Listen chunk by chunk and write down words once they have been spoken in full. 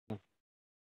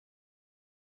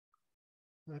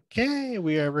Okay,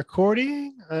 we are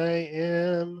recording. I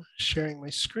am sharing my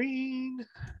screen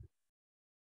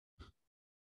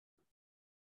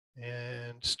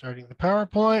and starting the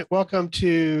PowerPoint. Welcome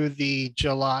to the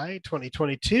July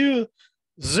 2022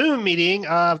 Zoom meeting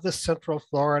of the Central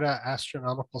Florida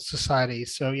Astronomical Society.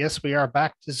 So yes, we are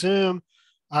back to Zoom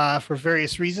for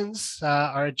various reasons.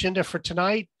 Our agenda for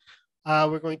tonight,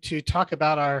 we're going to talk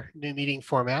about our new meeting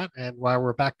format and why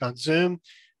we're back on Zoom.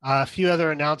 A few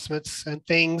other announcements and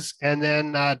things, and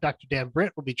then Dr. Dan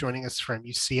Britt will be joining us from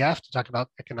UCF to talk about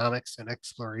economics and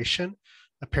exploration.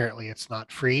 Apparently, it's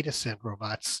not free to send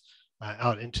robots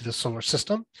out into the solar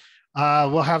system.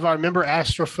 We'll have our member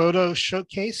Astrophotos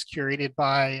showcase curated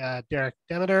by Derek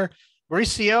Demeter.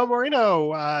 Mauricio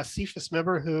Moreno, CFIS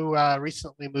member who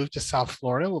recently moved to South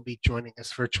Florida, will be joining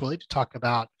us virtually to talk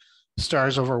about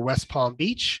stars over West Palm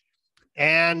Beach.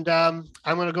 And I'm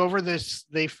going to go over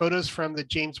the photos from the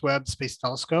James Webb Space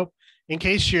Telescope in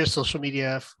case your social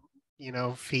media,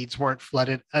 feeds weren't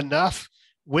flooded enough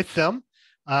with them.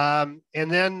 And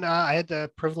then I had the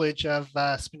privilege of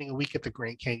spending a week at the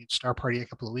Grand Canyon Star Party a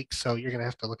couple of weeks. So you're going to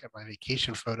have to look at my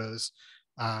vacation photos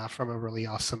from a really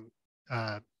awesome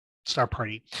Star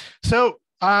Party. So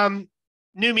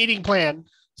new meeting plan.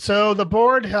 So the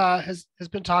board has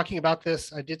been talking about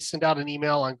this. I did send out an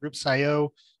email on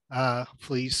Groups.io.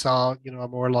 Hopefully you saw, a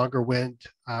more longer wind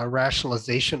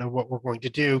rationalization of what we're going to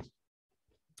do.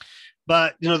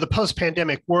 But, the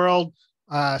post-pandemic world,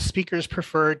 speakers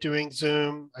prefer doing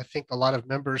Zoom. I think a lot of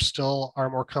members still are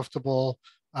more comfortable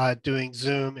doing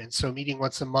Zoom. And so meeting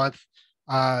once a month,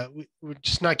 we're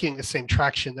just not getting the same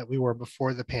traction that we were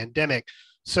before the pandemic.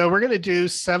 So we're going to do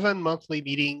 7 monthly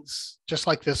meetings, just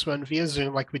like this one, via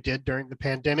Zoom, like we did during the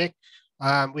pandemic.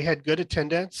 We had good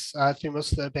attendance through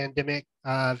most of the pandemic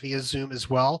via Zoom as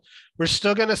well. We're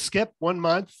still going to skip 1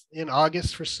 month in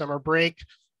August for summer break.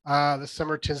 The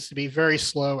summer tends to be very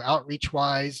slow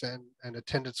outreach-wise and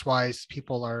attendance-wise.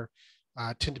 People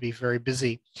tend to be very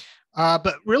busy.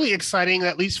 But really exciting,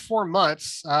 at least 4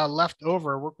 months left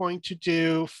over. We're going to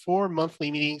do 4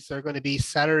 monthly meetings. They're going to be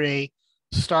Saturday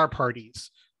star parties.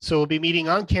 So we'll be meeting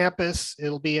on campus.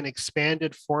 It'll be an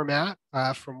expanded format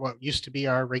from what used to be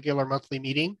our regular monthly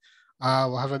meeting.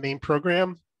 We'll have a main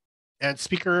program and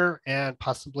speaker and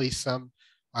possibly some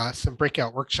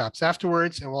breakout workshops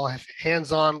afterwards. And we'll have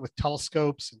hands-on with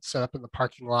telescopes and set up in the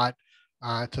parking lot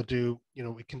to do,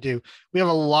 what we can do. We have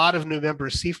a lot of new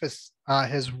members. CFIS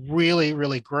has really,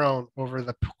 really grown over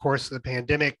the course of the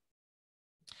pandemic.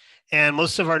 And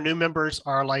most of our new members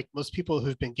are like most people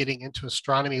who've been getting into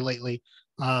astronomy lately.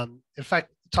 In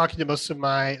fact, talking to most of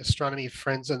my astronomy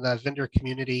friends in the vendor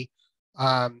community,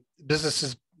 business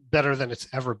is better than it's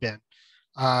ever been.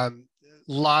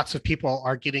 Lots of people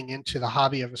are getting into the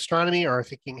hobby of astronomy or are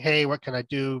thinking, hey, what can I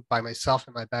do by myself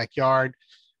in my backyard?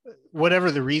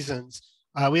 Whatever the reasons,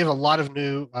 we have a lot of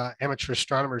new amateur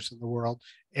astronomers in the world,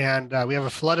 and we have a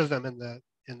flood of them in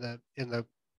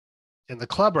the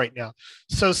club right now.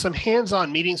 So some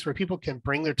hands-on meetings where people can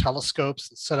bring their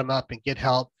telescopes and set them up and get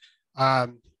help. I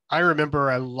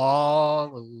remember a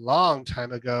long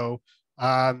time ago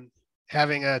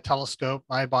having a telescope.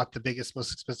 I bought the biggest,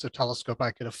 most expensive telescope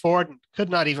I could afford and could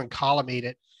not even collimate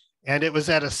it. And it was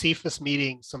at a CFIS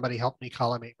meeting. Somebody helped me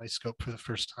collimate my scope for the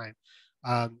first time.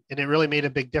 And it really made a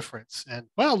big difference. And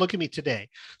well, look at me today.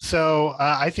 So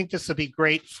I think this would be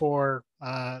great for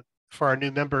our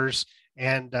new members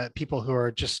and people who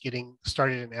are just getting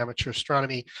started in amateur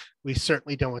astronomy. We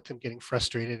certainly don't want them getting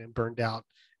frustrated and burned out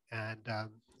and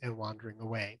wandering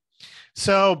away.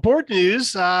 So board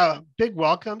news, big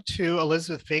welcome to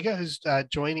Elizabeth Vega, who's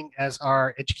joining as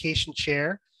our education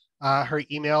chair. Her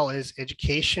email is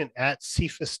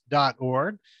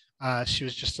education@cfis.org. She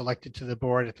was just elected to the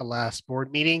board at the last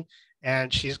board meeting,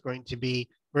 and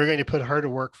we're going to put her to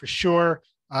work for sure,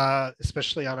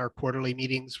 especially on our quarterly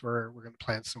meetings where we're going to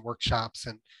plan some workshops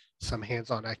and some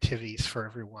hands-on activities for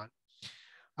everyone.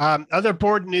 Other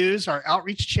board news, our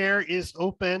outreach chair is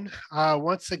open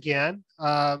once again.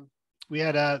 We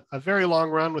had a very long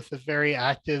run with a very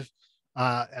active,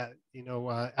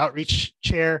 outreach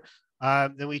chair.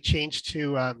 Then we changed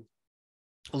to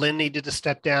Lynn needed to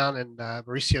step down and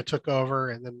Mauricio took over,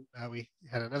 and then we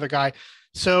had another guy.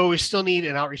 So we still need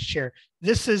an outreach chair.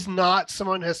 This is not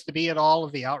someone who has to be at all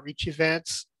of the outreach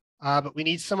events, but we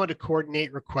need someone to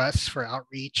coordinate requests for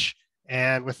outreach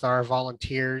and with our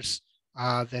volunteers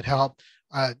that help.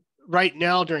 Right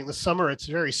now during the summer, it's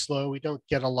very slow. We don't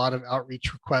get a lot of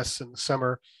outreach requests in the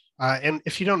summer. And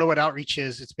if you don't know what outreach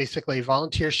is, it's basically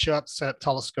volunteers show up, set up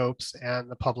telescopes, and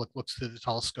the public looks through the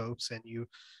telescopes and you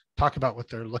talk about what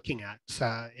they're looking at.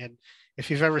 And if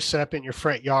you've ever set up in your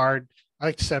front yard, I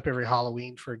like to set up every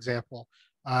Halloween, for example.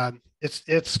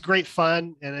 It's great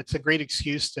fun, and it's a great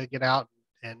excuse to get out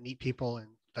and meet people and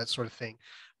that sort of thing.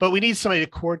 But we need somebody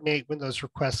to coordinate when those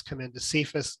requests come into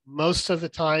CFAS. Most of the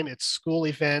time, it's school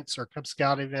events or Cub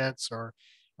Scout events or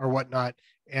whatnot.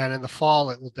 And in the fall,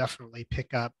 it will definitely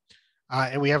pick up.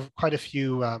 And we have quite a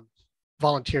few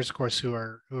volunteers, of course, who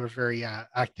are very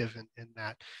active in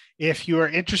that. If you are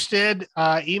interested,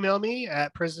 email me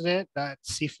at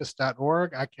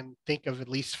president@cfas.org. I can think of at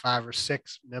least 5 or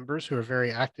 6 members who are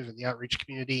very active in the outreach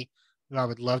community who I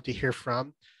would love to hear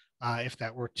from if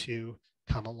that were to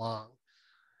come along.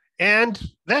 And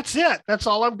that's it. That's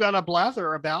all I'm going to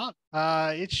blather about.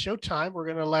 It's showtime. We're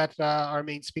going to let our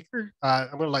main speaker, I'm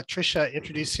going to let Trisha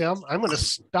introduce him. I'm going to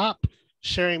stop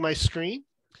sharing my screen,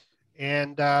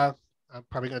 and I'm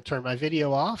probably going to turn my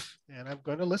video off, and I'm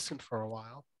going to listen for a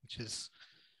while, which is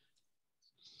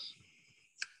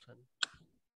fun.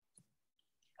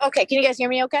 Okay, can you guys hear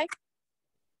me okay?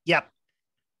 Yep.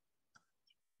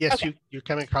 Yes, okay. You're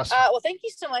coming across. Well, thank you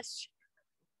so much.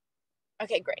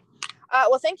 Okay, great.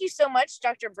 Well, thank you so much,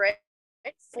 Dr. Britt,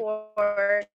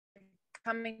 for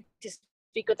coming to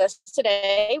speak with us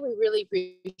today. We really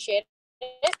appreciate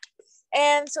it.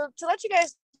 And so to let you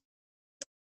guys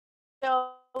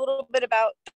know a little bit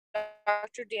about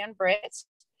Dr. Dan Britt,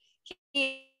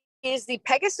 he is the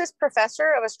Pegasus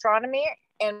Professor of Astronomy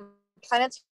and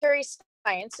Planetary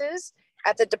Sciences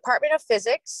at the Department of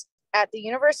Physics at the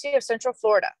University of Central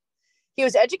Florida. He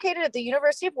was educated at the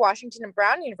University of Washington and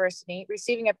Brown University,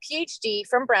 receiving a PhD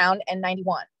from Brown in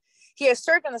 '91. He has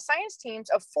served on the science teams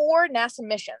of 4 NASA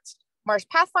missions: Mars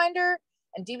Pathfinder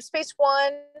and Deep Space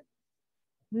One,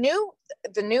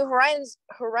 the New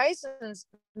Horizons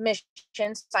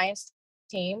mission science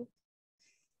team,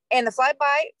 and the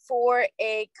flyby for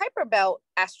a Kuiper Belt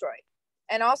asteroid,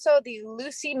 and also the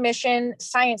Lucy mission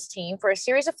science team for a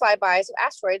series of flybys of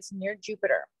asteroids near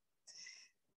Jupiter.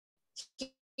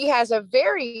 He has a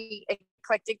very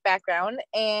eclectic background,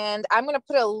 and I'm going to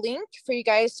put a link for you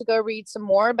guys to go read some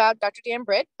more about Dr. Dan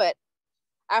Britt. But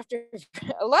after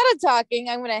a lot of talking,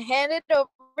 I'm going to hand it over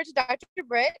to Dr.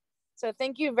 Britt. So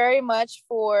thank you very much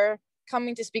for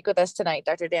coming to speak with us tonight,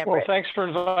 Dr. Dan Britt. Well, thanks for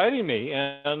inviting me.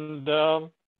 And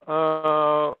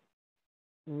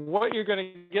what you're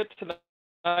going to get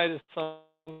tonight is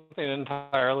something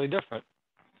entirely different.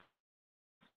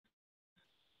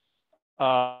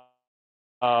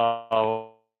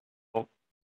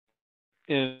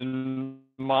 In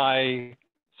my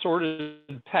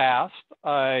sordid past,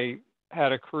 I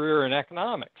had a career in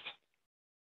economics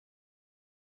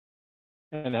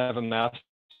and have a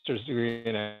master's degree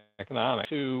in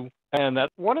economics. And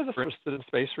that one of the first in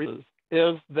space reasons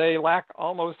is they lack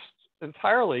almost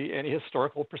entirely any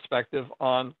historical perspective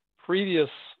on previous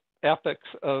epochs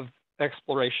of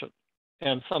exploration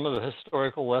and some of the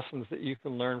historical lessons that you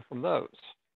can learn from those.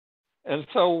 And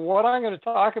so what I'm going to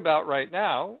talk about right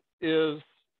now is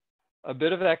a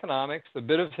bit of economics, a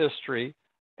bit of history,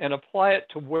 and apply it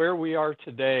to where we are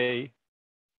today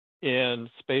in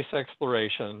space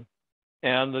exploration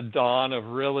and the dawn of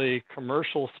really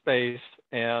commercial space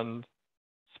and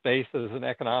space as an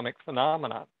economic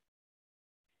phenomenon.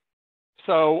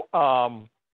 So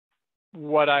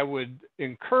what I would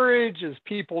encourage is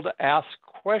people to ask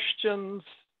questions,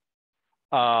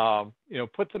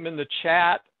 put them in the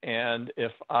chat, and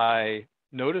if I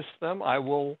notice them, I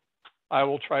will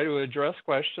try to address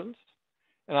questions,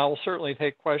 and I will certainly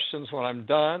take questions when I'm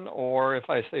done, or if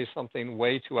I say something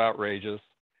way too outrageous,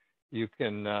 you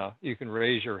can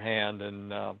raise your hand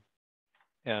and I'll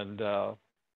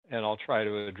try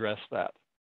to address that.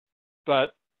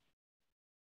 But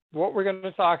what we're going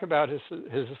to talk about is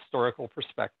his historical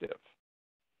perspective.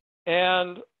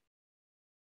 And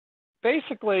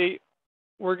basically,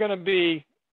 we're going to be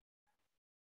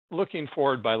looking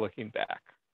forward by looking back.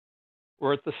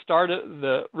 We're at the start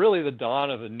of really the dawn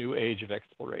of a new age of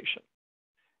exploration.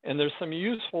 And there's some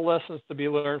useful lessons to be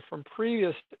learned from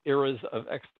previous eras of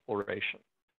exploration.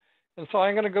 And so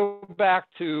I'm going to go back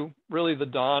to really the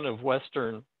dawn of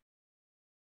Western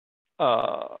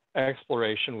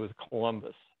exploration with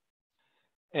Columbus.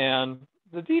 And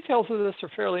the details of this are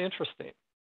fairly interesting.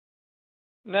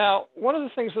 Now, one of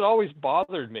the things that always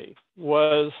bothered me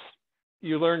was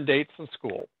you learn dates in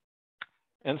school.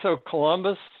 And so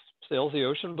Columbus sails the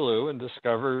ocean blue and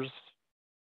discovers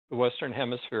the Western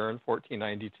Hemisphere in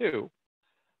 1492.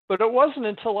 But it wasn't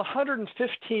until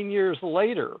 115 years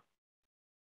later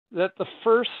that the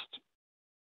first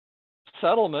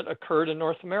settlement occurred in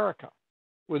North America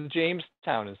with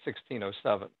Jamestown in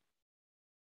 1607.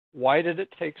 Why did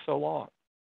it take so long?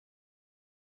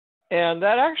 And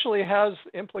that actually has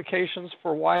implications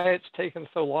for why it's taken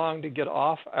so long to get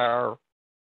off our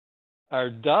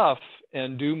duff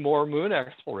and do more moon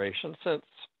exploration, since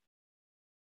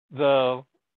the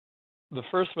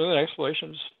first moon exploration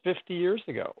was 50 years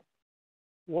ago.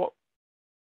 Well,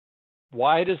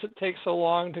 why does it take so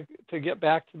long to get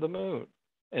back to the moon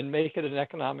and make it an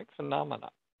economic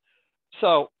phenomenon?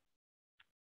 So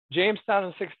Jamestown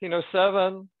in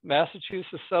 1607,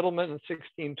 Massachusetts settlement in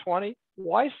 1620.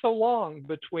 Why so long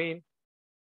between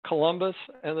Columbus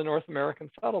and the North American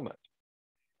settlement?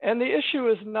 And the issue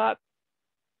is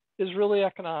really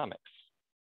economics.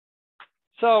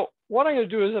 So what I'm going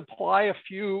to do is apply a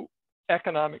few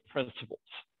economic principles.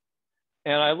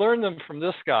 And I learned them from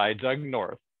this guy, Doug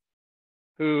North,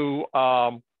 who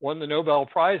won the Nobel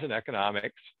Prize in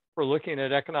economics for looking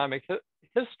at economic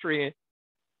history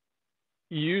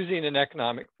using an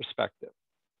economic perspective.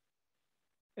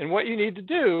 And what you need to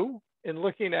do in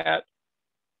looking at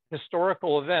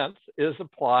historical events is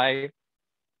apply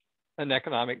an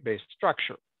economic-based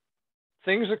structure.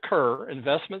 Things occur,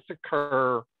 investments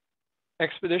occur,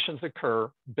 expeditions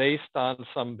occur based on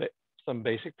some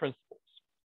basic principles.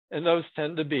 And those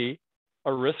tend to be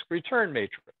a risk-return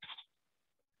matrix.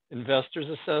 Investors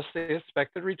assess the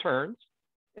expected returns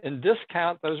and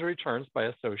discount those returns by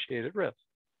associated risk.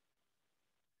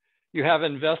 You have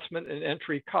investment and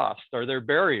entry costs. Are there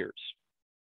barriers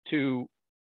to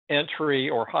entry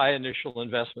or high initial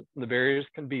investment? And the barriers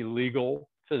can be legal,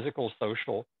 physical,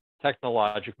 social,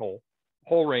 technological, a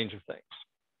whole range of things.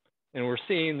 And we're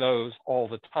seeing those all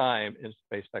the time in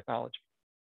space technology.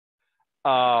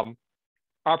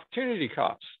 Opportunity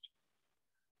cost.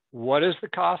 What is the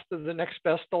cost of the next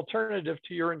best alternative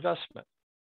to your investment?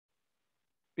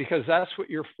 Because that's what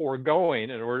you're foregoing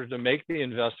in order to make the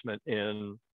investment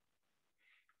in,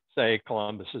 say,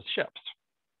 Columbus's ships.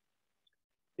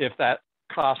 If that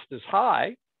cost is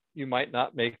high, you might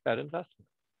not make that investment.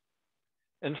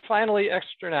 And finally,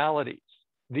 externalities.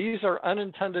 These are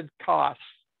unintended costs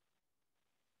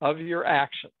of your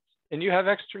actions. And you have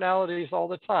externalities all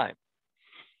the time.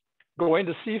 Going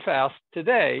to CFAS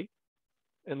today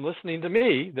and listening to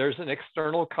me, there's an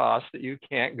external cost that you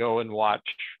can't go and watch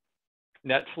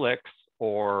Netflix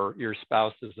or your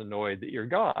spouse is annoyed that you're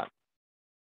gone.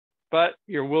 But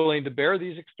you're willing to bear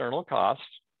these external costs,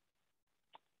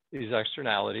 these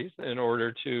externalities, in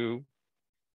order to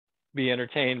be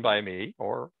entertained by me,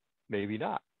 or maybe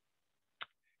not.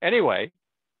 Anyway,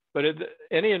 but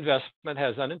any investment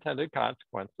has unintended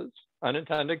consequences,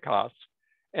 unintended costs,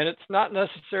 and it's not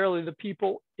necessarily the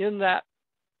people in that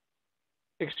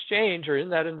exchange or in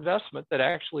that investment that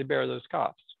actually bear those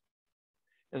costs.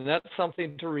 And that's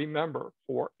something to remember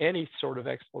for any sort of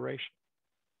exploration.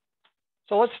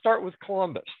 So let's start with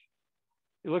Columbus.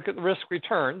 You look at the risk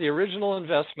return. The original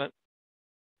investment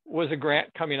was a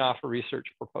grant coming off a research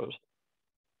proposal.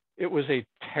 It was a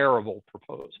terrible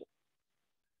proposal.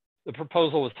 The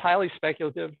proposal was highly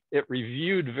speculative. It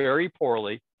reviewed very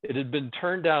poorly. It had been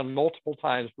turned down multiple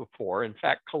times before. In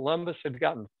fact, Columbus had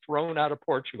gotten thrown out of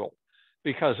Portugal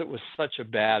because it was such a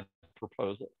bad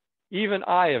proposal. Even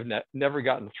I have never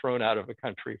gotten thrown out of a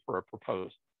country for a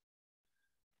proposal.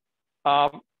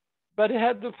 But it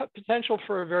had the potential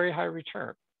for a very high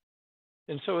return.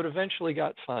 And so it eventually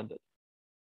got funded.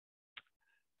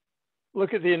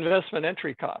 Look at the investment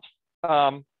entry cost.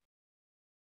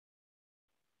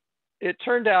 It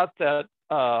turned out that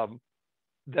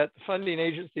that the funding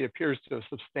agency appears to have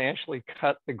substantially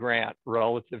cut the grant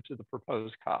relative to the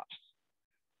proposed costs.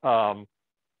 The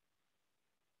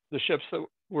ships that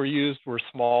were used were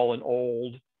small and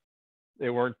old. They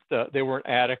weren't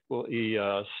adequately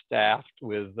staffed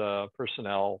with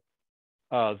personnel.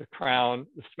 The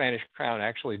Spanish Crown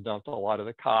actually dumped a lot of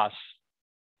the costs,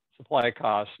 supply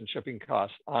costs and shipping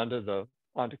costs onto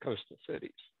coastal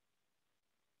cities.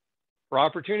 For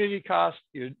opportunity costs,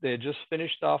 they had just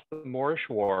finished off the Moorish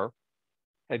War,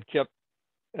 had kicked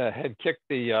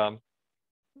the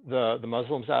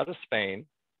Muslims out of Spain,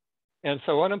 and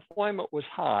so unemployment was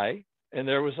high, and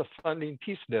there was a funding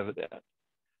peace dividend.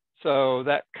 So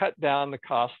that cut down the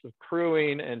cost of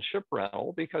crewing and ship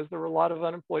rental because there were a lot of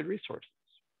unemployed resources.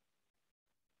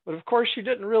 But of course, you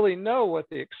didn't really know what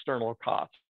the external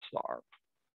costs are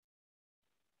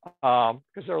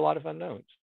because there are a lot of unknowns.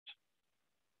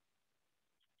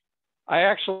 I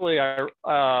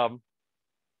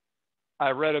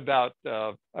read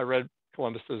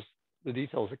the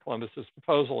details of Columbus's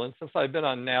proposal, and since I've been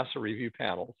on NASA review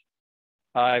panels,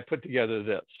 I put together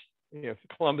this. If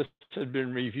Columbus had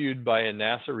been reviewed by a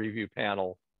NASA review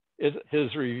panel,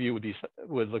 his review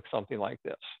would look something like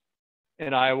this.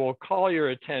 And I will call your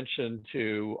attention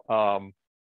to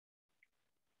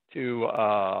to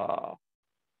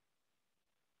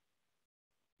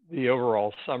the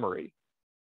overall summary,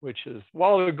 which is,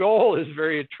 while the goal is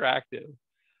very attractive,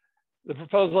 the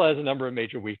proposal has a number of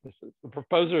major weaknesses. The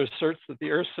proposer asserts that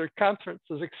the Earth's circumference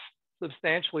is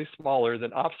substantially smaller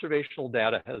than observational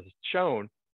data has shown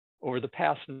over the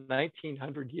past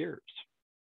 1900 years.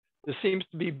 This seems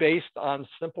to be based on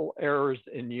simple errors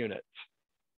in units.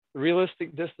 The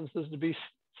realistic distances to be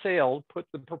sailed put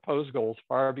the proposed goals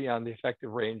far beyond the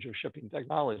effective range of shipping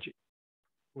technology,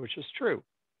 which is true.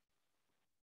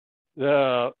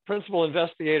 The principal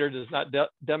investigator does not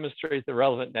demonstrate the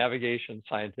relevant navigation,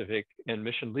 scientific, and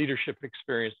mission leadership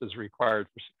experiences required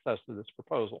for success of this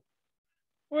proposal,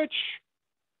 which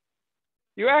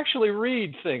you actually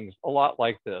read things a lot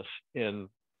like this in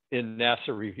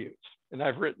NASA reviews, and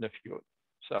I've written a few of them.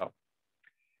 So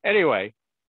anyway,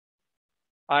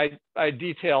 I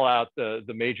detail out the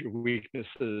major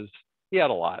weaknesses. He had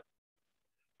a lot,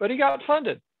 but he got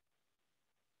funded.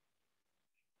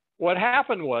 What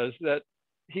happened was that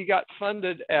he got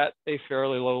funded at a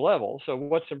fairly low level. So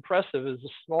what's impressive is the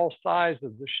small size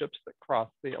of the ships that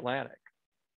crossed the Atlantic.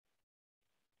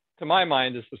 To my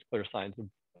mind, this was clear signs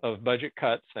of budget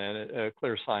cuts and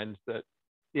clear signs that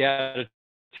the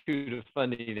attitude of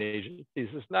funding agencies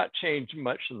has not changed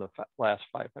much in the last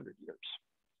 500 years,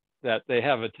 that they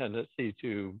have a tendency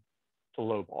to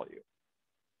lowball you.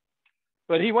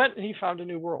 But he went and he found a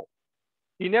new world.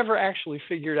 He never actually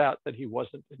figured out that he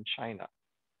wasn't in China,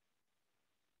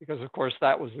 because of course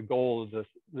that was the goal of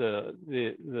the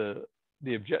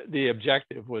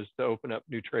objective was to open up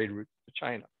new trade routes to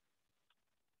China.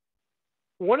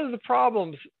 One of the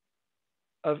problems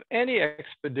of any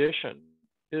expedition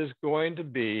is going to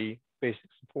be basic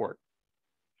support: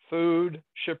 food,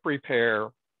 ship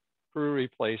repair, crew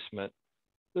replacement.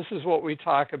 This is what we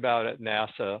talk about at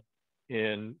NASA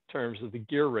in terms of the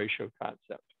gear ratio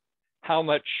concept. How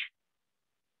much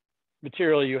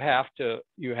material you have to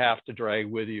drag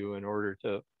with you in order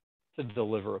to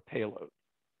deliver a payload.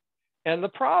 And the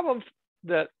problem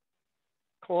that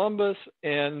Columbus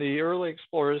and the early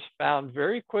explorers found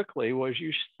very quickly was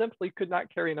you simply could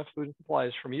not carry enough food and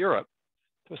supplies from Europe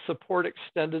to support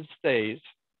extended stays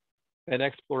and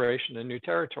exploration in new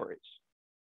territories.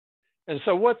 And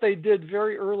so what they did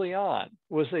very early on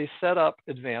was they set up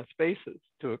advanced bases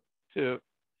to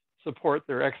support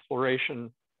their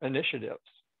exploration initiatives.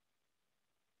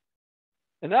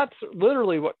 And that's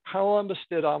literally what Columbus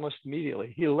did almost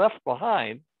immediately. He left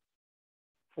behind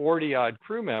 40-odd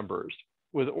crew members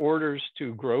with orders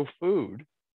to grow food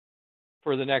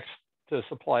for to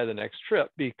supply the next trip,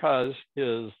 because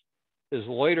his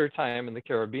loiter time in the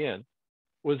Caribbean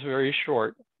was very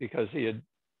short because he had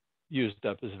used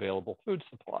up his available food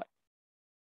supply.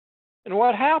 And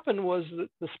what happened was that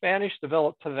the Spanish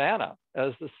developed Havana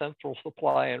as the central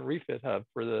supply and refit hub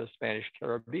for the Spanish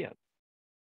Caribbean.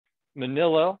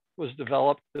 Manila was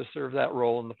developed to serve that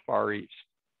role in the Far East.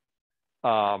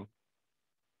 And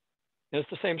it's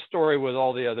the same story with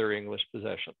all the other English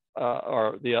possessions,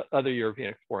 or the other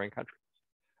European exploring countries.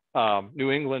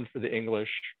 New England for the English,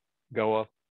 Goa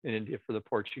in India for the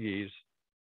Portuguese,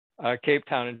 Cape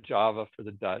Town and Java for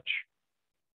the Dutch.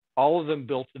 All of them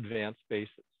built advanced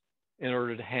bases in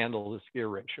order to handle this gear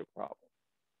ratio problem.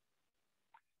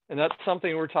 And that's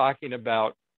something we're talking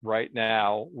about right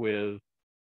now with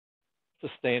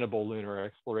sustainable lunar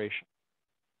exploration.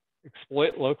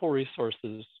 Exploit local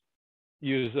resources,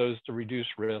 use those to reduce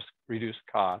risk, reduce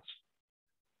costs,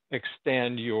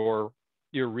 extend your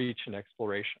reach in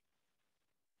exploration.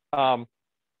 And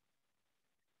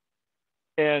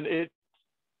it's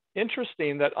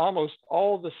interesting that almost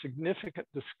all the significant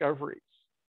discoveries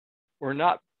were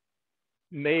not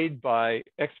made by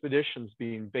expeditions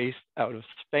being based out of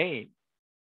Spain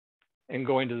and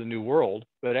going to the New World,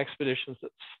 but expeditions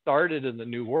that started in the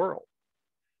New World.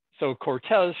 So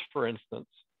Cortez, for instance,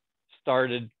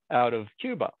 started out of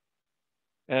Cuba.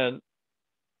 And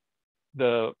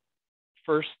the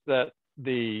first that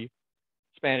the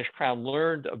Spanish crown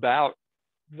learned about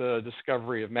the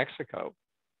discovery of Mexico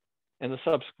and the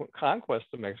subsequent conquest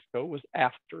of Mexico was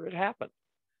after it happened,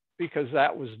 because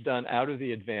that was done out of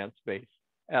the advanced base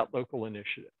at local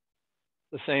initiative.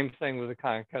 The same thing with the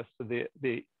conquest of the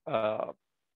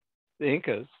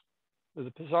Incas with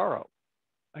the Pizarro.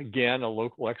 Again, a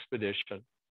local expedition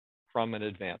from an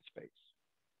advanced base.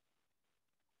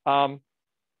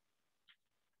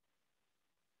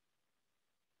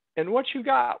 And what you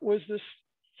got was this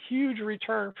huge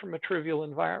return from a trivial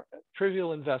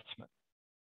investment.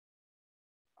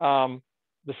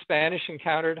 The Spanish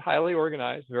encountered highly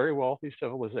organized, very wealthy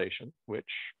civilization, which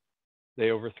they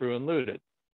overthrew and looted.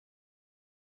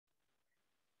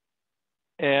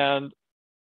 And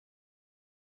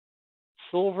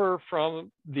silver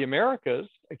from the Americas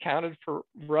accounted for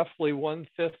roughly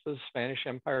 1/5 of the Spanish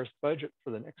Empire's budget for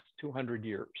the next 200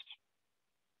 years.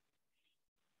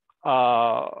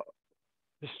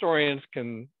 Historians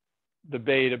can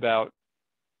debate about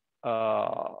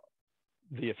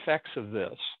the effects of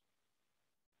this,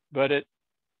 but it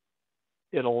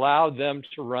allowed them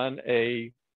to run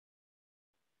a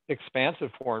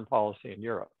expansive foreign policy in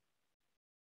Europe.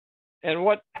 And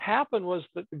what happened was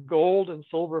that the gold and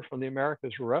silver from the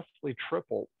Americas roughly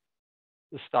tripled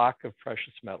the stock of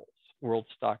precious metals, world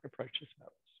stock of precious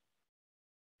metals.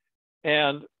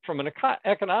 And from an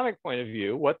economic point of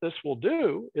view, what this will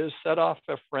do is set off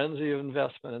a frenzy of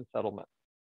investment and settlement.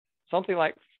 Something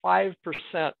like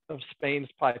 5% of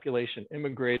Spain's population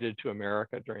immigrated to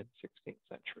America during the 16th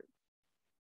century.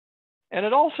 And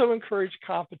it also encouraged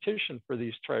competition for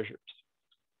these treasures.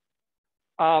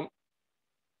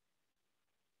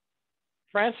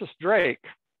 Francis Drake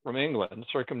from England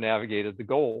circumnavigated the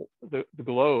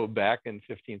globe back in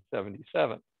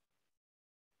 1577.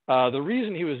 The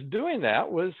reason he was doing that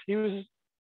was he was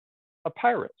a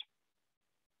pirate.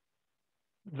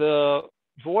 The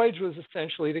voyage was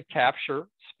essentially to capture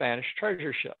Spanish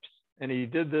treasure ships, and he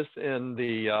did this in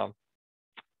the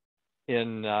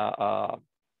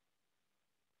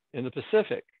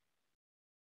Pacific.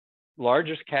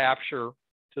 Largest capture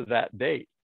to that date.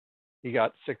 He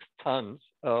got 6 tons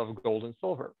of gold and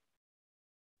silver.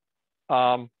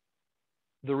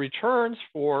 The returns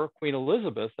for Queen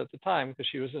Elizabeth at the time, because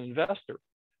she was an investor,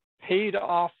 paid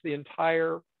off the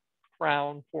entire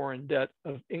crown foreign debt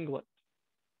of England.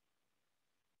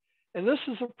 And this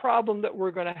is a problem that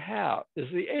we're going to have, is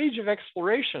the age of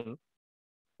exploration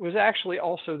was actually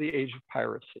also the age of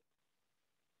piracy.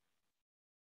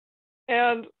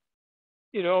 And,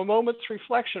 you know, a moment's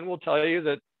reflection will tell you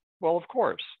that, well, of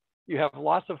course, you have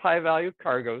lots of high-value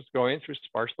cargoes going through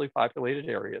sparsely populated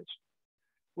areas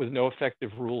with no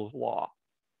effective rule of law.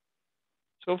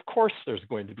 So of course there's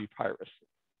going to be piracy.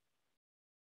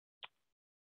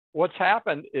 What's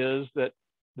happened is that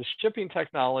the shipping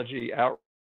technology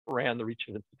outran the reach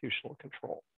of institutional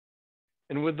control.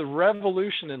 And with the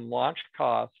revolution in launch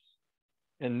costs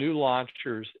and new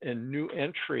launchers and new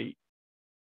entry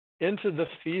into the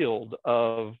field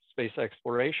of space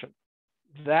exploration,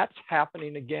 that's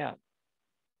happening again.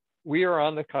 We are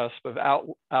on the cusp of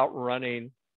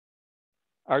outrunning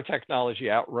our technology,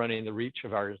 outrunning the reach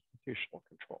of our institutional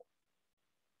control.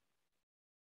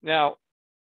 Now,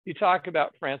 you talk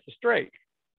about Francis Drake.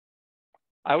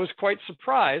 I was quite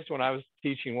surprised when I was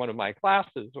teaching one of my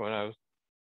classes when I was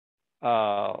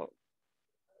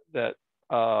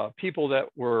people that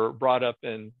were brought up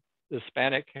in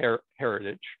Hispanic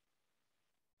heritage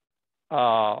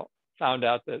found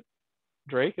out that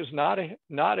Drake is not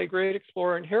a great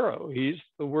explorer and hero. He's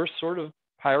the worst sort of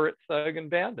pirate, thug, and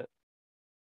bandit.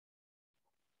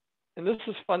 And this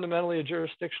is fundamentally a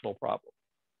jurisdictional problem.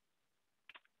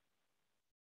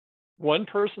 One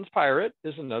person's pirate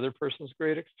is another person's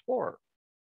great explorer.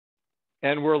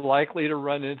 And we're likely to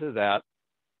run into that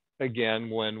again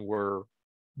when we're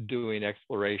doing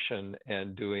exploration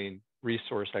and doing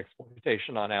resource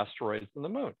exploitation on asteroids and the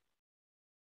moon.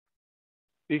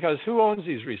 Because who owns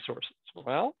these resources?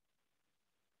 Well,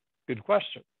 good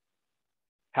question.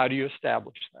 How do you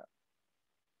establish that?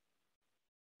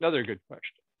 Another good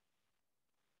question.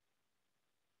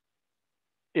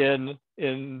 In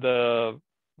the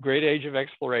great age of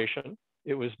exploration,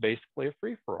 it was basically a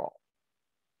free-for-all.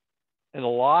 And a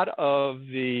lot of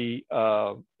the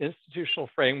institutional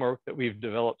framework that we've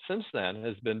developed since then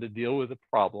has been to deal with the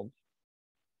problems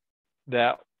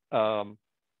that of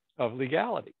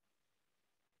legality.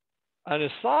 An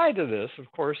aside to this,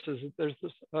 of course, is that there's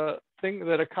this thing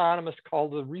that economists call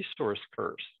the resource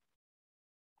curse.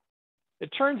 It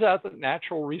turns out that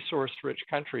natural resource-rich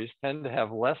countries tend to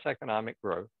have less economic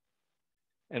growth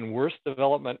and worse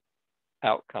development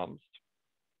outcomes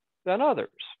than others.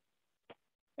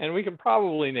 And we can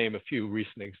probably name a few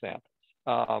recent examples.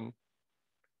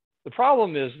 The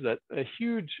problem is that a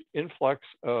huge influx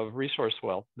of resource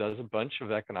wealth does a bunch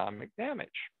of economic damage.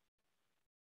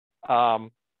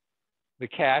 The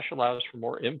cash allows for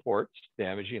more imports,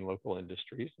 damaging local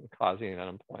industries and causing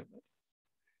unemployment.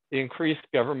 The increased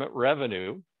government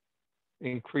revenue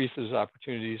increases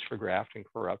opportunities for graft and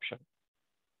corruption.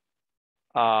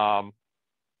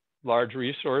 Large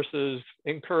resources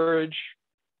encourage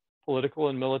political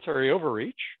and military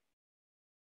overreach.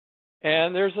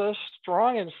 And there's a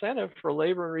strong incentive for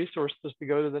labor and resources to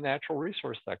go to the natural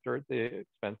resource sector at the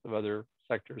expense of other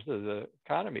sectors of the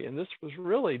economy. And this was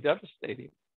really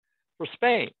devastating for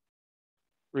Spain.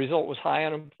 The result was high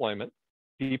unemployment,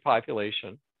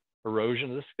 depopulation,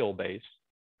 erosion of the skill base,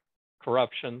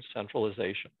 corruption,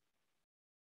 centralization.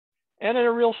 And in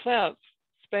a real sense,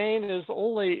 Spain has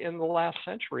only in the last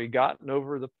century gotten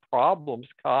over the problems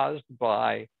caused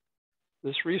by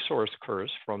this resource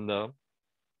curse from the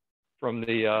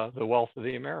wealth of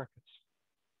the Americas.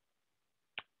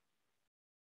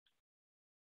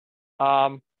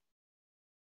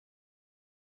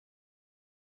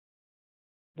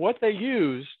 What they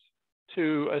used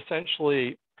to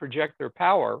essentially project their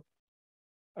power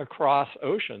across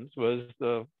oceans was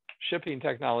the shipping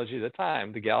technology of the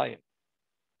time, the galleon.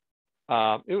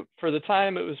 For the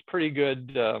time, it was pretty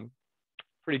good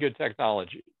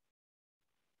technology.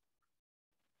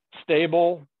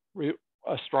 Stable,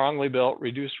 strongly built,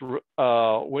 reduced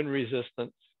wind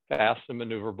resistance, fast and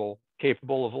maneuverable,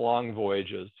 capable of long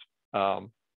voyages.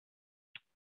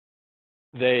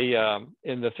 They,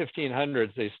 in the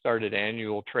 1500s, they started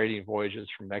annual trading voyages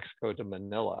from Mexico to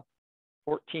Manila,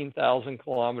 14,000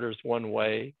 kilometers one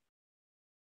way.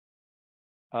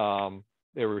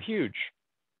 They were huge.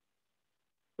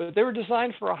 But they were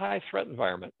designed for a high threat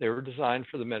environment. They were designed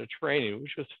for the Mediterranean,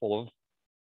 which was full of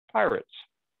pirates.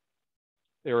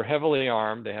 They were heavily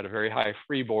armed. They had a very high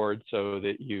freeboard so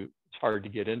that it's hard to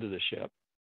get into the ship.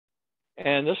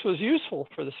 And this was useful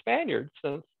for the Spaniards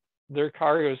since their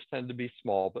cargoes tend to be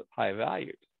small but high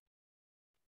valued.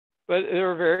 But they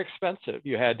were very expensive.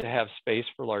 You had to have space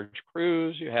for large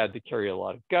crews. You had to carry a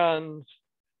lot of guns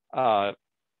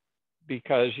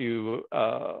because you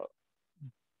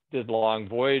did long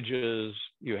voyages.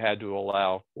 You had to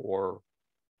allow for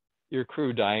your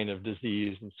crew dying of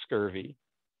disease and scurvy.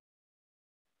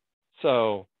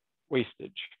 So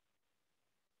wastage.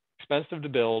 Expensive to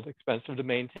build, expensive to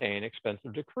maintain,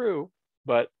 expensive to crew,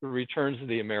 but the returns of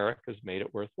the Americas made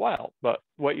it worthwhile. But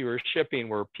what you were shipping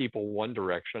were people one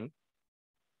direction,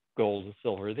 gold and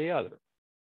silver the other.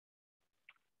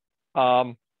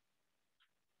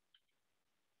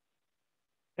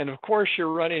 And of course,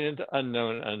 you're running into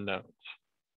unknown unknowns.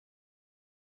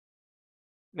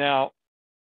 Now,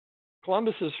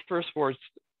 Columbus's first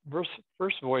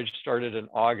voyage started in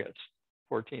August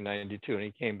 1492, and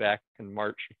he came back in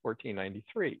March of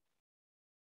 1493.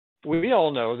 We all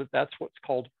know that that's what's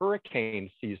called hurricane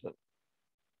season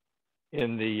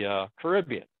in the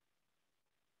Caribbean.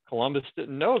 Columbus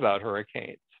didn't know about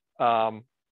hurricanes,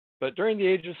 but during the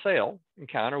age of sail,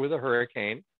 encounter with a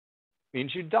hurricane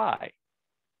means you die.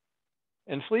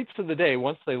 And fleets of the day,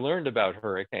 once they learned about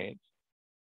hurricanes,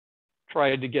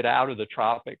 tried to get out of the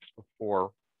tropics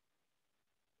before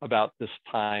about this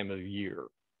time of year.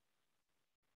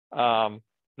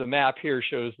 The map here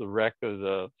shows the wreck of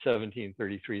the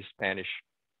 1733 Spanish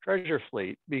treasure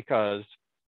fleet because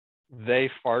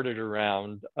they farted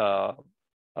around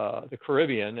the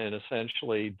Caribbean and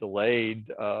essentially delayed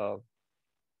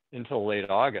until late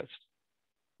August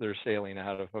their sailing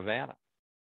out of Havana.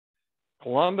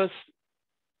 Columbus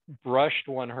brushed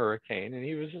one hurricane and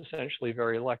he was essentially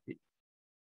very lucky.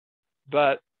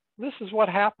 But this is what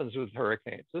happens with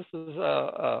hurricanes. This is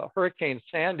Hurricane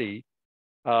Sandy.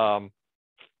 The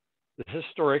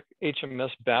historic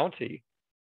HMS Bounty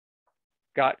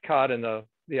got caught in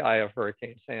the eye of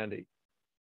Hurricane Sandy.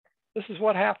 This is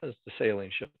what happens to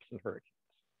sailing ships in hurricanes.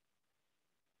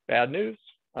 Bad news,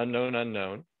 unknown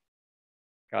unknown.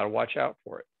 Got to watch out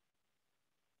for it.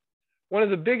 One of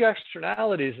the big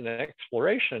externalities in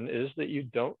exploration is that you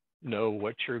don't know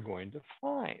what you're going to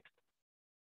find.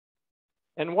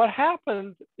 And what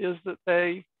happened is that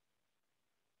the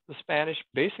Spanish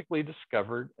basically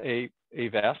discovered a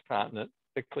vast continent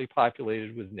thickly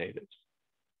populated with natives.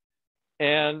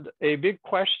 And a big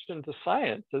question to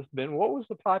science has been, what was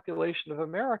the population of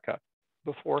America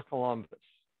before Columbus?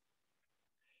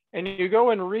 And you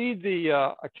go and read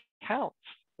the accounts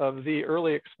of the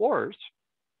early explorers,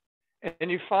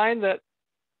 and you find that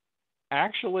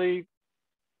actually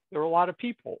there were a lot of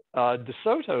people. De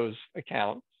Soto's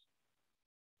accounts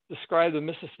describe the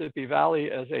Mississippi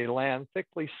Valley as a land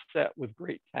thickly set with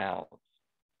great towns.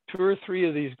 2 or 3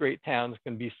 of these great towns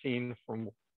can be seen from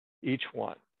each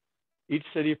one. Each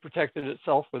city protected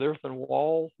itself with earthen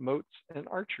walls, moats, and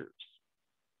archers.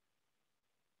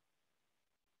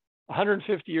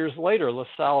 150 years later, La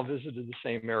Salle visited the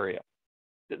same area.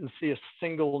 Didn't see a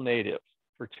single native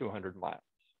for 200 miles.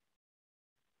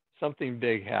 Something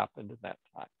big happened in that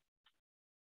time.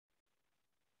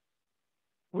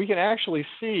 We can actually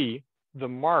see the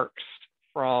marks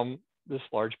from this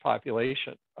large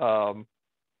population.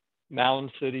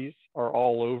 Mound cities are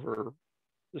all over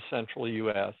the central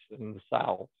US and the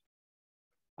South.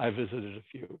 I visited a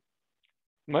few.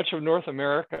 Much of North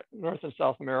and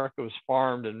South America was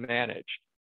farmed and managed.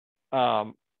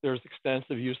 there's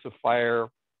extensive use of fire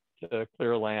to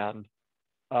clear land.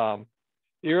 The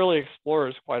early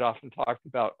explorers quite often talked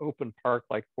about open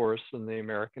park-like forests in the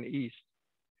American East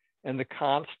and the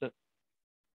constant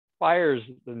fires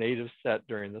that the natives set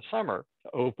during the summer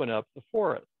to open up the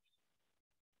forest.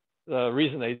 The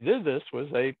reason they did this was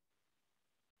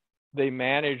they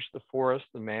managed the forest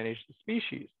and managed the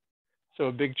species. So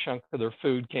a big chunk of their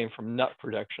food came from nut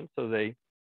production. So they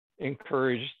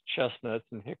encouraged chestnuts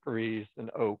and hickories and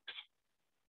oaks.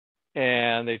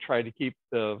 And they tried to keep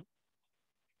the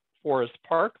forest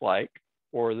park-like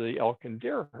for the elk and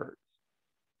deer herds.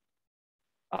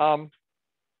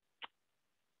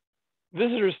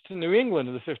 Visitors to New England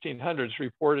in the 1500s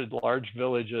reported large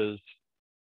villages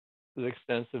with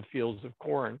extensive fields of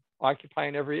corn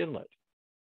occupying every inlet.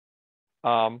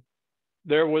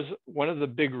 There was one of the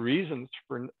big reasons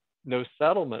for no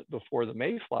settlement before the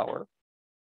Mayflower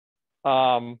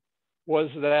was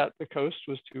that the coast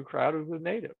was too crowded with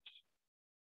natives.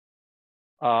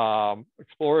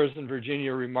 Explorers in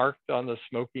Virginia remarked on the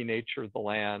smoky nature of the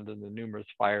land and the numerous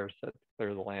fires set to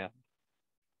clear the land.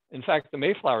 In fact, the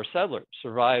Mayflower settlers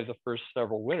survived the first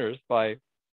several winters by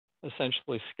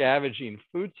essentially scavenging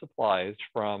food supplies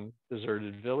from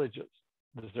deserted villages,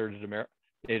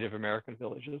 Native American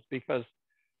villages, because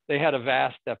they had a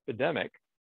vast epidemic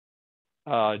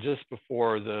just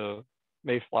before the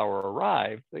Mayflower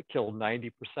arrived that killed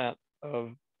 90%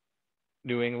 of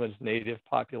New England's native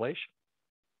population.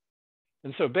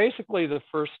 And so basically the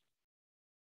first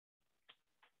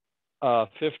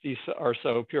 50 or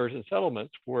so Puritan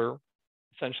settlements were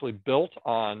essentially built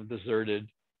on deserted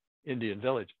Indian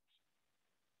villages.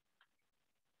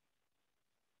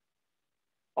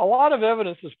 A lot of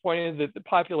evidence is pointing that the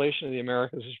population of the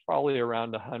Americas is probably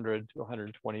around 100 to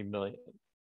 120 million,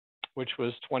 which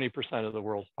was 20% of the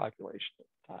world's population at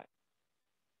the time.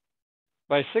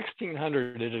 By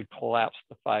 1600, it had collapsed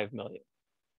to 5 million.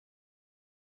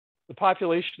 The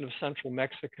population of central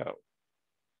Mexico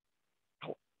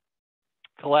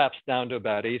collapsed down to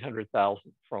about 800,000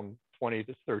 from 20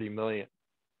 to 30 million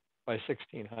by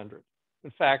 1600.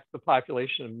 In fact, the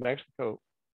population of Mexico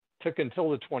took until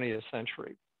the 20th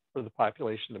century for the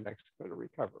population of Mexico to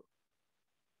recover.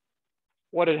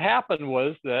 What had happened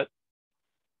was that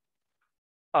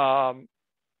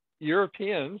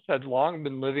Europeans had long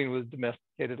been living with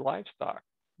domesticated livestock,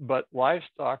 but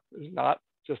livestock is not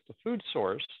just a food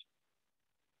source.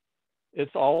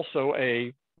 It's also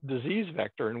a disease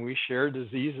vector, and we share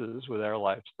diseases with our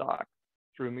livestock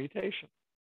through mutation.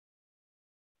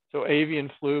 So avian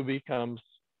flu becomes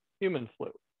human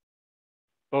flu.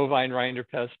 Bovine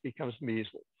rinderpest becomes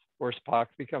measles.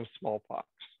 Horsepox becomes smallpox.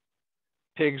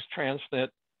 Pigs transmit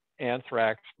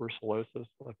anthrax, brucellosis,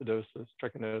 lepidosis,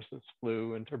 trichinosis,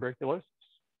 flu, and tuberculosis.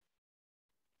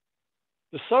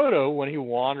 De Soto, when he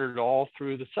wandered all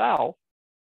through the South,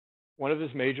 one of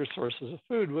his major sources of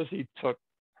food was he took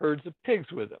herds of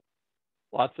pigs with him.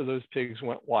 Lots of those pigs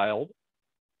went wild.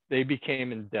 They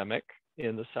became endemic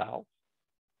in the South.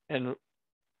 And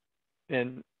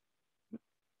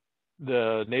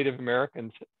the Native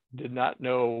Americans did not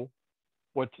know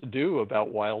what to do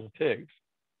about wild pigs.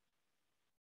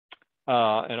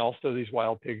 And also these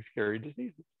wild pigs carry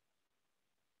diseases.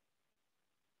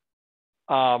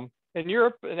 And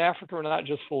Europe and Africa were not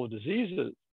just full of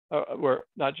diseases, were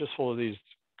not just full of these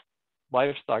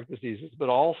livestock diseases, but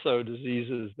also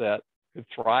diseases that could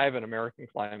thrive in American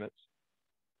climates,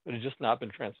 but had just not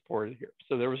been transported here.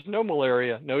 So there was no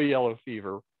malaria, no yellow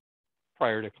fever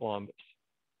prior to Columbus.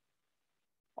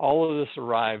 All of this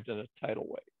arrived in a tidal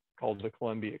wave called the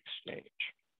Columbia Exchange.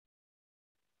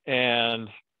 And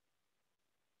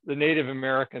the Native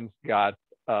Americans got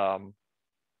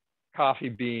coffee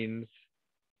beans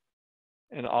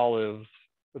and olives,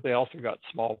 but they also got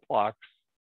smallpox,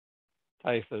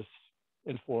 typhus,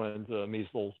 influenza,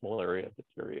 measles, malaria,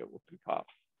 diphtheria, whooping cough,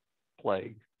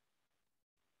 plague.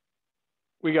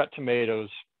 We got tomatoes,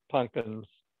 pumpkins,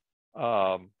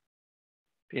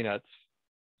 peanuts,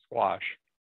 squash.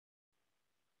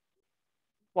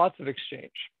 Lots of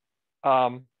exchange.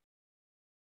 Point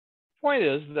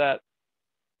is that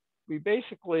we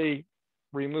basically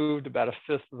removed about a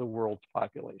fifth of the world's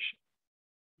population.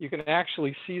 You can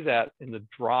actually see that in the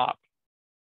drop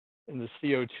in the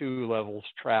CO2 levels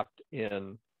trapped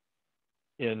in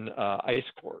ice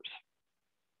cores.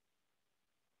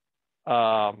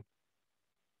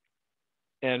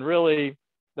 And really,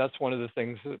 that's one of the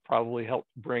things that probably helped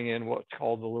bring in what's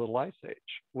called the Little Ice Age,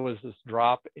 was this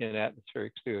drop in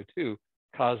atmospheric CO2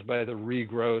 caused by the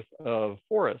regrowth of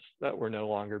forests that were no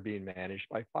longer being managed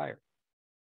by fire.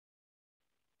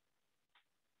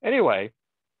 Anyway,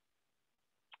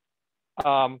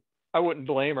 I wouldn't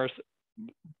blame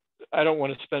I don't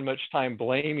want to spend much time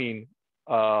blaming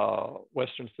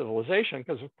Western civilization,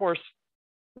 because of course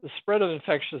the spread of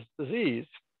infectious disease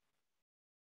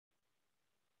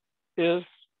is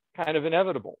kind of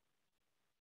inevitable.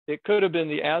 It could have been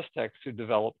the Aztecs who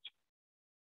developed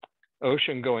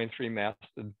ocean-going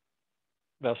three-masted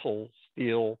vessels,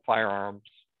 steel, firearms,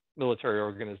 military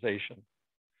organization,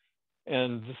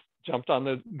 and just jumped on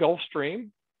the Gulf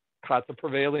Stream, caught the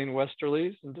prevailing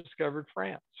westerlies, and discovered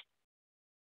France.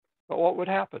 But what would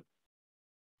happen?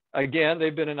 Again,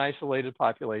 they've been an isolated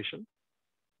population.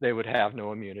 They would have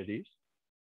no immunities.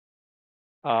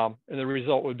 And the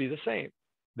result would be the same.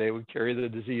 They would carry the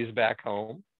disease back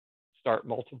home, start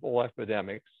multiple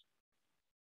epidemics,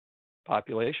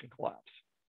 population collapse.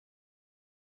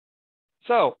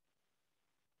 So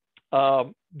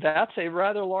that's a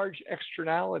rather large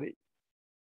externality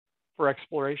for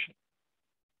exploration.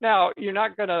 Now, you're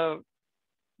not going to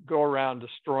go around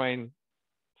destroying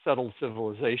settled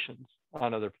civilizations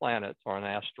on other planets or on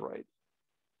asteroids.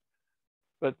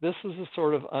 But this is a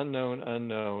sort of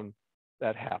unknown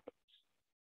that happens.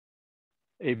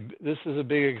 This is a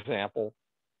big example,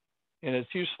 and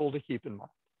it's useful to keep in mind.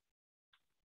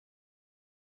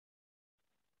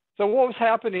 So what was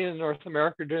happening in North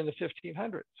America during the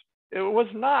 1500s? It was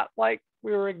not like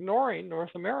we were ignoring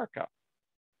North America.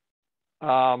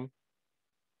 A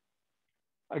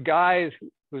guy who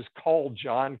was called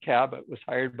John Cabot was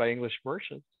hired by English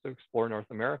merchants to explore North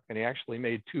America, and he actually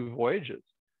made 2 voyages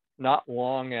not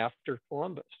long after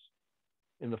Columbus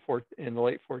in the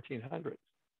late 1400s.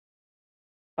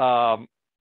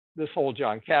 This whole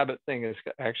John Cabot thing is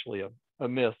actually a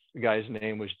myth. The guy's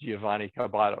name was Giovanni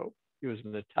Cabato. He was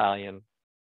an Italian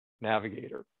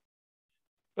navigator.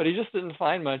 But he just didn't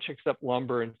find much except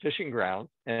lumber and fishing grounds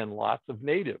and lots of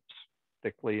natives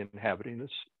thickly inhabiting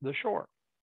the shore.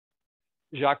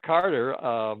 Jacques Cartier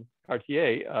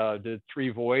did 3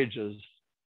 voyages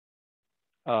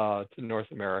to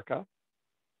North America.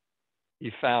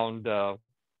 He found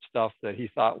stuff that he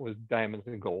thought was diamonds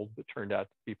and gold, but turned out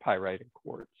to be pyrite and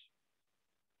quartz.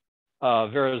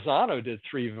 Verrazano did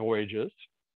 3 voyages.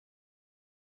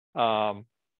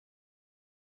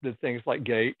 Did things like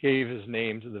gave his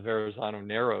name to the Verrazano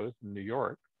Narrows in New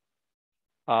York.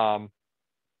 But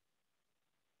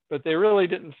they really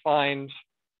didn't find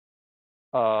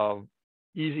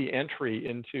easy entry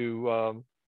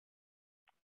into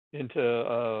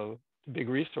big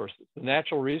resources. The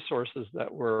natural resources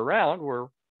that were around were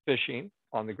fishing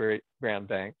on the Great Grand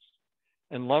Banks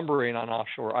and lumbering on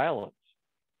offshore islands,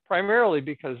 primarily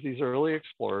because these early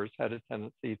explorers had a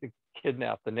tendency to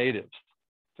kidnap the natives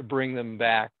to bring them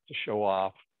back to show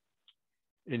off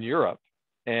in Europe.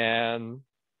 And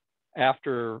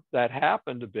after that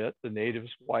happened a bit, the natives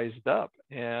wised up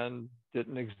and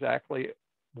didn't exactly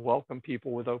welcome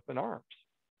people with open arms.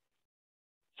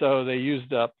 So they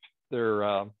used up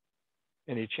their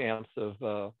any chance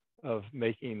of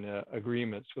making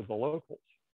agreements with the locals.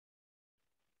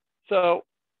 So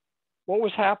what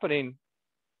was happening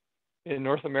in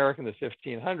North America in the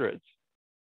 1500s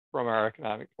from our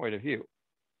economic point of view?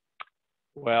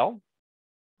 Well,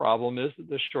 problem is that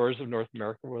the shores of North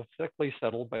America were thickly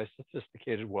settled by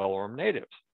sophisticated, well-armed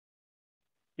natives.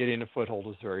 Getting a foothold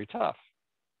was very tough.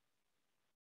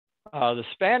 The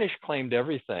Spanish claimed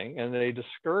everything, and they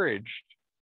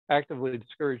actively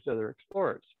discouraged other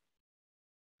explorers.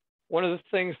 One of the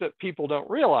things that people don't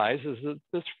realize is that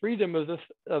this freedom of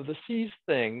the seas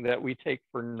thing that we take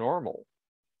for normal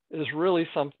is really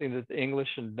something that the English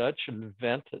and Dutch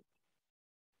invented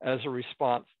as a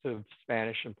response to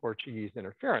Spanish and Portuguese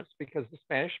interference, because the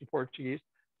Spanish and Portuguese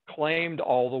claimed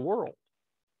all the world.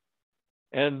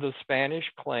 And the Spanish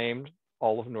claimed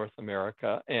all of North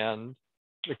America and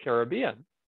the Caribbean,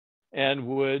 and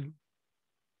would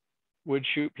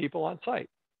shoot people on sight,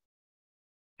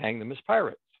 hang them as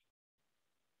pirates.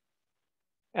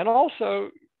 And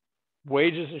also,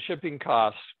 wages and shipping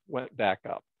costs went back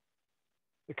up.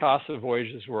 The cost of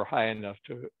voyages were high enough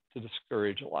to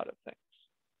discourage a lot of things.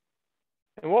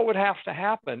 And what would have to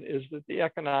happen is that the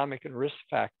economic and risk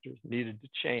factors needed to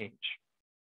change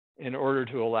in order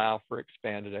to allow for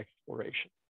expanded exploration.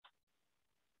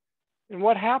 And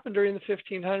what happened during the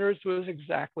 1500s was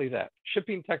exactly that.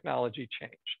 Shipping technology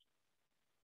changed.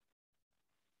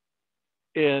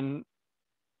 In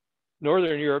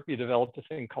Northern Europe, you developed a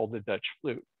thing called the Dutch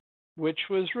flute, which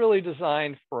was really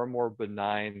designed for a more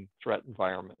benign threat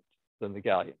environment than the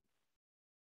galleon.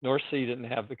 North Sea didn't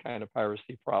have the kind of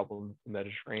piracy problem the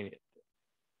Mediterranean did.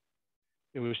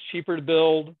 It was cheaper to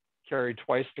build, carried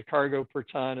twice the cargo per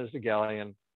ton as a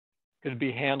galleon, could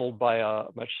be handled by a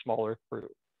much smaller crew.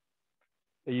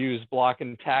 They used block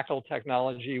and tackle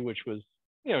technology, which was,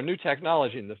 new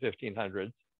technology in the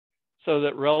 1500s, so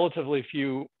that relatively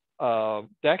few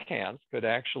deckhands could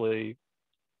actually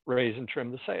raise and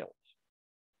trim the sails.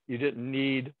 You didn't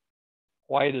need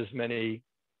quite as many,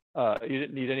 you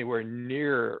didn't need anywhere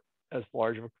near as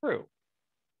large of a crew.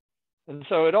 And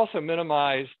so it also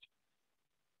minimized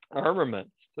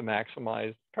armaments to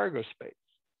maximize cargo space.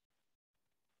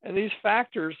 And these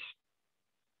factors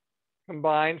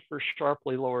combined for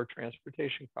sharply lower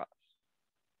transportation costs.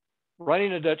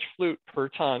 Running a Dutch flute per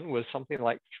ton was something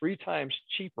like 3 times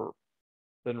cheaper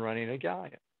than running a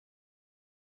galleon.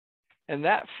 And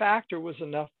that factor was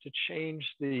enough to change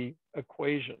the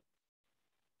equation.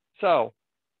 So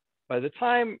by the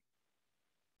time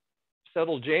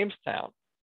settled Jamestown,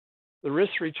 the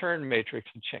risk-return matrix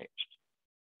had changed.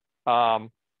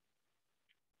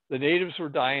 The natives were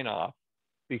dying off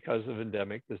because of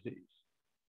endemic disease.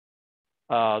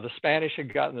 The Spanish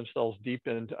had gotten themselves deep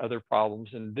into other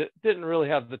problems and didn't really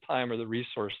have the time or the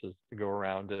resources to go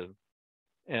around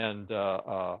and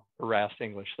harass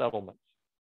English settlements.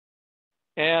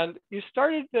 And you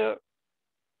started to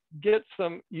get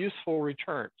some useful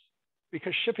returns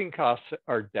because shipping costs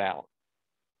are down,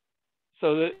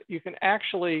 so that you can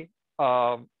actually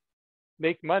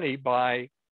make money by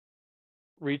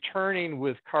returning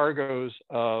with cargoes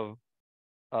of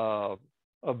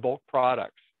bulk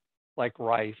products like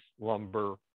rice,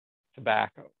 lumber,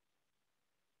 tobacco.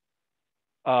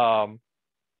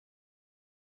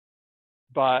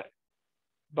 But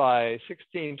by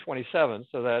 1627,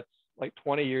 so that's like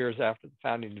 20 years after the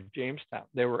founding of Jamestown,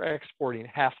 they were exporting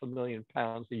 500,000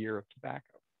 pounds a year of tobacco.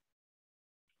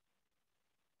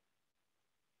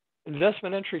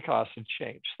 Investment entry costs had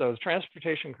changed. So the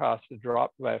transportation costs had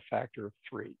dropped by a factor of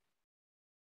 3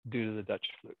 due to the Dutch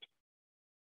flute.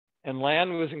 And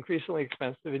land was increasingly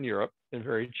expensive in Europe and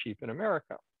very cheap in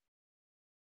America.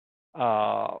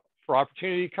 For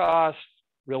opportunity costs,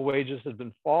 real wages had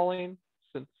been falling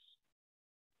since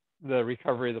the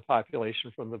recovery of the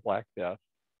population from the Black Death.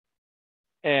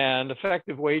 And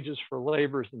effective wages for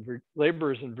laborers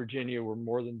in Virginia were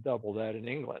more than double that in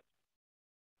England.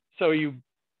 So you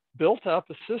built up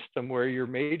a system where your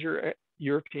major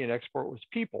European export was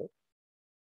people,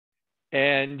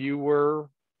 and you were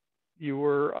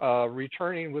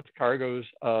returning with cargoes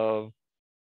of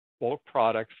bulk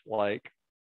products like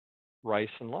rice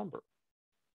and lumber.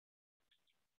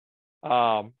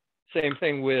 Same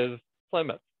thing with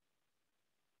Plymouth.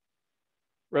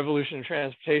 Revolution in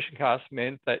transportation costs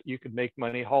meant that you could make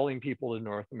money hauling people to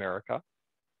North America,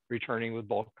 returning with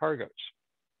bulk cargoes.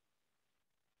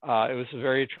 It was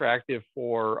very attractive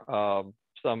for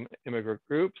some immigrant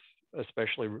groups,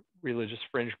 especially religious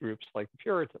fringe groups like the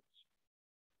Puritans.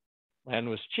 Land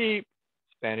was cheap,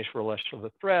 Spanish were less of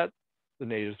a threat, the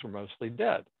natives were mostly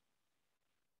dead.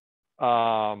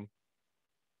 And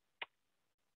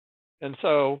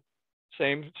so,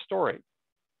 same story.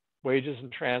 Wages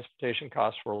and transportation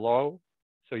costs were low,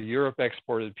 so Europe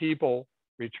exported people,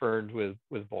 returned with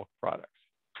bulk products.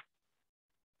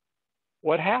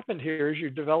 What happened here is you're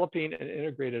developing an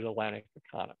integrated Atlantic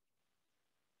economy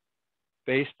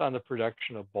based on the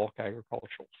production of bulk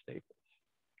agricultural staples.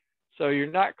 So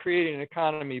you're not creating an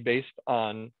economy based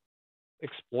on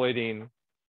exploiting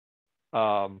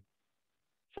settled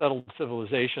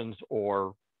civilizations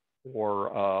or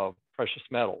precious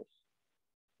metals.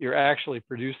 You're actually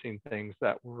producing things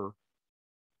that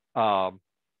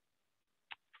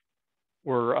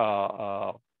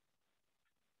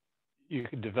you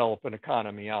could develop an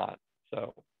economy on.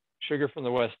 So sugar from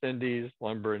the West Indies,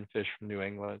 lumber and fish from New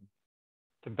England,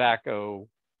 tobacco,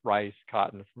 rice,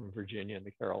 cotton from Virginia and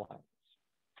the Carolinas.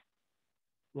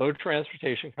 Low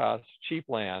transportation costs, cheap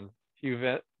land,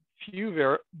 few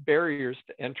barriers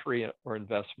to entry or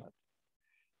investment.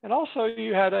 And also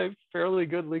you had a fairly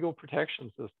good legal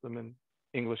protection system in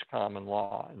English common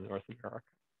law in North America.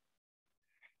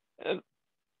 And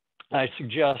I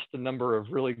suggest a number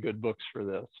of really good books for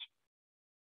this.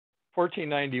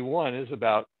 1491 is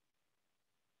about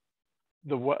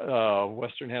the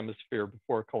Western Hemisphere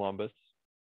before Columbus.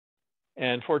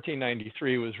 And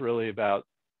 1493 was really about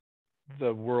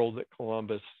the world that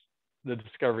Columbus, the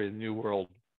discovery of the New World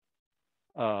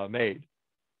made.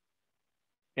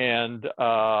 And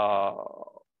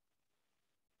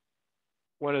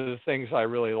one of the things I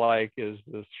really like is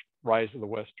this Rise of the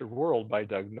Western World by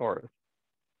Doug North,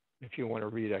 if you want to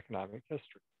read economic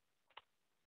history.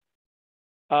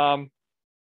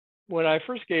 When I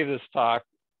first gave this talk,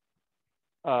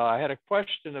 I had a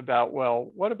question about, well,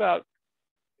 what about,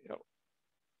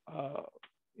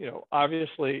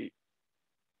 obviously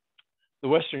the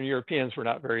Western Europeans were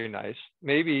not very nice.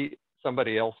 Maybe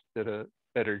somebody else did a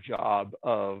better job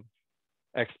of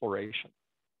exploration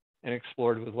and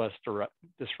explored with less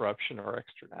disruption or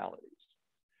externalities.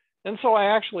 And so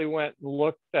I actually went and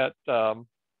looked at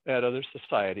other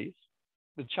societies,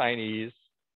 the Chinese,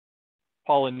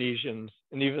 Polynesians,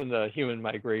 and even the human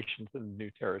migrations in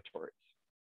new territories.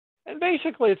 And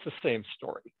basically, it's the same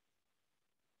story.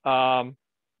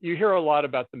 You hear a lot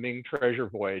about the Ming treasure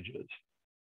voyages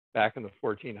back in the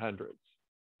 1400s,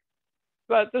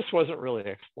 but this wasn't really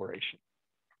exploration.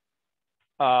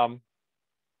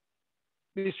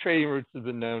 These trading routes have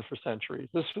been known for centuries.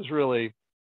 This was really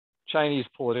Chinese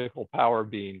political power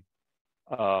being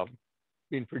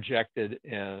projected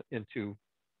into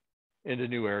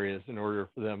new areas in order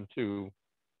for them to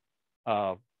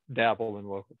dabble in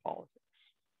local politics.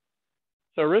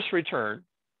 So risk return,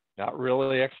 not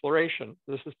really exploration.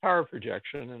 This is power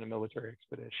projection in a military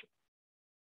expedition.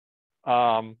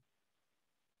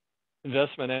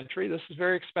 Investment entry, this is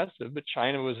very expensive, but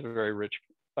China was a very rich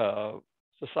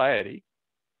society.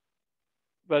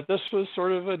 But this was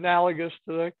sort of analogous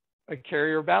to a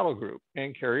carrier battle group,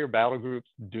 and carrier battle groups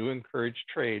do encourage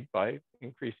trade by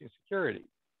increasing security.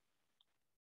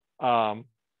 For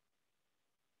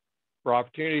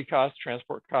opportunity costs,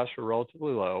 transport costs were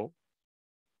relatively low.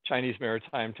 Chinese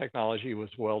maritime technology was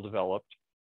well developed.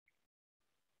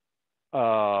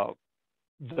 The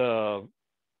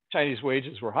Chinese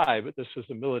wages were high, but this was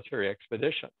a military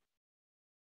expedition.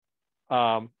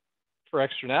 For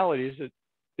externalities, it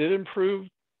did improve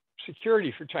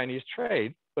security for Chinese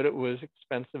trade, but it was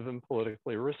expensive and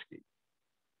politically risky.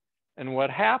 And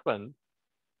what happened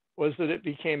was that it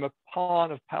became a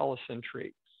pawn of palace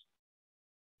intrigues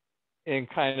in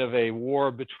kind of a war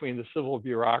between the civil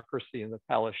bureaucracy and the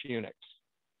palace eunuchs.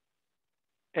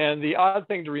 And the odd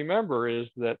thing to remember is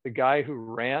that the guy who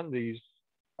ran these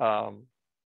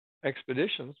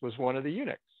expeditions was one of the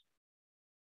eunuchs.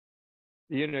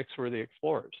 The eunuchs were the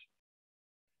explorers.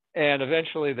 And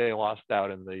eventually they lost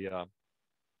out in the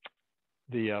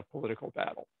political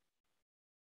battle.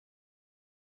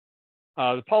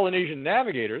 The Polynesian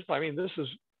navigators, I mean, this is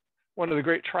one of the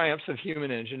great triumphs of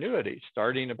human ingenuity,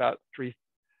 starting about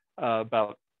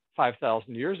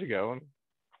 5,000 years ago and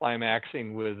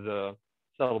climaxing with the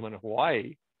settlement of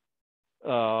Hawaii.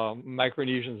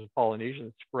 Micronesians and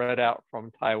Polynesians spread out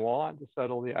from Taiwan to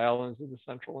settle the islands of the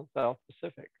Central and South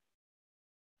Pacific.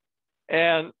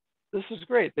 And this is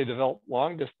great. They developed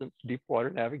long distance, deep water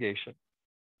navigation,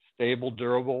 stable,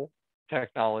 durable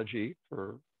technology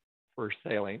for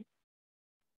sailing,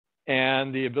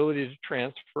 and the ability to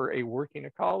transfer a working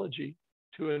ecology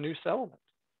to a new settlement.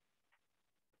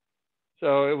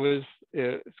 So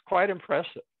it's quite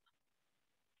impressive.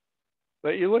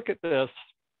 But you look at this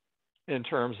in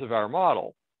terms of our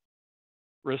model,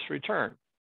 risk return.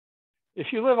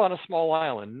 If you live on a small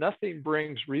island, nothing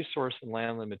brings resource and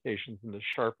land limitations into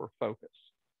sharper focus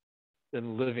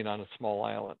than living on a small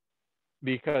island,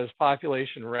 because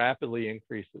population rapidly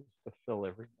increases to fill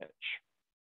every niche.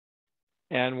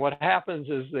 And what happens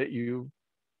is that you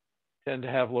tend to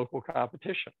have local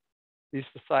competition. These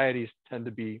societies tend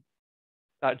to be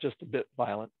not just a bit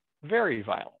violent, very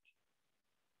violent.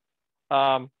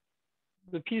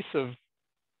 The piece of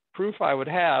proof I would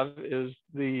have is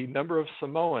the number of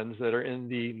Samoans that are in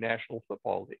the National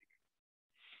Football League.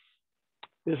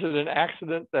 Is it an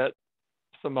accident that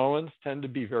Samoans tend to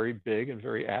be very big and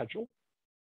very agile?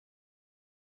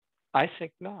 I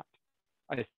think not.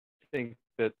 I think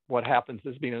that what happens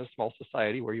is, being in a small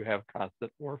society where you have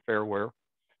constant warfare, where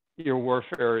your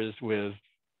warfare is with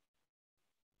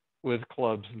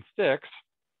clubs and sticks,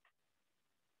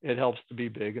 it helps to be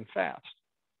big and fast.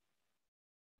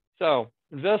 So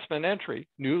investment entry,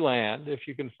 new land, if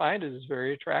you can find it, is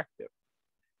very attractive.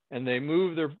 And they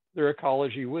move their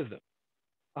ecology with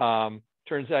them.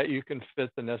 Turns out you can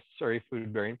fit the necessary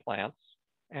food-bearing plants,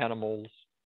 animals,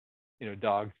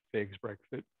 dogs, pigs,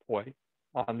 breakfast, poi,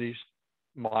 on these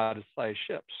modest-sized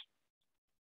ships.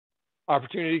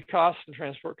 Opportunity costs and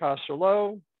transport costs are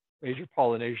low. Major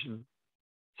Polynesian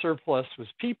surplus was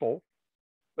people,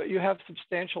 but you have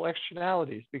substantial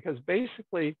externalities, because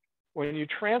basically, when you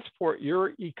transport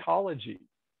your ecology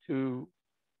to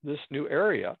this new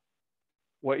area,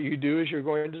 what you do is you're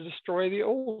going to destroy the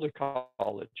old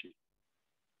ecology.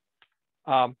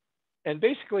 And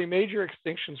basically, major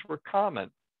extinctions were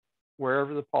common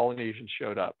wherever the Polynesians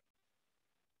showed up.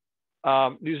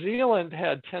 New Zealand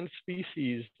had 10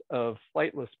 species of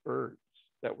flightless birds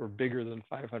that were bigger than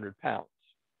 500 pounds.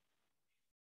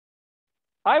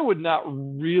 I would not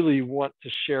really want to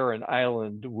share an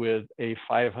island with a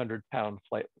 500-pound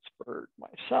flightless bird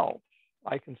myself.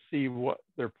 I can see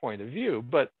their point of view,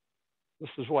 but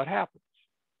this is what happens.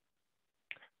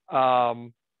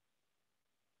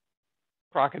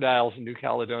 Crocodiles in New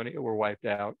Caledonia were wiped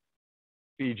out.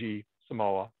 Fiji,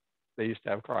 Samoa, they used to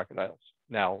have crocodiles.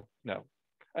 Now, no.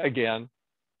 Again,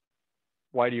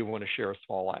 why do you want to share a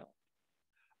small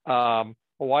island?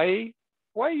 Hawaii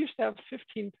used to have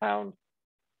 15-pound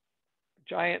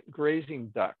giant grazing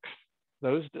ducks.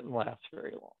 Those didn't last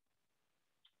very long.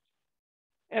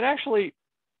 And actually,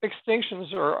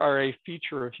 extinctions are a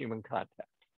feature of human contact.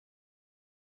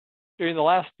 During the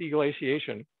last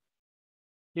deglaciation,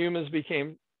 humans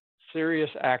became serious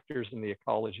actors in the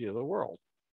ecology of the world.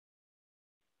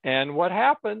 And what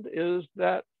happened is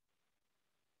that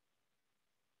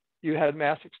you had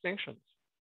mass extinctions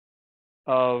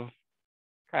of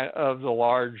the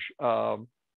large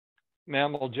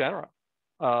mammal genera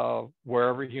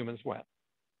wherever humans went.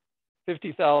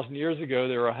 50,000 years ago,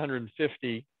 there were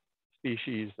 150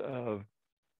 species of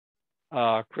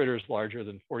critters larger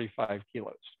than 45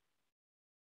 kilos.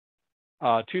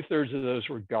 2/3 of those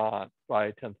were gone by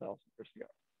 10,000 years ago.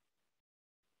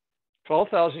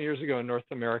 12,000 years ago in North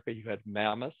America, you had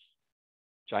mammoths,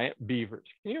 giant beavers.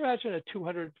 Can you imagine a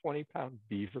 220-pound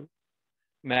beaver?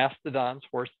 Mastodons,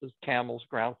 horses, camels,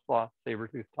 ground sloths,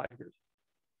 saber-toothed tigers.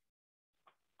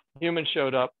 Humans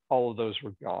showed up, all of those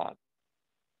were gone.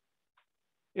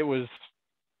 It was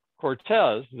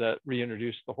Cortez that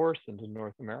reintroduced the horse into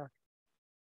North America.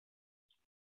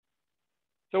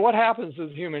 So what happens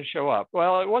as humans show up?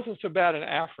 Well, it wasn't so bad in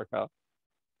Africa,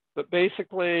 but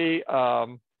basically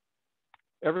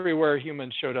everywhere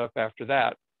humans showed up after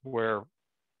that, where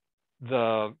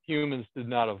the humans did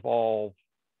not evolve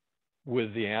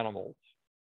with the animals,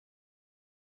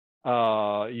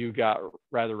 you got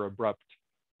rather abrupt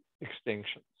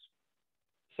extinctions.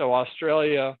 So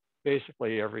Australia,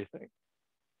 basically everything.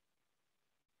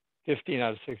 15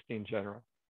 out of 16 genera.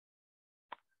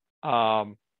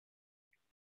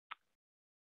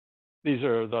 These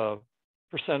are the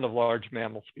percent of large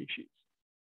mammal species.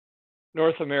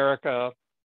 North America,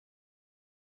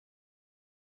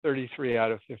 33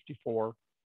 out of 54,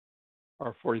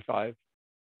 or 45.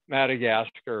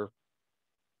 Madagascar,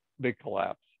 big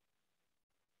collapse.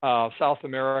 South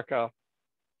America,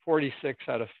 46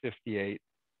 out of 58.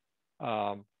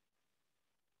 The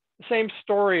same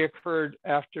story occurred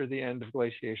after the end of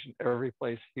glaciation. Every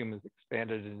place humans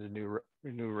expanded into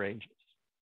new ranges,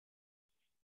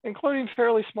 including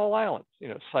fairly small islands,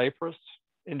 Cyprus,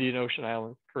 Indian Ocean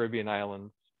Islands, Caribbean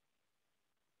Islands.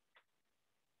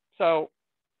 So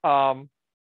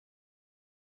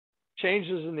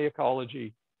changes in the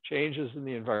ecology, changes in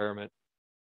the environment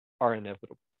are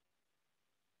inevitable.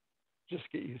 Just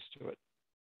get used to it.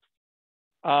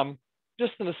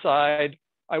 Just an aside,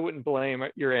 I wouldn't blame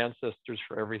your ancestors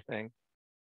for everything.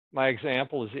 My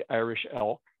example is the Irish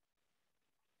elk.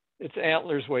 Its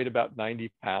antlers weighed about 90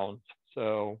 pounds,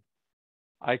 so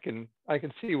I can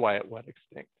see why it went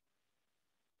extinct.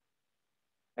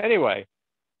 Anyway,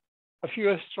 a few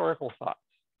historical thoughts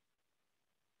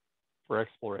for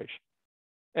exploration.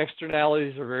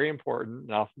 Externalities are very important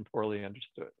and often poorly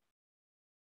understood.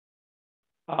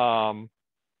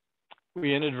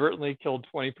 We inadvertently killed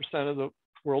 20% of the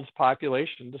world's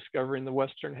population discovering the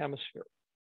Western Hemisphere.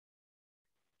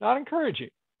 Not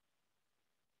encouraging.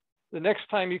 The next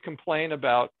time you complain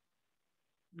about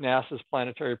NASA's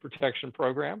planetary protection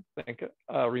program,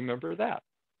 remember that.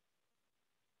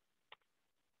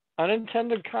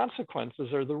 Unintended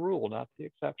consequences are the rule, not the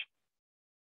exception.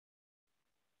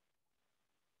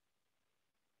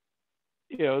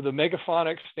 The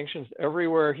megafauna extinctions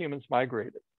everywhere humans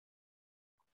migrated.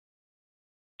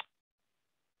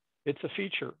 It's a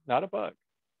feature, not a bug.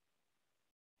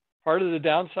 Part of the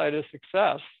downside of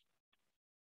success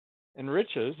and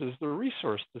riches is the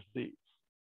resource disease.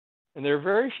 And there are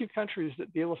very few countries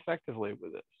that deal effectively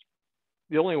with this.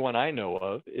 The only one I know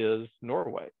of is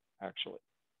Norway, actually.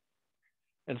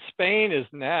 And Spain is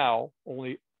now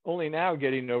only now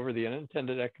getting over the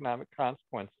unintended economic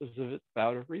consequences of its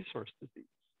bout of resource disease.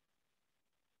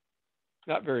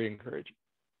 Not very encouraging.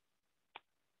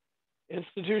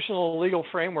 Institutional and legal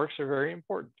frameworks are very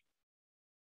important.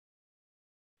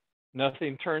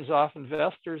 Nothing turns off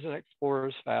investors and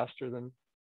explorers faster than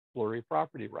blurry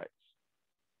property rights.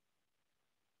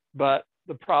 But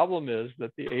the problem is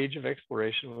that the age of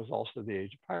exploration was also the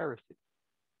age of piracy.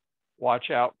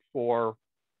 Watch out for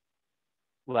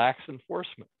lax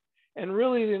enforcement. And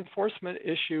really the enforcement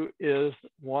issue is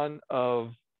one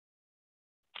of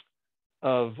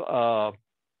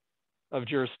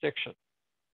jurisdiction.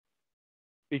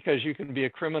 Because you can be a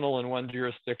criminal in one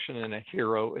jurisdiction and a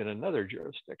hero in another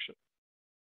jurisdiction.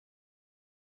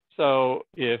 So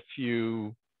if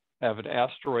you have an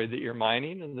asteroid that you're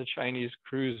mining, and the Chinese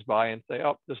cruise by and say,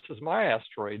 oh, this is my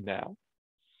asteroid now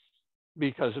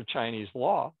because of Chinese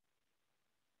law.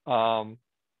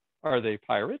 Are they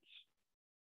pirates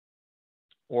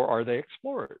or are they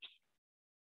explorers?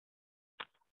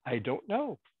 I don't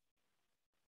know.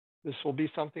 This will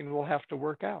be something we'll have to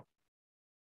work out.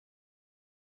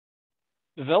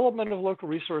 Development of local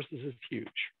resources is huge.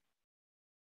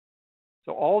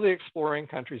 So all the exploring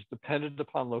countries depended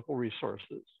upon local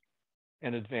resources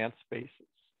and advanced bases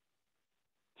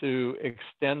to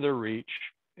extend their reach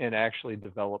and actually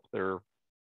develop their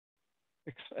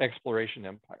exploration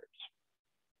empires.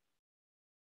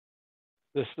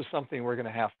 This is something we're going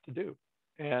to have to do,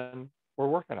 and we're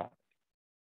working on it.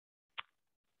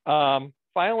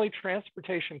 Finally,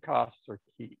 transportation costs are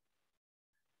key.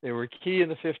 They were key in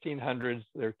the 1500s,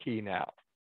 they're key now.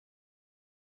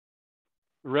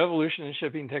 The revolution in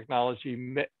shipping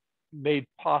technology made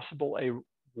possible a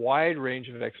wide range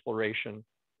of exploration,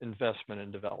 investment,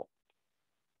 and development.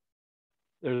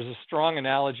 There's a strong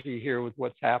analogy here with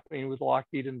what's happening with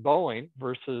Lockheed and Boeing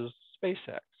versus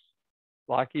SpaceX.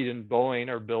 Lockheed and Boeing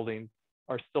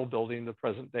are still building the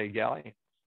present day galleons.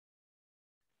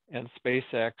 And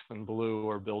SpaceX and Blue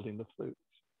are building the flutes.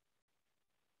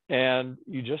 And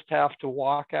you just have to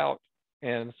walk out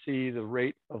and see the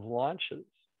rate of launches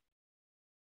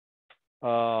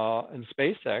in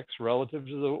SpaceX relative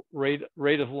to the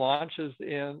rate of launches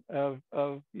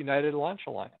of United Launch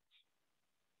Alliance.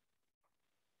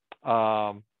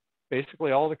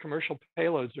 Basically, all the commercial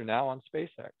payloads are now on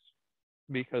SpaceX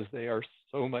because they are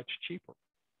so much cheaper.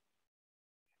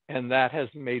 And that has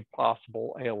made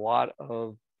possible a lot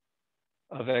of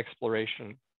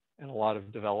exploration and a lot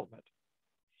of development.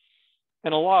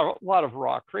 And a lot of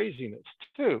raw craziness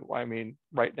too. I mean,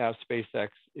 right now SpaceX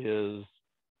is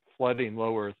flooding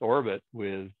low Earth orbit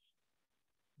with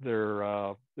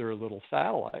their little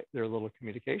satellite, their little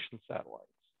communication satellites,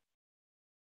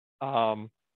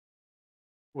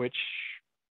 which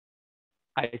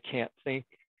I can't think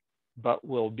but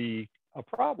will be a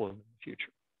problem in the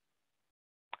future.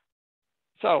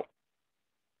 So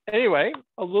anyway,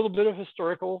 a little bit of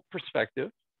historical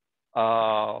perspective.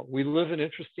 We live in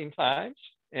interesting times.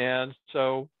 And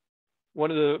so one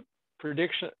of the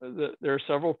predictions, there are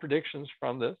several predictions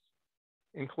from this,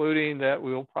 including that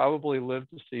we will probably live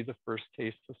to see the first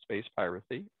taste of space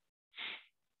piracy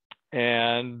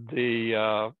and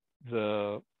the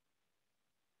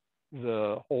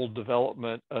whole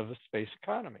development of a space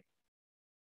economy.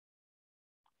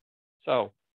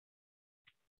 So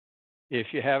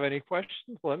if you have any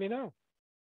questions, let me know.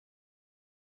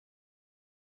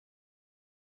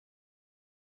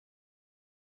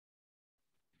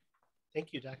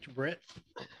 Thank you, Dr. Britt.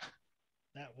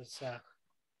 That was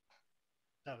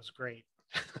great.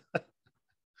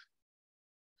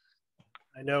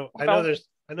 I know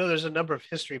there's a number of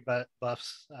history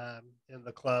buffs in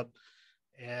the club,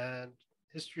 and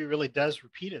history really does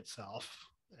repeat itself.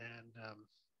 And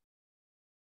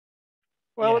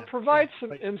well, it provides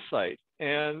some insight,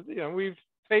 and we've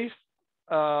faced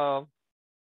problems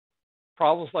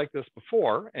like this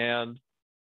before and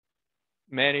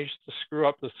managed to screw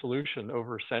up the solution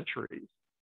over centuries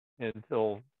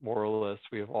until more or less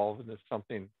we evolve into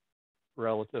something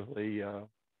relatively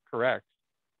correct.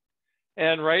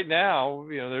 And right now,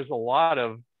 there's a lot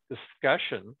of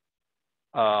discussion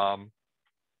about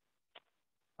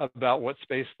what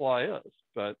space law is,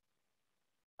 but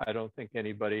I don't think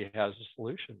anybody has a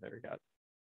solution there yet.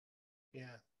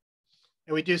 Yeah.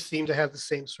 And we do seem to have the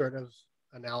same sort of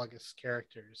analogous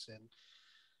characters, and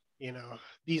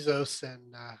Bezos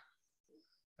and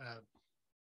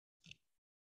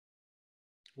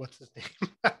what's his name?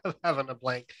 I'm having a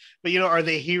blank. But are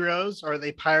they heroes? Are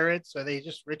they pirates? Are they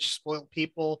just rich, spoiled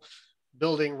people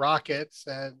building rockets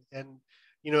and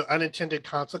unintended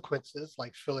consequences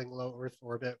like filling low Earth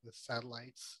orbit with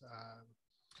satellites?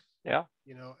 Yeah.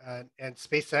 And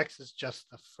SpaceX is just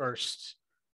the first,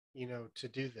 to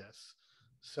do this.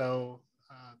 So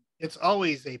it's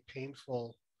always a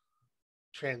painful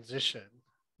transition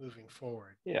moving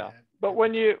forward. Yeah. But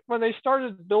when they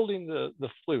started building the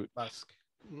flute, Musk.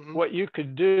 Mm-hmm. What you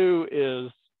could do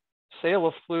is sail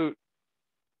a flute.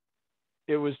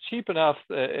 It was cheap enough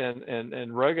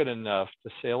and rugged enough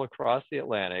to sail across the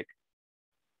Atlantic,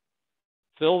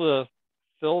 fill the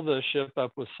ship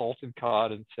up with salted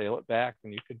cod and sail it back,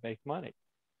 and you could make money.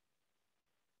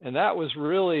 And that was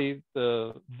really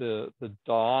the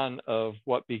dawn of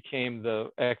what became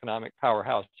the economic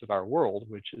powerhouse of our world,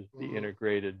 which is the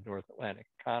integrated North Atlantic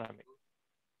economy.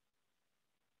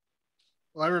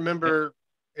 Well, I remember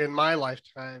in my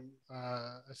lifetime,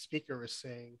 a speaker was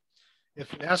saying,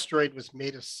 if an asteroid was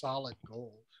made of solid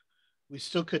gold, we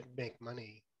still couldn't make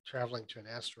money traveling to an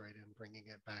asteroid and bringing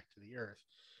it back to the Earth.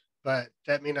 But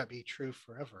that may not be true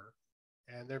forever.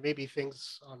 And there may be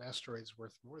things on asteroids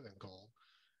worth more than gold.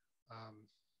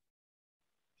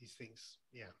 These things,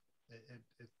 yeah,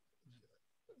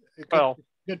 Well,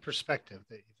 good perspective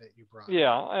that you brought.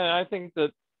 Yeah, and I think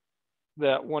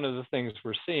that one of the things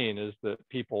we're seeing is that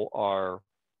people are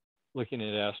looking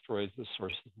at asteroids as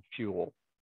sources of fuel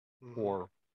for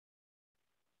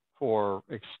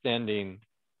extending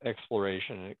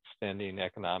exploration and extending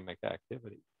economic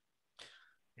activity.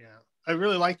 Yeah, I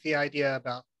really like the idea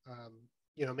about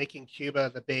making Cuba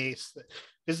the base,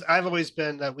 because I've always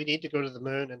been that we need to go to the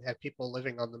moon and have people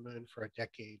living on the moon for a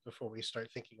decade before we start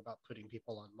thinking about putting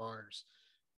people on Mars.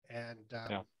 And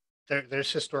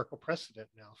there's historical precedent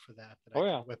now for that I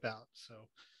can whip out. So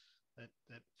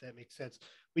that makes sense.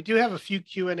 We do have a few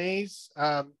Q&As.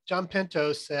 John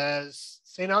Pinto says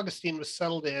St. Augustine was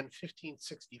settled in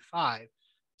 1565,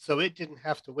 so it didn't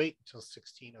have to wait until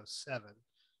 1607.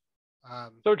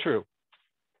 So true.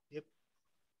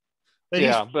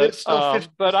 Yep. But it's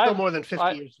still more than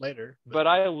 50 years later. But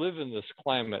I live in this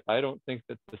climate. I don't think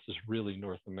that this is really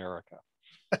North America.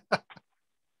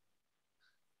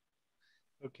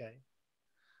 Okay.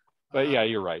 But yeah,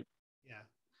 you're right.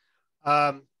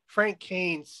 Yeah. Frank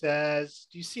Kane says,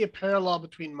 do you see a parallel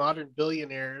between modern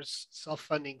billionaires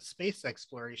self-funding space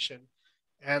exploration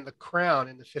and the crown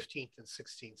in the 15th and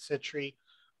 16th century?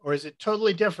 Or is it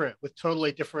totally different with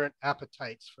totally different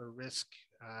appetites for risk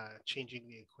changing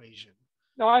the equation?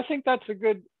 No, I think that's a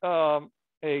good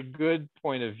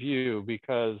point of view,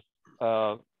 because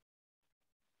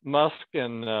Musk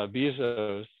and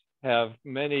Bezos have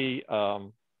many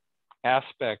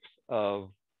aspects of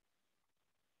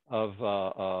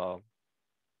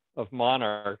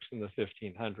monarchs in the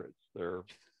 1500s.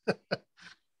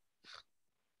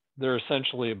 They're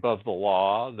essentially above the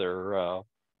law.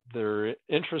 They're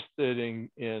interested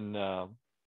in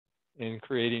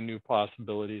creating new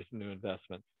possibilities, new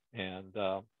investments, and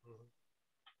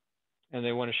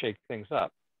they want to shake things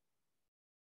up.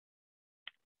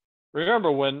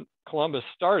 Remember, when Columbus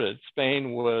started,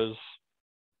 Spain was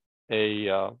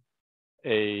a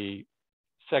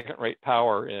second-rate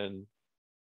power and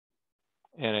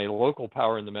a local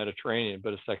power in the Mediterranean,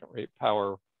 but a second-rate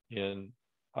power in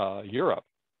Europe.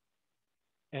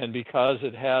 And because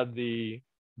it had the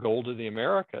gold of the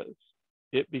Americas,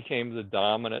 it became the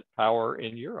dominant power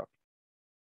in Europe,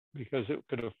 because it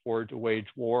could afford to wage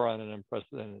war on an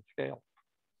unprecedented scale.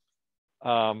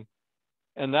 And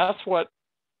that's what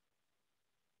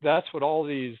all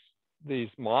these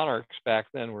monarchs back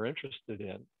then were interested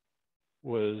in,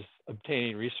 was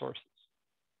obtaining resources.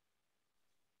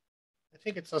 I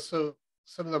think it's also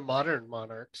some of the modern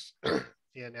monarchs,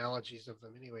 the analogies of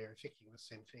them anyway, are thinking the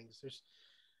same things.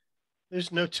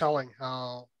 There's no telling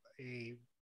how a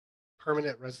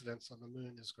permanent residence on the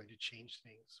moon is going to change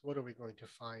things. What are we going to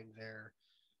find there?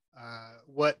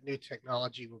 What new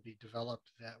technology will be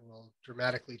developed that will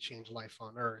dramatically change life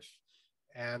on Earth?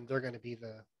 And they're going to be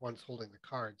the ones holding the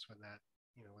cards when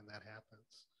that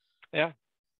happens. Yeah.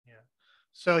 Yeah.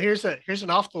 So here's an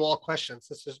off the wall question,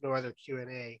 since there's no other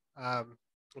Q&A. I'm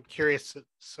curious,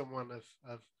 someone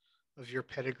of your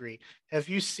pedigree, have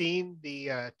you seen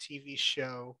the TV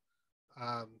show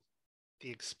The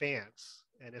Expanse?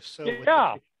 And if so,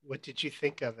 what did you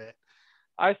think of it?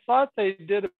 I thought they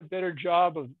did a better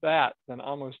job of that than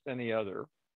almost any other.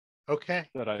 Okay,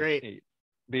 that I've great. seen,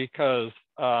 because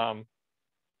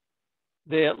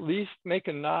they at least make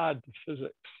a nod to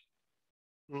physics.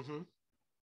 Mm-hmm.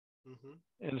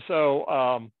 Mm-hmm. And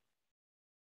so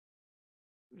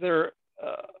they're,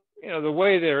 the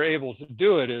way they're able to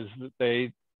do it is that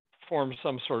they form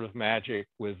some sort of magic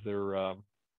with their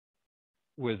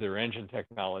engine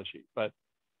technology. But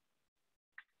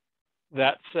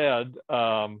that said,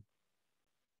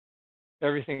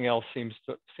 everything else seems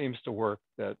to work.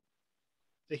 That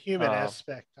the human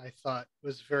aspect, I thought,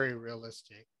 was very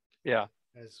realistic. Yeah.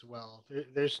 As well,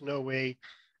 there's no way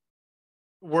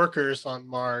workers on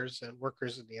Mars and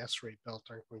workers in the asteroid belt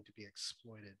aren't going to be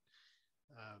exploited.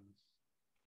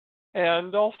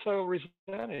 And also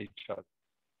resent each other.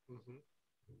 Mm-hmm.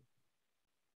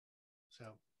 So,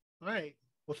 all right.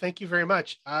 Well, thank you very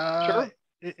much. Sure.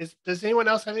 Does anyone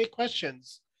else have any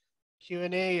questions?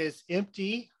 Q&A is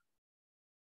empty.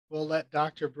 We'll let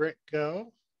Dr. Britt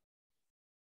go.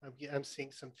 I'm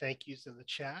seeing some thank yous in the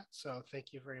chat, so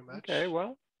thank you very much. Okay,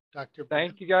 well, Dr. Britt.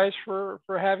 Thank you guys for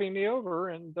having me over,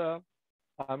 and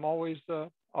I'm always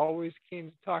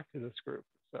keen to talk to this group.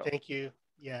 So. Thank you.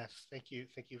 Yes, thank you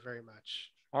very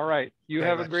much. All right, you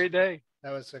have a great day.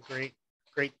 That was a great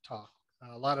talk.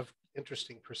 A lot of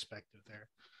interesting perspective there.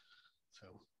 So,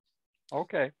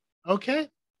 Okay. okay.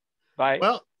 Bye.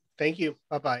 Well, thank you.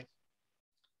 Bye-bye.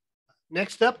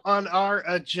 Next up on our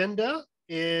agenda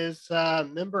is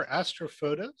member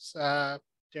Astrophotos.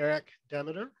 Derek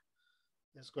Demeter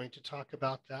is going to talk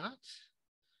about that.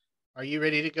 Are you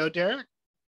ready to go, Derek?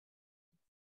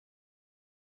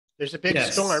 There's a big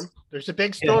storm. There's a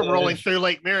big storm rolling through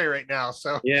Lake Mary right now.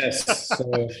 So yes.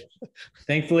 So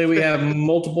thankfully we have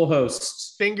multiple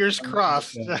hosts. Fingers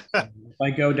crossed. If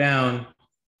I go down,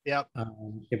 yep,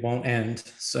 it won't end.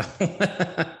 So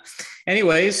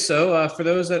anyways, so for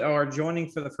those that are joining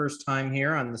for the first time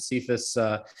here on the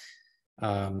CFIS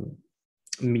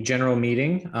general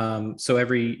meeting, so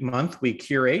every month we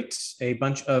curate a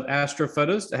bunch of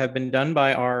astrophotos that have been done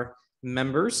by our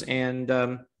members, and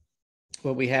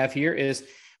what we have here is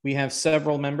we have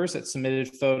several members that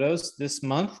submitted photos this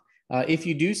month. If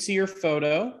you do see your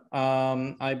photo,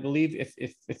 I believe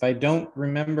if I don't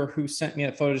remember who sent me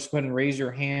that photo, just go ahead and raise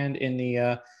your hand in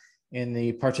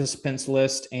the participants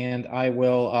list, and I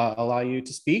will allow you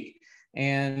to speak.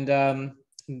 And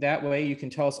that way you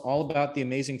can tell us all about the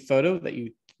amazing photo that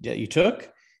you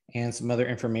took and some other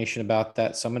information about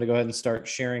that. So I'm going to go ahead and start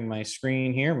sharing my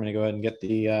screen here. I'm going to go ahead and get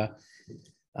the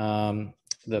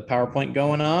PowerPoint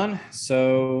going on.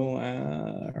 So,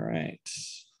 all right.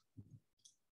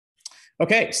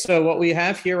 Okay, so what we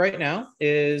have here right now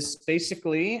is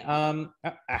basically,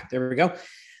 there we go.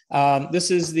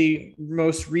 This is the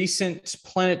most recent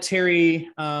planetary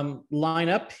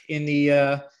lineup in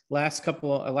the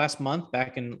last month,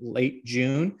 back in late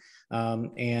June.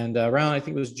 And around, I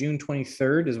think it was June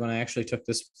 23rd is when I actually took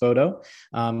this photo.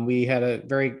 We had a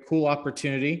very cool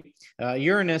opportunity.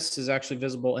 Uranus is actually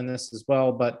visible in this as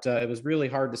well, but it was really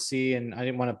hard to see, and I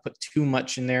didn't want to put too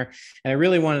much in there. And I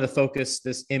really wanted to focus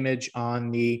this image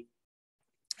on the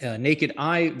naked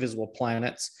eye visible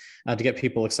planets to get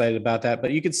people excited about that.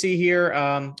 But you can see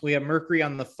here, we have Mercury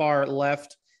on the far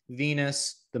left,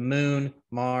 Venus, the Moon,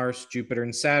 Mars, Jupiter,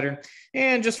 and Saturn.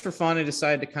 And just for fun, I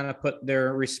decided to kind of put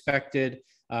their respected,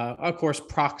 of course,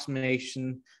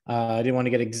 approximation. I didn't want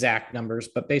to get exact numbers,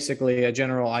 but basically a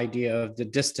general idea of the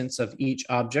distance of each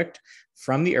object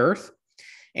from the Earth.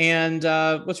 And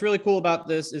what's really cool about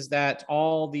this is that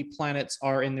all the planets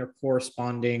are in their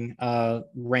corresponding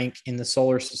rank in the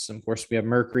solar system. Of course, we have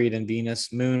Mercury, then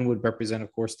Venus. Moon would represent,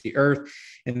 of course, the Earth.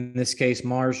 In this case,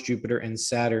 Mars, Jupiter, and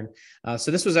Saturn. So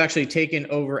this was actually taken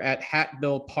over at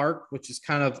Hattville Park, which is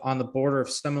kind of on the border of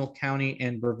Seminole County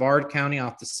and Brevard County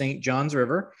off the St. Johns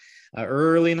River.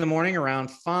 Early in the morning, around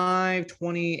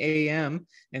 5:20 a.m.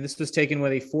 And this was taken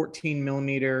with a 14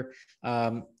 millimeter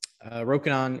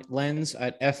Rokinon lens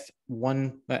at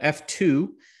f2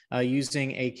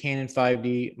 using a Canon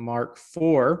 5D Mark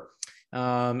IV.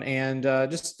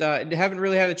 Just haven't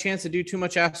really had a chance to do too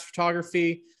much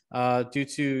astrophotography due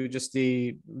to just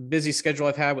the busy schedule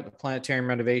I've had with the planetarium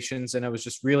renovations. And I was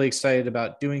just really excited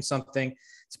about doing something.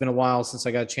 It's been a while since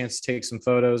I got a chance to take some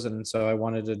photos. And so I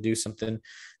wanted to do something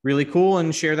really cool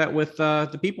and share that with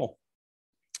the people.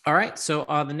 All right, so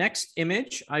the next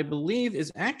image, I believe,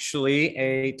 is actually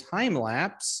a time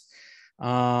lapse.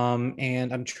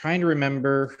 And I'm trying to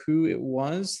remember who it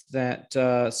was that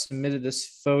submitted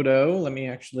this photo. Let me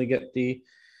actually get the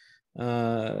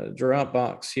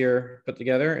Dropbox here put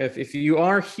together. If you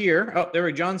are here, oh, there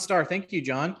we go, John Starr. Thank you,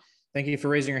 John. Thank you for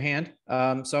raising your hand.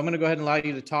 So I'm going to go ahead and allow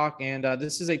you to talk. And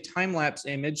this is a time lapse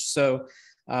image. So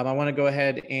I want to go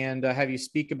ahead and have you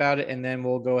speak about it, and then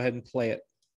we'll go ahead and play it.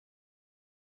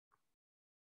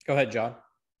 Go ahead, John.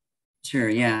 Sure,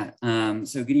 yeah.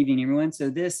 So good evening, everyone. So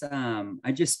this,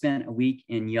 I just spent a week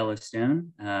in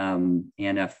Yellowstone, and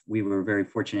we were very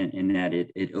fortunate in that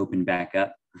it opened back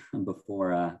up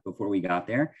before we got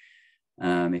there.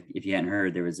 If you hadn't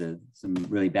heard, there was some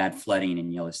really bad flooding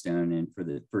in Yellowstone, and for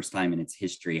the first time in its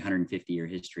history, 150-year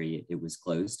history, it was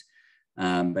closed.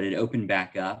 But it opened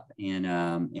back up,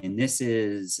 and this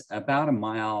is about a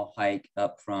mile hike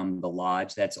up from the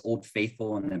lodge. That's Old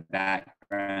Faithful in the background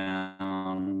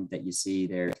that you see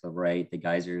there to the right, the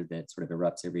geyser that sort of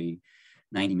erupts every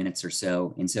 90 minutes or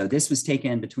so. And so this was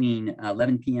taken between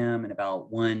 11 p.m. and about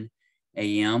 1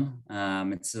 a.m.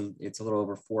 It's a little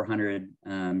over 400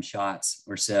 shots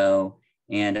or so,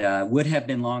 and would have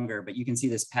been longer, but you can see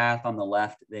this path on the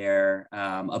left there.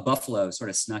 A buffalo sort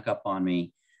of snuck up on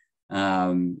me.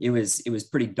 It was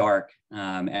pretty dark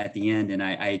at the end, and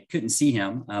I couldn't see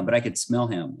him, but I could smell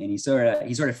him, and he sort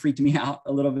of freaked me out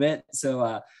a little bit.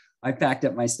 So I packed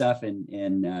up my stuff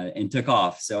and took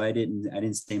off. So I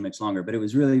didn't stay much longer, but it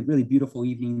was really, really beautiful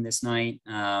evening this night.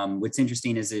 What's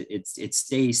interesting is it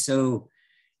stays so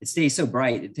it stays so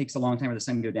bright. It takes a long time for the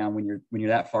sun to go down when you're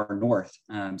that far north.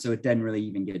 So it doesn't really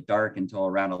even get dark until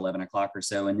around 11 o'clock or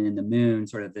so. And then the moon,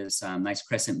 sort of this nice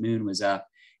crescent moon, was up.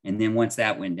 And then once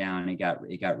that went down, it got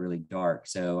really dark.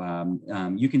 So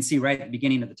you can see right at the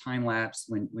beginning of the time lapse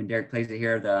when Derek plays it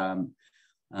here, the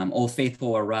Old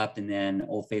Faithful erupt, and then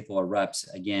Old Faithful erupts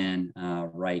again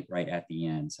right at the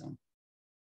end. So,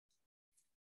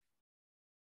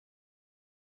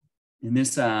 and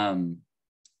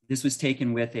this was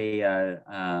taken with a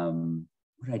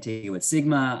what did I take it with?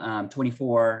 Sigma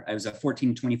 24. It was a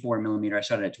 14-24 millimeter. I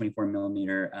shot it at 24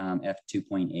 millimeter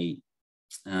f2.8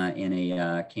 in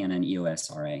a Canon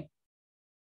EOS RA.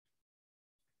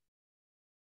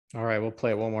 All right, we'll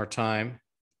play it one more time.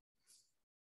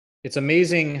 It's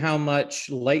amazing how much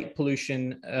light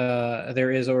pollution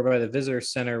there is over by the visitor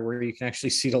center, where you can actually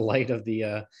see the light of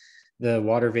the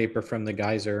water vapor from the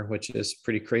geyser, which is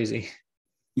pretty crazy.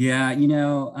 Yeah, you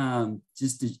know,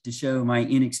 just to show my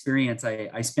inexperience,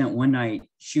 I spent one night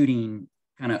shooting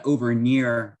kind of over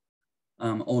near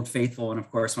Old Faithful, and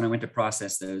of course, when I went to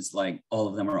process those, like all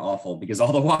of them are awful because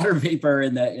all the water vapor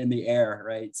in the air,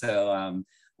 right? So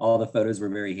all the photos were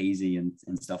very hazy and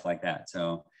stuff like that.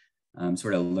 So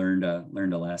sort of learned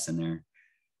a lesson there.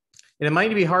 And it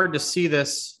might be hard to see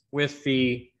this with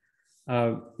the,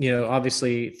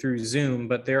 obviously through Zoom,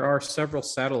 but there are several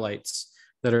satellites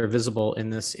that are visible in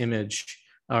this image,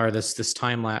 or this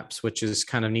time lapse, which is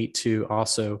kind of neat to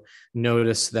also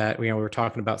notice that, we were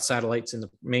talking about satellites in the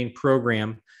main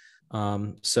program.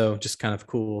 So just kind of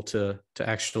cool to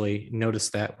actually notice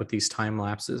that with these time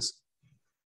lapses.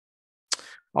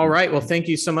 All right, well, thank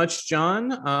you so much,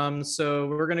 John. So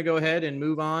we're gonna go ahead and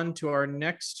move on to our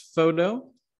next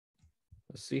photo.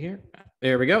 Let's see here.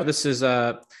 There we go. This is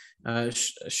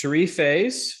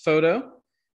Sharife's photo.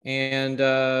 And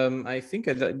I think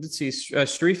I did see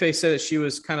Sharife said that she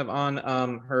was kind of on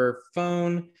her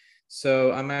phone.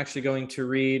 So I'm actually going to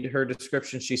read her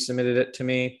description. She submitted it to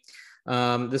me.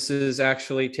 This is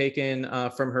actually taken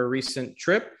from her recent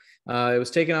trip. It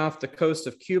was taken off the coast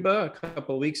of Cuba a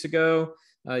couple of weeks ago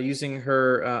using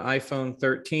her iPhone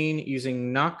 13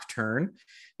 using Nocturne.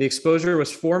 The exposure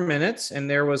was 4 minutes and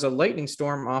there was a lightning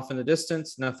storm off in the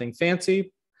distance, nothing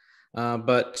fancy.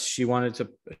 But she wanted to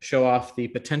show off the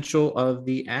potential of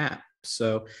the app.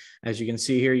 So as you can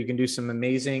see here, you can do some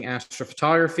amazing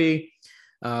astrophotography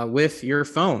with your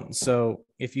phone. So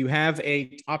if you have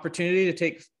an opportunity to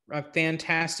take a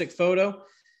fantastic photo,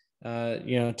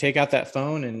 take out that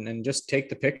phone and just take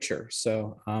the picture.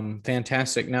 So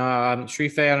fantastic. Now,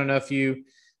 Sharife, I don't know if you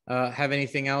have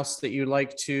anything else that you'd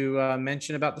like to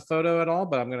mention about the photo at all,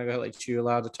 but I'm going to go let you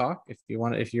allowed to talk if you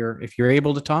want, if you're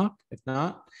able to talk. If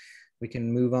not, we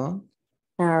can move on.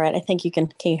 All right. I think you can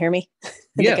you hear me?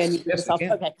 Yes, yes, I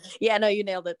can. Okay. Yeah, no, you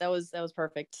nailed it. That was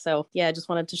perfect. So yeah, I just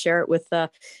wanted to share it with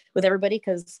everybody,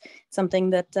 because it's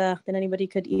something that anybody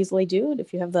could easily do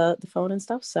if you have the phone and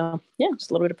stuff. So yeah,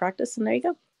 just a little bit of practice and there you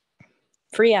go.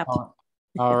 Free app.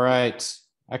 All right.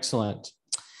 Excellent.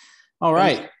 All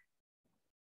right.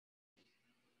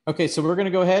 Okay, so we're going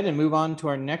to go ahead and move on to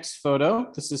our next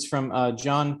photo. This is from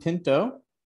John Pinto.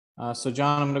 So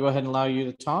John, I'm going to go ahead and allow you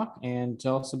to talk and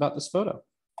tell us about this photo.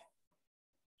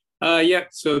 Yeah,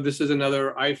 so this is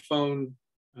another iPhone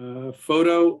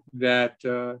photo that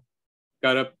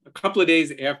got up a couple of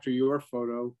days after your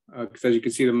photo, because as you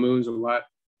can see, the moon's a lot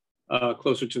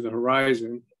closer to the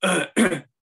horizon.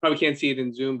 Probably can't see it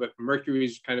in Zoom, but Mercury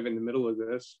is kind of in the middle of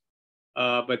this.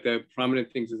 But the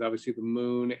prominent things is obviously the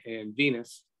moon and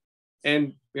Venus.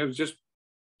 And we have just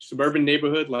suburban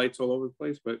neighborhood, lights all over the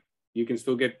place, but you can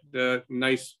still get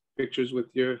nice pictures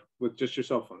with just your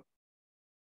cell phone.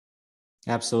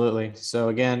 Absolutely. So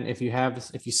again, if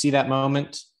you see that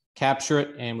moment, capture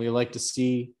it, and we like to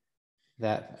see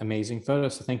that amazing photo.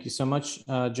 So thank you so much,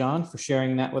 John, for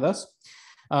sharing that with us.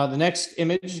 The next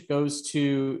image goes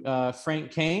to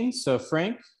Frank Kane. So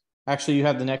Frank, actually you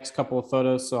have the next couple of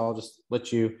photos, so I'll just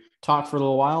let you talk for a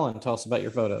little while and tell us about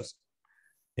your photos.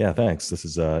 Yeah, thanks. This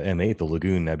is M8, the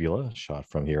Lagoon Nebula, shot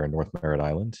from here in North Merritt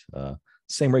Island.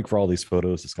 Same rig for all these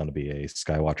photos. It's going to be a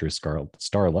Skywatcher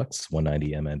Starlux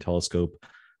 190 MN telescope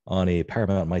on a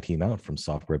Paramount Mighty mount from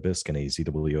Software Bisque and a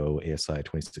ZWO ASI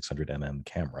 2600 mm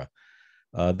camera.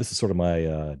 This is sort of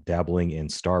my dabbling in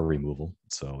star removal.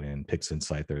 So in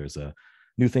PixInsight, there's a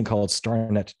new thing called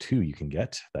StarNet 2 you can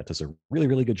get that does a really,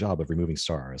 really good job of removing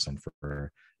stars. And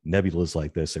for nebulas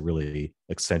like this, it really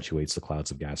accentuates the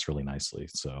clouds of gas really nicely.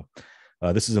 So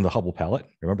this is in the Hubble palette.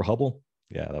 Remember Hubble?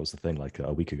 Yeah, that was the thing like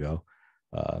a week ago.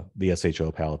 The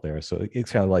SHO palette there. So it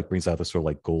kind of like brings out this sort of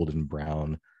like golden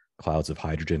brown clouds of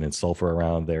hydrogen and sulfur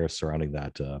around there surrounding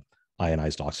that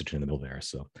ionized oxygen in the middle there.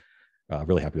 So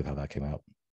really happy with how that came out.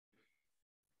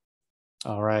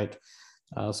 All right.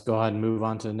 Let's go ahead and move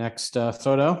on to the next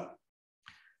photo.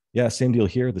 Yeah, same deal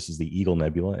here. This is the Eagle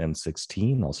Nebula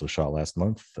M16, also shot last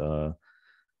month.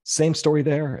 Same story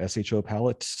there, SHO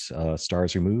palette,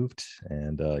 stars removed.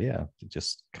 And yeah, it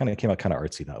just kind of came out kind of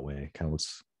artsy that way. Kind of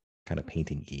looks kind of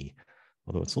painting-y,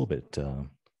 although it's a little bit,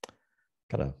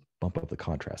 kind of bump up the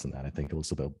contrast in that. I think it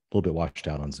looks a little bit washed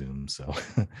out on Zoom. So,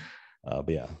 but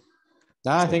yeah.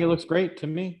 I think it looks great to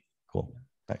me. Cool,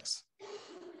 thanks.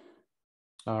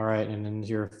 All right, and then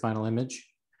your final image.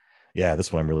 Yeah,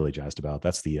 this one I'm really jazzed about.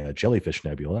 That's the Jellyfish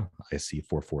Nebula, IC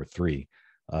 443.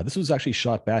 This was actually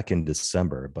shot back in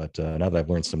December, but now that I've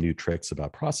learned some new tricks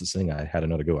about processing, I had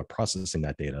another go at processing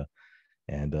that data.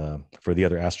 And for the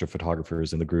other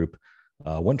astrophotographers in the group,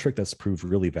 one trick that's proved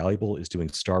really valuable is doing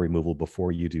star removal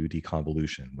before you do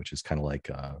deconvolution, which is kind of like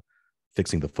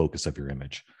fixing the focus of your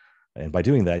image. And by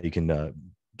doing that, you can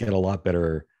get a lot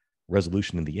better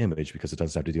resolution in the image because it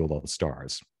doesn't have to deal with all the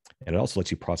stars. And it also lets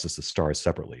you process the stars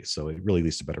separately. So it really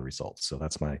leads to better results. So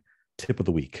that's my tip of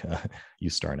the week.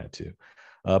 Use StarNet too.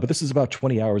 But this is about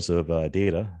 20 hours of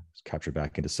data captured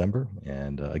back in December.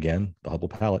 And again, the Hubble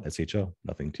palette, SHO,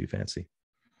 nothing too fancy.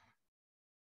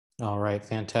 All right,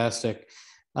 fantastic.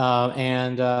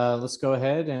 And let's go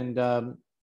ahead and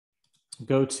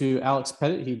go to Alex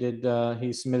Pettit.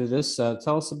 He submitted this.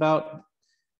 Tell us about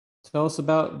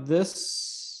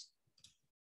this,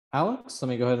 Alex. Let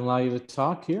me go ahead and allow you to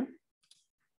talk here.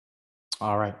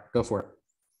 All right, go for it.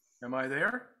 Am I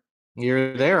there?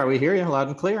 You're there. We hear you loud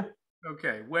and clear.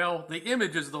 Okay, well, the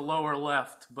image is the lower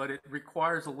left, but it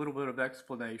requires a little bit of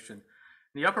explanation.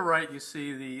 In the upper right, you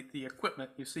see the equipment.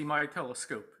 You see my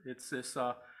telescope. It's this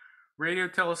radio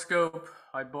telescope.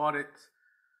 I bought it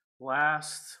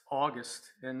last August,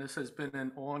 and this has been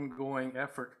an ongoing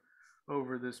effort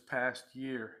over this past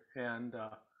year. And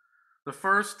the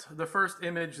first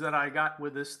image that I got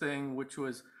with this thing, which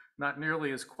was not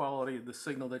nearly as quality of the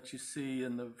signal that you see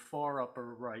in the far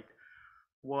upper right,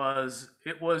 was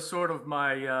sort of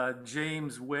my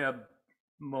James Webb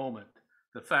moment.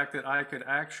 The fact that I could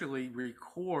actually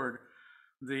record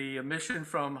the emission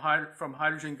from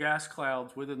hydrogen gas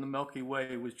clouds within the Milky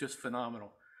Way was just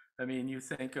phenomenal. I mean, you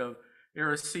think of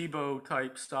Arecibo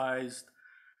type sized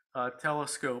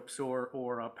telescopes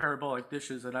or parabolic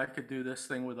dishes, and I could do this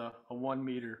thing with a 1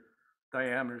 meter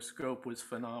diameter scope was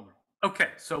phenomenal. Okay,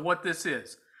 so what this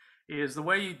is the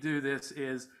way you do this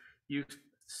is you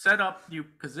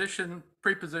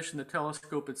pre-position the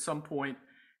telescope at some point,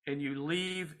 and you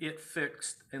leave it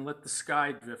fixed and let the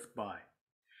sky drift by.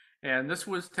 And this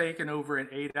was taken over an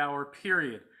 8-hour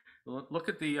period. Look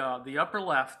at the upper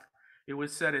left. It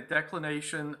was set at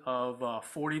declination of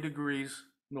 40 degrees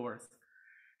north.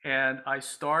 And I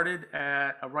started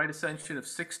at a right ascension of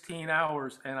 16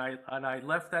 hours, and I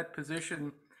left that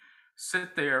position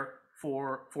sit there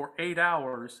for 8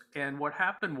 hours. And what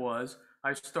happened was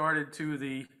I started to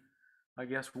the, I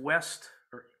guess, west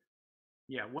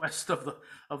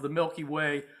of the Milky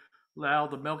Way, allow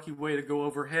the Milky Way to go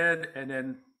overhead, and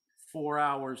then 4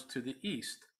 hours to the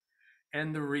east.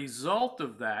 And the result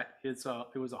of that is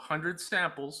it was 100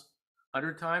 samples,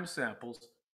 100 time samples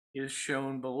is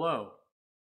shown below.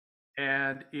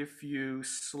 And if you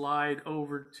slide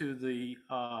over to the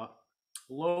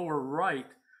lower right,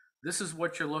 this is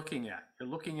what you're looking at. You're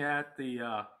looking at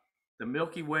the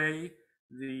Milky Way,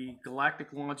 the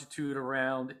galactic longitude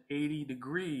around 80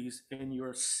 degrees, and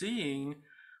you're seeing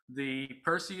the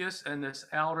Perseus and this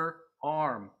outer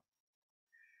arm.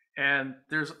 And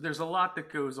there's a lot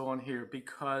that goes on here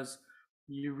because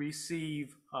you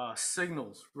receive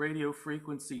signals, radio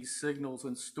frequency signals,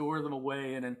 and store them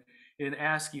away in an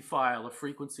ASCII file of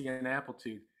frequency and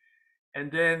amplitude.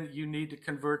 And then you need to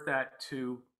convert that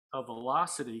to a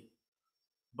velocity.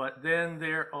 But then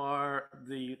there are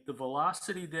the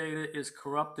velocity data is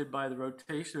corrupted by the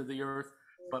rotation of the Earth,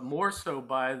 but more so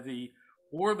by the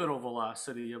orbital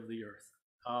velocity of the Earth.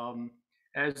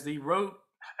 As the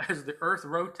Earth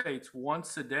rotates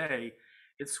once a day,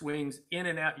 it swings in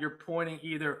and out. You're pointing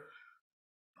either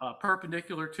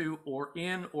perpendicular to or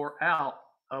in or out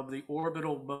of the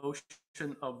orbital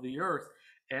motion of the Earth.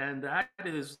 And that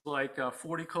is like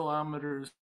 40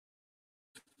 kilometers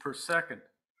per second.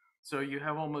 So you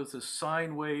have almost a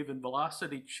sine wave and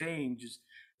velocity changes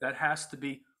that has to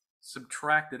be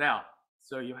subtracted out.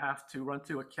 So you have to run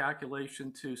through a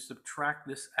calculation to subtract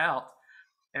this out.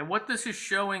 And what this is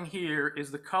showing here is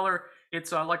the color.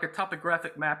 It's like a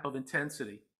topographic map of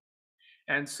intensity.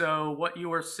 And so what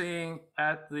you are seeing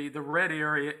at the red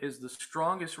area is the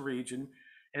strongest region.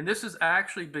 And this has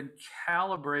actually been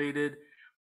calibrated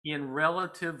in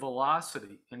relative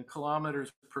velocity in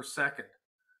kilometers per second.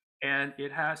 And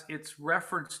it's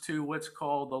reference to what's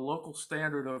called the local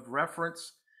standard of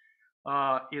reference.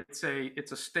 It's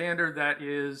a standard that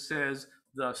says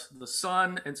the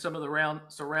sun and some of the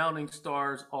surrounding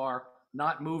stars are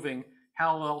not moving.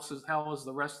 How is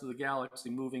the rest of the galaxy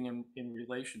moving in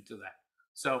relation to that?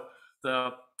 So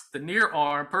the near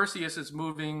arm, Perseus, is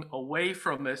moving away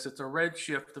from this. It's a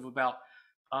redshift of about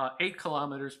 8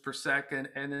 kilometers per second,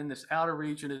 and then this outer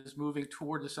region is moving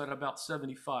toward us at about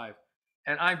 75.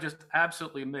 And I'm just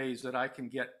absolutely amazed that I can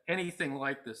get anything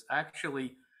like this,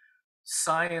 actually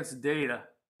science data,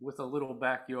 with a little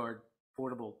backyard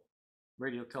portable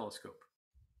radio telescope.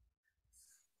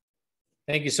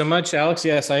 Thank you so much, Alex.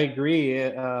 Yes, I agree.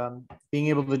 Being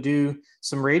able to do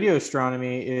some radio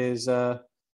astronomy is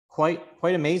quite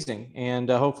amazing, and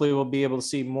hopefully we'll be able to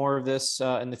see more of this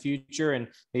in the future, and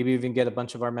maybe even get a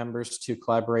bunch of our members to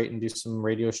collaborate and do some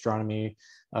radio astronomy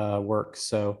work.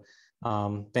 So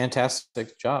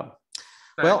fantastic job.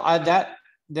 Well,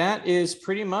 that is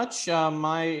pretty much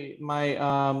my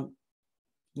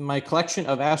collection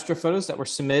of astrophotos that were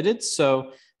submitted.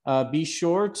 So be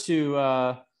sure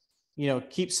to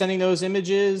keep sending those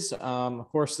images. Of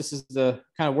course, this is the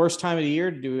kind of worst time of the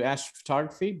year to do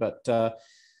astrophotography, but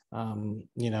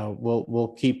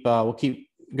we'll keep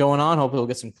going on. Hopefully we'll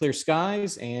get some clear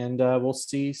skies, and we'll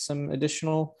see some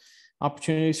additional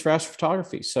opportunities for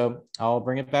astrophotography. So I'll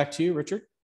bring it back to you, Richard.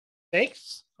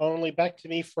 Thanks. Only back to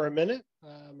me for a minute.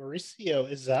 Mauricio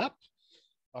is up.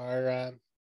 Our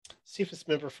CFIS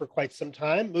member for quite some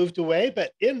time, moved away,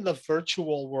 but in the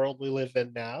virtual world we live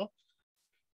in now,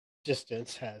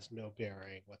 distance has no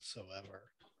bearing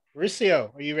whatsoever.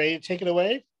 Mauricio, are you ready to take it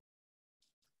away?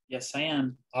 Yes, I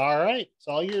am. All right. It's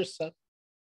all yours, son.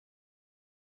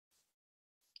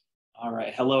 All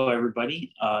right. Hello,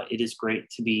 everybody. It is great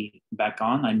to be back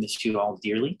on. I miss you all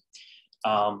dearly.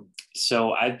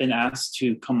 So I've been asked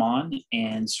to come on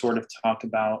and sort of talk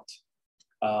about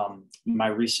my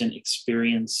recent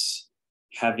experience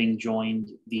having joined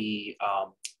the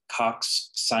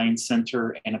Cox Science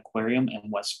Center and Aquarium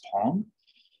in West Palm.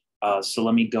 So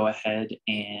let me go ahead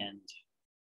and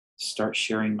start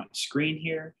sharing my screen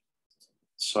here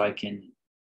so I can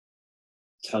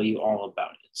tell you all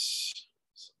about it.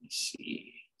 So let me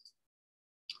see.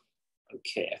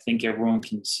 Okay, I think everyone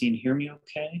can see and hear me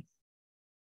okay.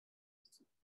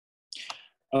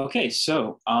 Okay,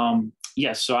 so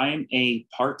so I am a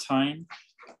part-time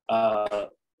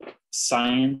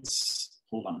science,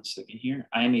 hold on a second here.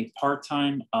 I am a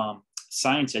part-time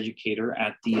science educator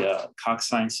at the Cox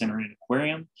Science Center and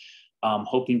Aquarium,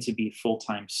 hoping to be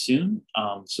full-time soon.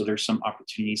 So there's some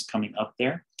opportunities coming up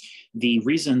there. The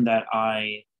reason that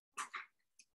I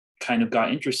kind of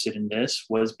got interested in this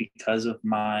was because of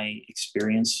my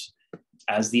experience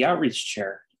as the outreach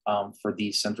chair for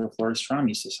the Central Florida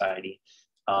Astronomy Society.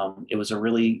 It was a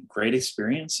really great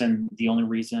experience, and the only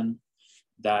reason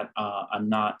that I'm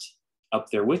not up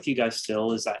there with you guys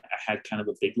still is I had kind of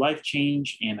a big life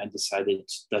change, and I decided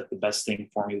that the best thing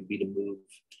for me would be to move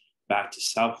back to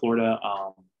South Florida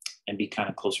and be kind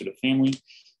of closer to family.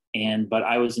 But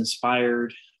I was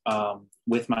inspired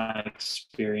with my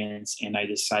experience, and I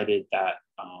decided that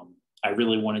I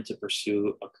really wanted to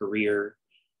pursue a career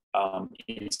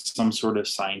in some sort of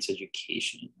science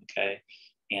education, okay?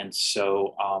 And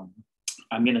so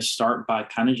I'm going to start by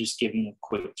kind of just giving a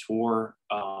quick tour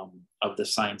of the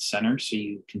Science Center so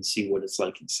you can see what it's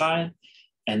like inside.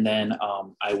 And then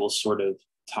I will sort of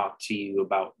talk to you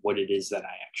about what it is that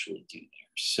I actually do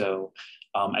there. So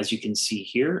as you can see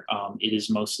here, it is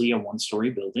mostly a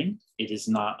one-story building. It is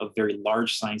not a very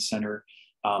large science center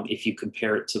if you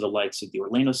compare it to the likes of the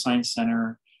Orlando Science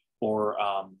Center or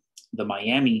the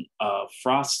Miami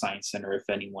Frost Science Center, if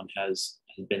anyone has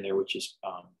been there, which is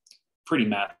pretty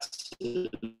massive.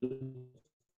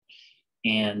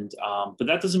 And but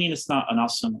that doesn't mean it's not an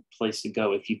awesome place to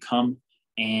go. If you come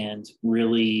and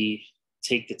really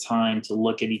take the time to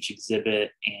look at each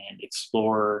exhibit and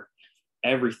explore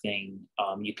everything,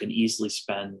 you can easily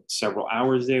spend several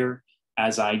hours there,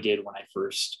 as I did when I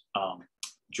first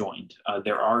joined.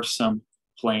 There are some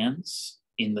plans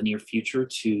in the near future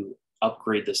to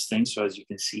upgrade this thing. So as you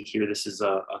can see here, this is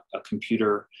a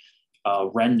computer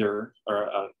render or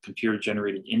a computer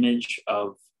generated image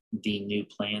of the new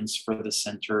plans for the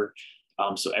center.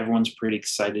 So everyone's pretty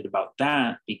excited about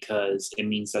that because it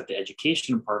means that the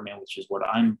education department, which is what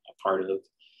I'm a part of,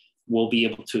 will be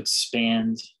able to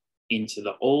expand into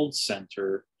the old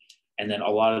center, and then a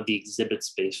lot of the exhibit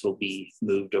space will be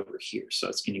moved over here. So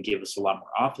it's going to give us a lot more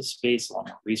office space, a lot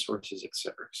more resources, et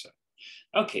cetera, et cetera.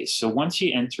 Okay, so once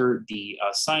you enter the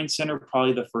Science Center,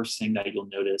 probably the first thing that you'll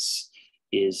notice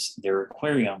is their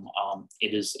aquarium.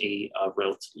 It is a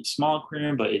relatively small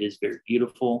aquarium, but it is very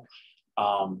beautiful.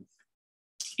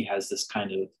 It has this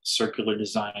kind of circular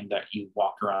design that you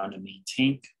walk around a main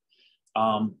tank.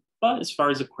 But as far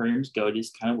as aquariums go, it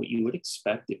is kind of what you would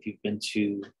expect if you've been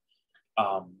to,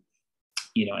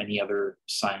 any other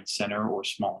science center or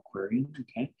small aquarium.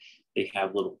 Okay, they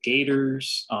have little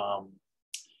gators,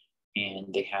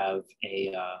 and they have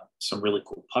some really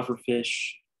cool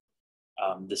pufferfish.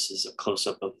 This is a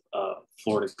close-up of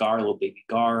Florida gar, little baby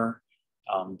gar.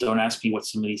 Don't ask me what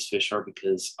some of these fish are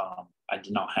because I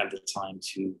did not have the time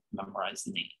to memorize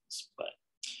the names. But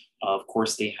of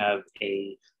course, they have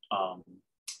a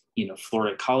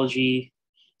Florida ecology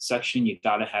section. You've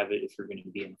got to have it if you're going to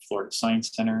be in the Florida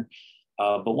Science Center.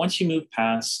 But once you move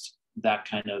past that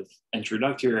kind of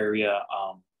introductory area,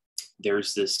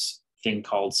 there's this thing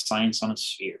called Science on a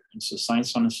Sphere. And so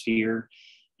Science on a Sphere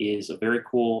is a very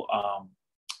cool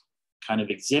kind of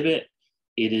exhibit.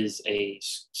 It is a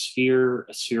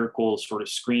spherical sort of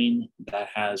screen that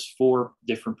has 4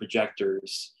 different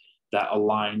projectors that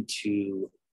align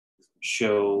to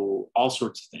show all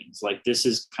sorts of things. Like this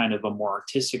is kind of a more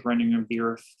artistic rendering of the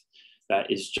Earth.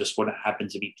 That is just what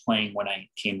happened to be playing when I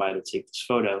came by to take this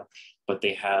photo. But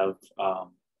they have,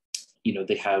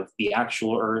 they have the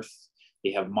actual Earth.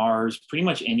 They have Mars. Pretty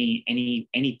much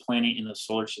any planet in the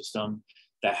solar system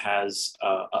that has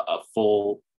a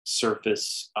full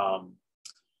surface,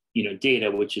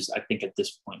 data, which is I think at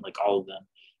this point like all of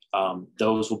them.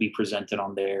 Those will be presented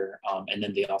on there, and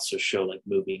then they also show like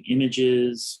moving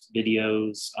images,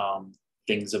 videos,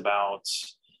 things about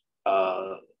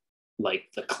like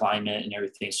the climate and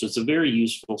everything. So it's a very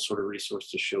useful sort of resource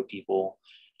to show people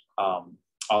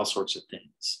all sorts of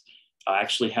things. I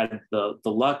actually had the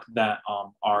luck that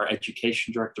our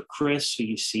education director, Chris, who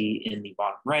you see in the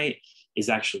bottom right, is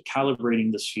actually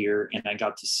calibrating the sphere, and I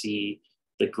got to see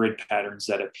the grid patterns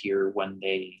that appear when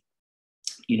they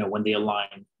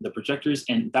align the projectors.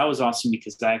 And that was awesome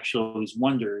because I actually always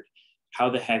wondered, how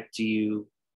the heck do you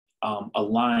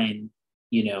align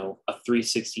a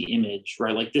 360 image,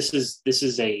 right? Like this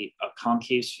is a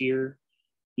concave sphere.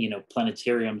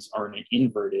 Planetariums are an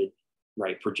inverted,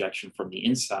 right, projection from the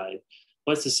inside,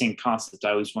 but it's the same concept.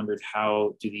 I always wondered,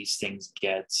 how do these things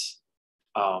get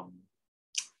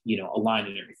aligned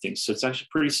and everything? So it's actually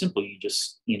pretty simple. You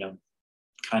just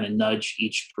kind of nudge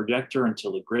each projector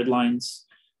until the grid lines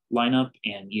line up,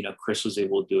 and Chris was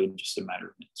able to do it in just a matter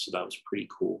of minutes. So that was pretty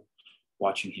cool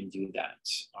watching him do that.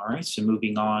 All right, so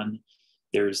moving on,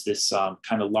 there's this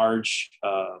kind of large,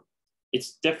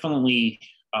 it's definitely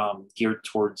geared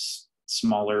towards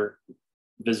smaller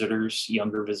visitors,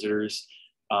 younger visitors.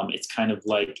 It's kind of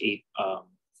like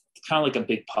a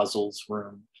big puzzles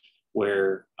room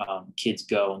where kids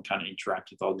go and kind of interact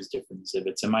with all these different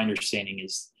exhibits. And my understanding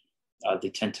is they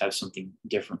tend to have something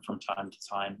different from time to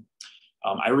time.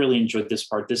 I really enjoyed this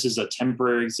part. This is a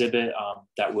temporary exhibit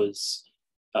that was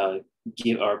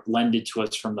lended to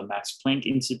us from the Max Planck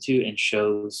Institute, and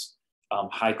shows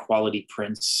high quality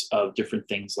prints of different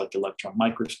things like electron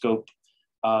microscope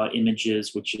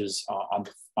images, which is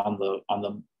on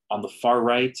the far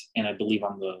right, and I believe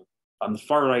on the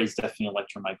far right is definitely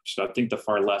electron microscope. I think the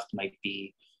far left might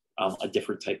be a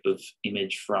different type of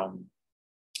image from.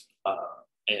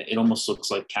 It almost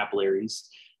looks like capillaries.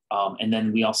 And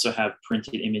then we also have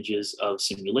printed images of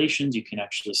simulations. You can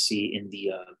actually see in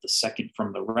the second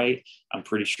from the right. I'm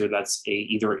pretty sure that's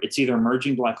either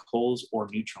emerging black holes or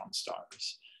neutron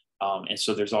stars. And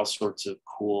so there's all sorts of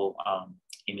cool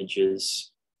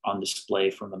images on display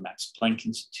from the Max Planck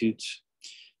Institute.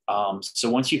 So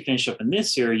once you finish up in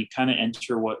this area, you kind of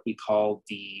enter what we call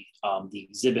the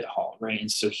exhibit hall, right?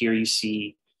 And so here you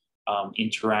see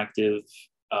interactive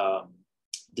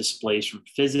displays from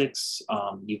physics.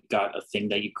 You've got a thing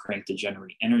that you crank to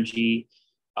generate energy.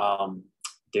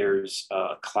 There's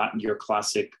your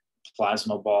classic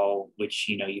plasma ball, which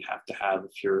you have to have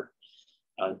if you're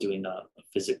doing a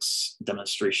physics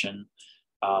demonstration.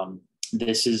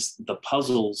 This is the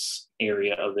puzzles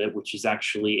area of it, which is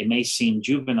actually, it may seem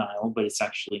juvenile, but it's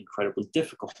actually incredibly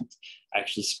difficult. I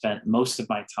actually spent most of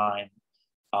my time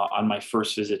on my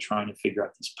first visit trying to figure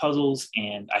out these puzzles,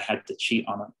 and I had to cheat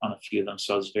on a few of them.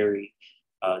 So I was very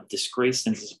disgraced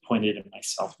and disappointed in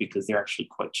myself because they're actually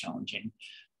quite challenging.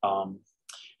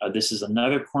 This is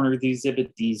another corner of the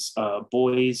exhibit. These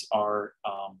boys are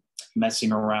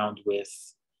messing around with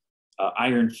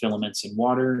iron filaments in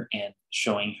water and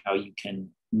showing how you can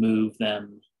move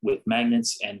them with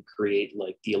magnets and create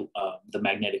like the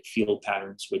magnetic field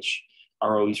patterns, which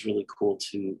are always really cool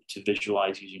to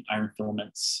visualize using iron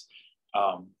filaments.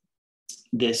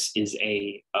 This is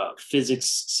a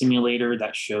physics simulator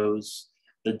that shows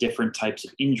the different types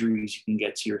of injuries you can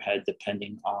get to your head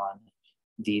depending on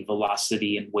the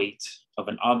velocity and weight of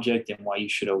an object, and why you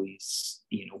should always,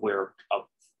 wear a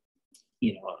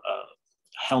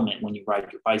helmet when you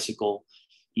ride your bicycle,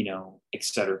 et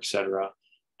cetera,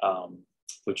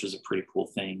 which was a pretty cool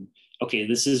thing. Okay,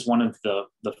 this is one of the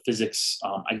physics.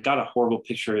 I got a horrible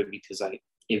picture of it because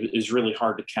it was really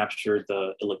hard to capture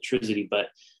the electricity, but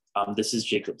this is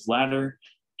Jacob's ladder,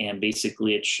 and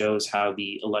basically it shows how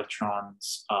the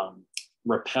electrons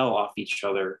repel off each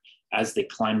other as they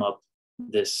climb up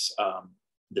this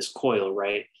coil,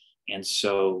 right? And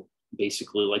so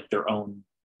basically, like their own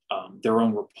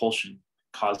repulsion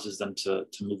causes them to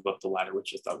move up the ladder,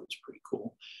 which I thought was pretty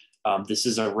cool. This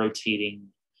is a rotating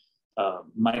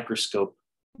microscope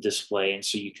display, and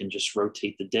so you can just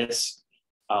rotate the disc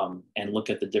and look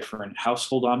at the different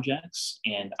household objects.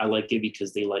 And I like it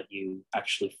because they let you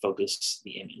actually focus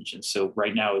the image. And so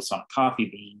right now it's on a coffee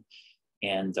bean,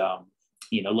 and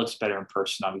it looks better in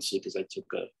person, obviously, because I took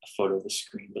a photo of the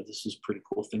screen, but this is a pretty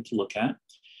cool thing to look at.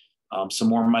 Some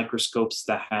more microscopes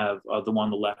that have, the one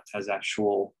on the left has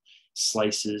actual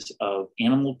slices of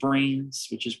animal brains,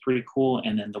 which is pretty cool.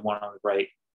 And then the one on the right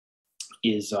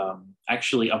is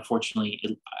actually, unfortunately,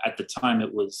 at the time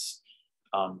it was,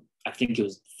 I think it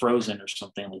was frozen or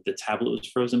something, like the tablet was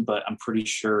frozen, but I'm pretty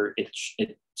sure it's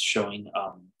showing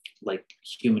like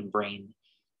human brain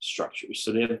structures.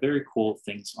 So they have very cool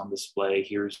things on display.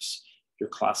 Here's your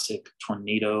classic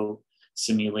tornado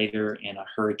simulator and a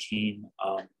hurricane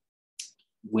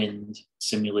wind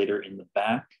simulator in the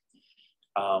back.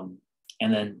 And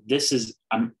then this is,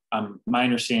 my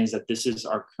understanding is that this is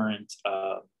our current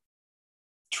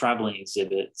traveling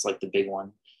exhibit. It's like the big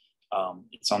one.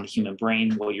 It's on the human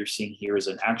brain. What you're seeing here is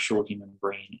an actual human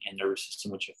brain and nervous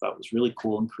system, which I thought was really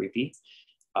cool and creepy.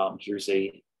 Here's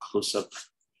a close-up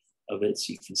of it,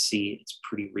 so you can see it's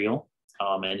pretty real.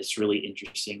 And it's really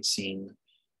interesting seeing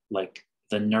like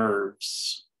the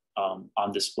nerves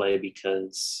on display,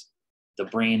 because the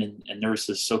brain and nerves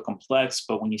is so complex,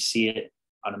 but when you see it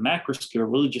on a macroscope, it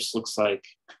really just looks like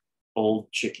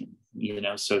old chicken,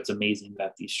 so it's amazing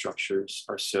that these structures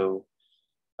are so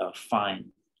fine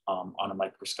on a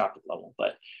microscopic level.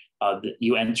 But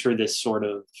you enter this sort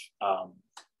of,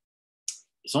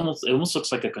 it almost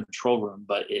looks like a control room,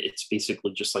 but it's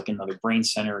basically just like another brain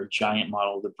center, a giant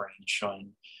model of the brain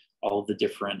showing all of the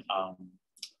different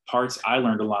parts. I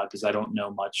learned a lot because I don't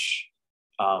know much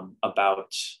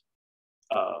about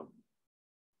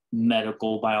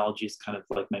medical biology. Is kind of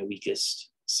like my weakest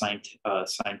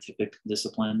scientific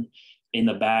discipline. In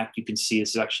the back, you can see,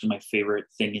 this is actually my favorite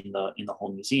thing in the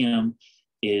whole museum,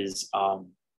 is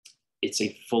it's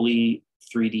a fully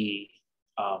 3D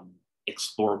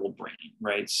explorable brain,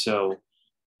 right? So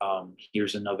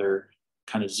here's another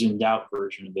kind of zoomed out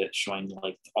version of it, showing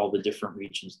like all the different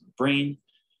regions of the brain.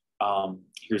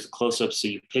 Here's a close-up, so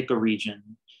you pick a region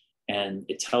and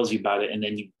it tells you about it, and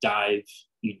then you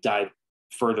dive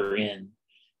further in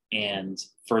and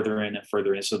further in and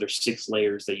further in. So there's 6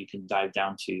 layers that you can dive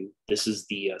down to. This is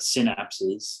the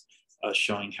synapses,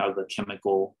 showing how the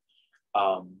chemical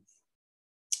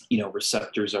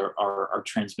receptors are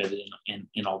transmitted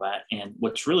and all that. And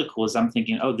what's really cool is I'm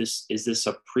thinking, oh, is this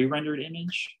a pre-rendered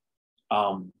image?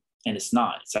 And it's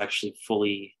not. It's actually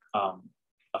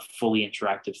a fully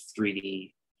interactive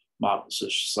 3D model. So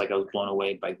it's just like I was blown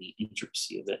away by the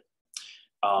intricacy of it.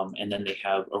 And then they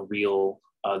have a real,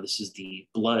 this is the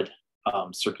blood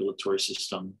circulatory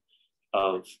system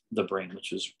of the brain,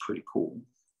 which was pretty cool.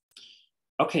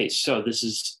 Okay, so this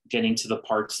is getting to the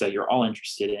parts that you're all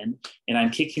interested in. And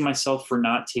I'm kicking myself for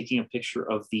not taking a picture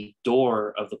of the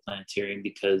door of the planetarium,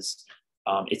 because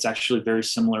it's actually very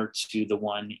similar to the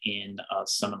one in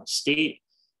Seminole State,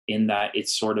 in that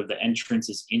it's sort of, the entrance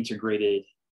is integrated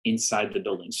inside the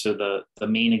building. So the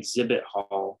main exhibit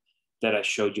hall that I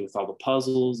showed you with all the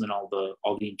puzzles and all the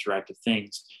interactive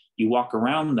things, you walk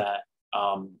around that.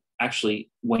 Actually,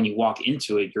 when you walk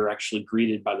into it, you're actually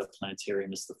greeted by the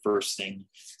planetarium as the first thing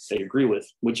that you agree with,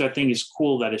 which I think is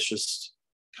cool that it's just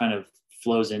kind of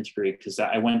flows integrated. Because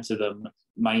I went to the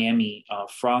Miami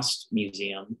Frost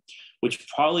Museum, which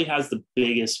probably has the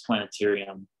biggest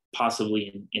planetarium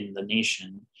possibly in the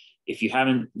nation. If you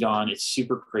haven't gone, it's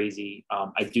super crazy.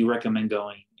 I do recommend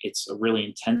going. It's a really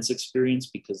intense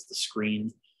experience because the screen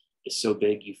is so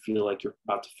big, you feel like you're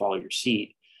about to fall out your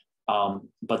seat.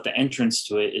 But the entrance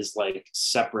to it is like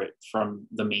separate from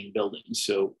the main building.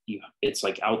 So it's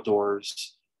like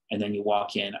outdoors, and then you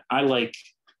walk in. I like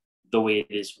the way it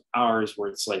is with ours,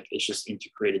 where it's just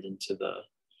integrated into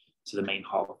the main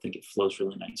hall. I think it flows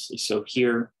really nicely. So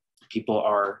here people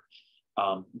are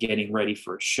getting ready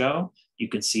for a show. You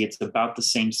can see it's about the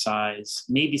same size,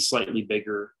 maybe slightly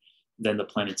bigger than the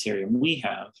planetarium we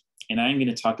have. And I'm going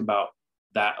to talk about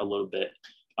that a little bit.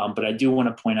 But I do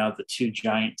want to point out the two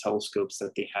giant telescopes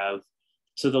that they have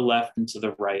to the left and to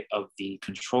the right of the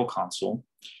control console.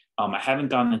 I haven't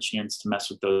gotten a chance to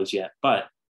mess with those yet, but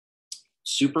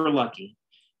super lucky.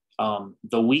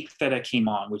 The week that I came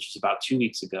on, which is about 2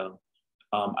 weeks ago,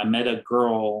 I met a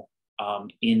girl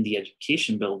in the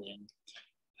education building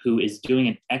who is doing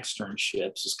an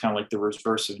externship. So it's kind of like the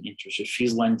reverse of an internship.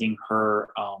 She's lending her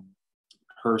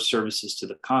her services to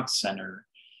the Cox Center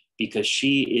because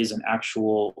she is an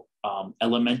actual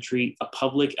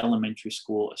public elementary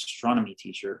school astronomy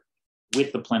teacher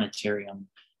with the planetarium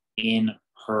in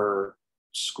her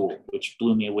school, which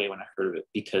blew me away when I heard of it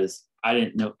because I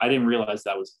didn't realize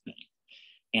that was a thing.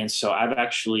 And so I've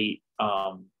actually,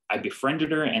 I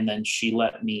befriended her, and then she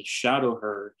let me shadow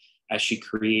her as she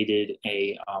created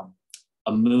a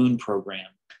moon program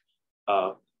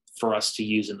for us to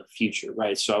use in the future,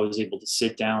 right? So I was able to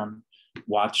sit down,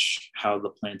 watch how the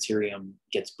planetarium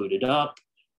gets booted up.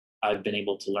 I've been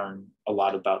able to learn a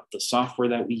lot about the software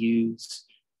that we use.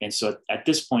 And so at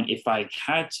this point, if I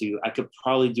had to, I could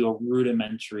probably do a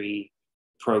rudimentary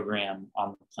program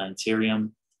on the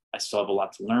planetarium. I still have a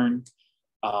lot to learn.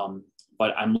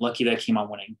 But I'm lucky that I came on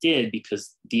when I did,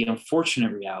 because the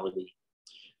unfortunate reality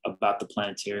about the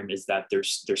planetarium is that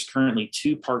there's currently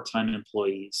 2 part-time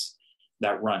employees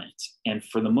that run it. And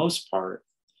for the most part,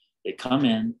 they come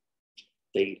in,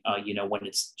 they, when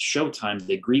it's showtime,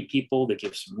 they greet people, they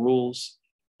give some rules,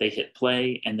 they hit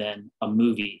play, and then a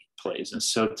movie plays. And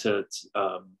so to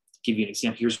give you an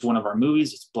example, here's one of our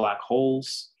movies. It's Black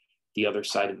Holes, The Other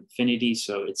Side of Infinity.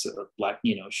 So it's a black,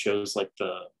 shows like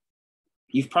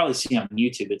you've probably seen on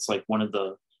YouTube. It's like one of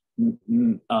the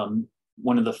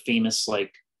famous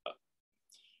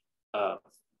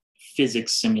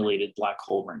physics simulated black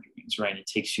hole renderings, right? And it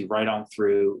takes you right on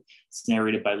through. It's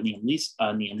narrated by Liam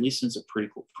Leeson. It's a pretty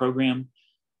cool program.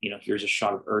 Here's a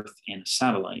shot of Earth and a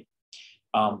satellite.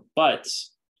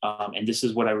 And this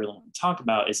is what I really want to talk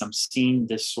about, is I'm seeing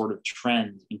this sort of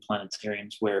trend in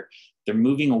planetariums where they're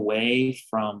moving away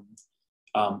from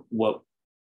what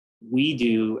we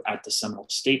do at the Seminole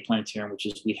State Planetarium, which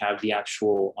is we have the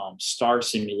actual star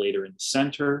simulator in the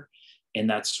center, and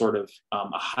that's sort of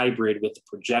a hybrid with the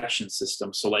projection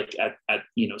system. So like at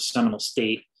Seminole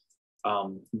State,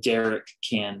 Derek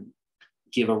can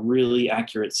give a really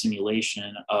accurate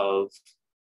simulation of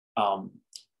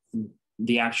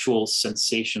the actual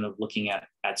sensation of looking at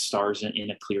stars in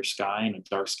a clear sky, in a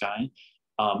dark sky.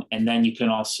 And then you can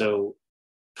also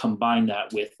combine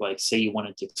that with, like, say you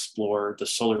wanted to explore the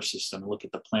solar system, look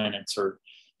at the planets, or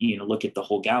look at the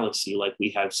whole galaxy. Like we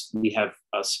have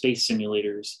space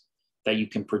simulators that you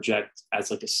can project as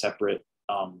like a separate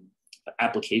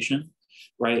application,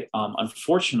 right?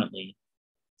 Unfortunately,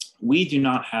 we do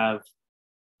not have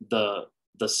the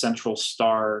central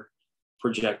star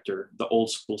projector, the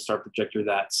old school star projector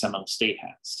that Seminole State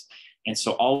has. And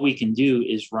so all we can do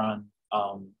is run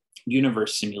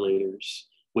universe simulators,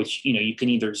 which, you can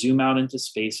either zoom out into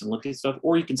space and look at stuff,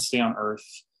 or you can stay on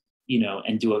Earth,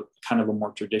 and do a kind of a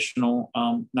more traditional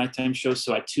nighttime show.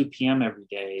 So at 2 p.m. every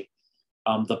day,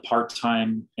 the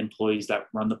part-time employees that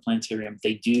run the planetarium,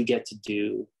 they do get to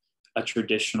do a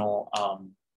traditional,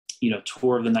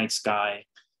 tour of the night sky.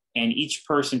 And each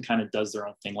person kind of does their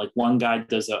own thing. Like one guy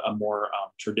does a more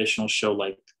traditional show,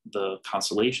 like the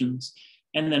constellations.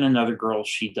 And then another girl,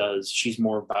 she's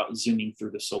more about zooming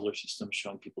through the solar system,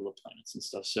 showing people the planets and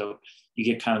stuff. So you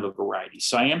get kind of a variety.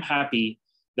 So I am happy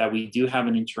that we do have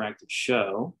an interactive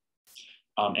show.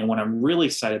 And what I'm really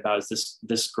excited about is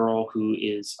this girl who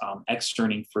is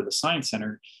externing for the Science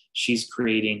Center. She's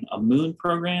creating a moon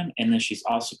program, and then she's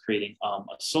also creating a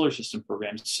solar system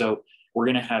program. So we're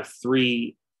going to have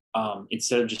 3,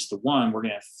 instead of just the one, we're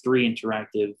going to have 3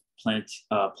 interactive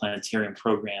planetarium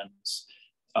programs.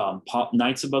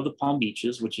 Nights Above the Palm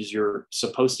Beaches, which is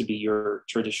supposed to be your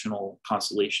traditional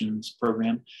constellations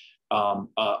program.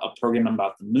 A program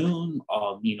about the moon,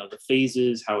 the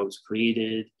phases, how it was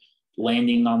created,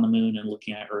 landing on the moon and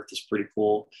looking at Earth is pretty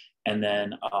cool. And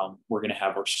then we're going to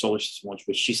have our solar system,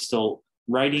 which she's still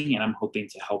writing, and I'm hoping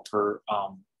to help her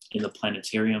in the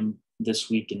planetarium this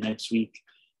week and next week.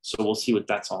 So we'll see what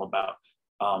that's all about.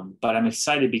 But I'm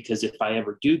excited because if I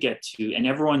ever do get to, and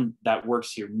everyone that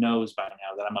works here knows by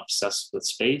now that I'm obsessed with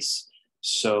space.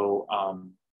 So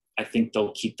I think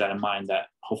they'll keep that in mind, that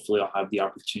hopefully I'll have the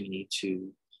opportunity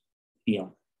to,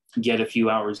 get a few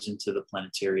hours into the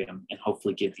planetarium and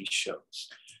hopefully give these shows.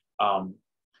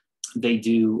 They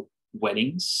do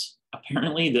weddings.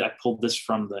 apparently that I pulled this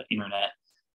from the internet.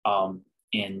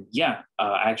 And yeah,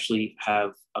 I actually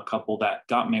have a couple that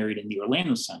got married in the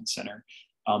Orlando Science Center.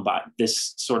 But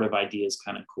this sort of idea is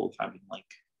kind of cool, having like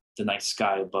the night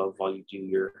sky above while you do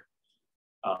your,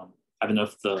 I don't know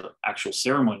if the actual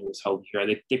ceremony was held here.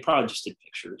 They probably just did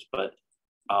pictures, but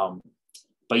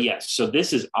yes. So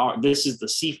this is the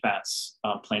CFAS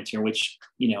planetarium, which,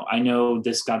 you know, I know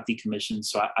this got decommissioned,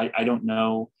 so I don't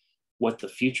know what the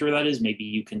future of that is. Maybe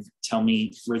you can tell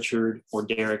me, Richard or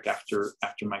Derek, after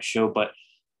my show. But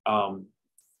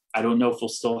I don't know if we'll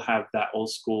still have that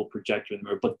old school projector in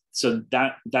there. But so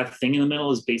that thing in the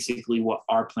middle is basically what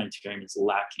our planetarium is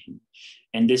lacking,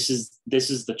 and this is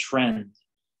the trend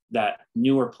that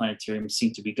newer planetariums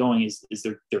seem to be going, is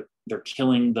they're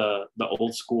killing the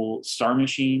old school star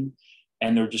machine,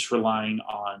 and they're just relying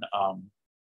on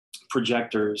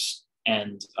projectors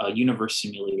and universe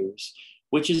simulators,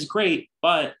 which is great,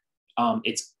 but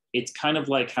it's kind of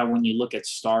like how when you look at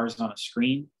stars on a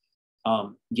screen,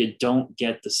 you don't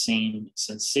get the same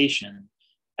sensation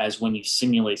as when you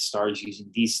simulate stars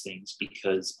using these things,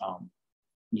 because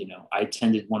you know, I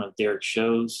attended one of Derek's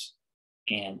shows,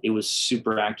 and it was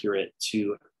super accurate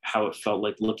to how it felt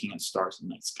like looking at stars in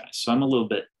the night sky. So I'm a little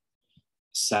bit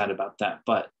sad about that,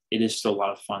 but it is still a lot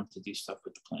of fun to do stuff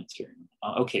with the planetarium.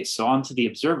 Okay, so on to the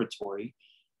observatory.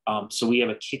 So we have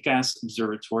a kick-ass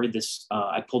observatory. This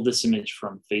I pulled this image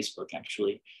from Facebook,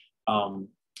 actually.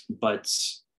 But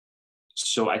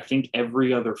so I think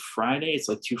every other Friday, it's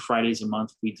like 2 Fridays a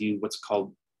month, we do what's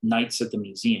called Nights at the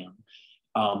Museum,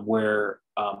 where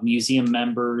museum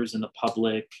members and the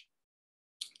public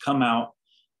come out,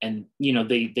 and you know,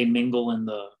 they mingle in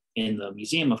the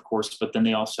museum, of course, but then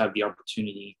they also have the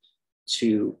opportunity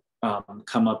to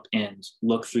come up and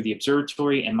look through the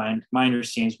observatory. And my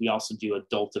understanding is we also do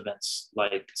adult events,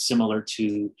 like similar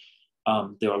to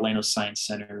the Orlando Science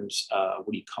Center's,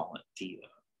 what do you call it? The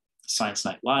Science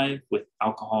Night Live with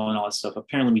alcohol and all that stuff.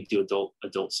 Apparently we do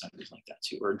adult centers like that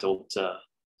too, or adult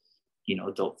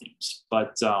themes.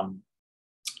 But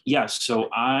yeah, so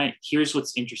here's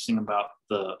what's interesting about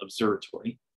the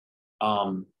observatory.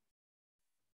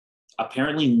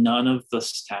 Apparently none of the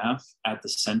staff at the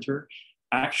center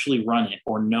actually run it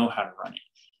or know how to run it.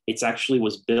 It's actually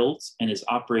was built and is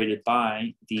operated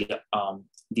by the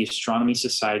Astronomy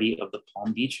Society of the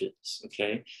Palm Beaches.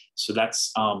 Okay, so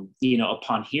that's you know,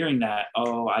 upon hearing that,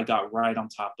 oh, I got right on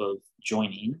top of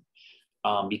joining,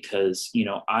 because you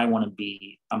know, I'm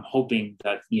hoping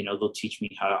that, you know, they'll teach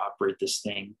me how to operate this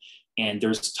thing. And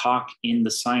there's talk in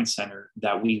the Science Center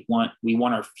that we want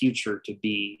our future to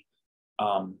be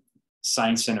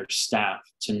Science Center staff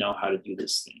to know how to do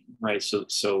this thing, right?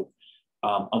 So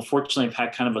unfortunately, I've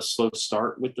had kind of a slow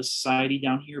start with the society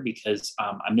down here, because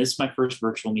I missed my first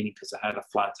virtual meeting because I had a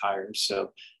flat tire,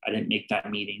 so I didn't make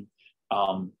that meeting.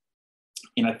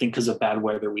 And I think because of bad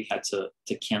weather, we had to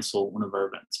cancel one of our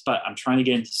events. But I'm trying to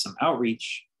get into some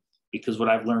outreach, because what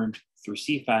I've learned through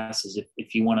CFAS is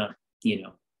if you want to, you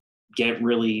know,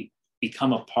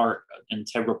 become an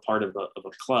integral part of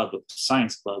a club, a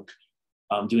science club,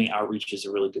 doing outreach is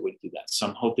a really good way to do that. So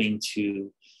I'm hoping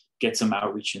to get some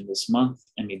outreach in this month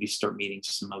and maybe start meeting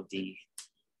some of the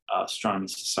Astronomy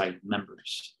Society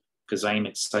members, because I am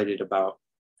excited about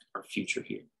our future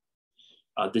here.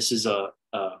 This is a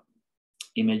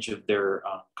image of their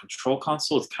control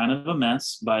console. It's kind of a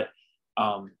mess, but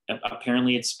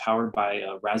apparently it's powered by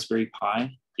a Raspberry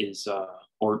Pi,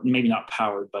 or maybe not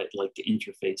powered, but like the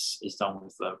interface is done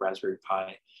with a Raspberry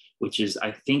Pi, which is,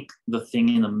 I think, the thing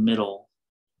in the middle.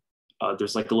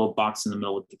 There's like a little box in the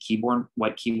middle with the keyboard,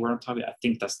 white keyboard on top of it. I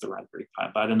think that's the Raspberry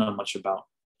Pi, but I don't know much about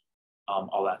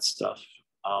all that stuff.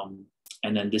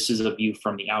 And then this is a view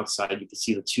from the outside. You can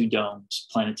see the 2 domes,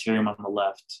 planetarium on the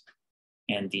left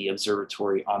and the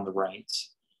observatory on the right.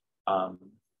 All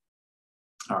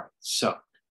right, so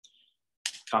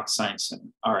Cox Science Center.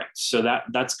 All right, so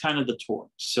that's kind of the tour.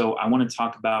 So I want to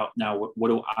talk about now, what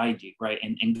do I do, right?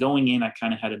 And going in, I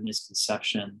kind of had a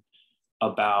misconception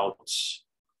about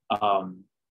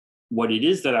what it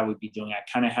is that I would be doing. I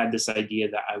kind of had this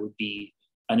idea that I would be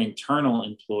an internal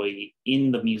employee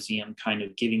in the museum, kind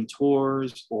of giving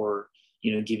tours or,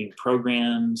 you know, giving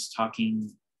programs,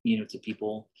 talking, you know, to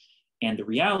people. And the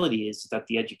reality is that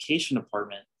the education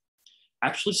department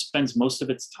actually spends most of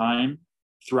its time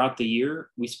throughout the year.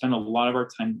 We spend a lot of our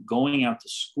time going out to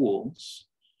schools,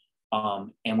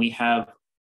 and we have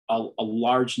a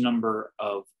large number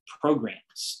of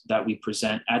programs that we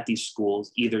present at these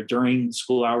schools, either during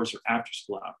school hours or after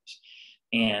school hours.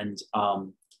 And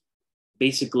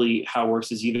basically how it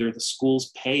works is either the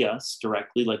schools pay us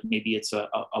directly, like maybe it's a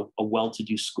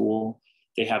well-to-do school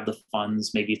they have the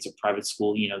funds. Maybe it's a private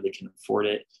school, you know, they can afford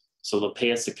it. So they'll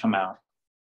pay us to come out,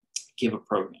 give a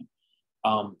program.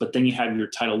 But then you have your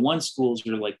Title I schools,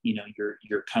 you're like, you know,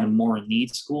 you're kind of more in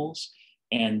need schools.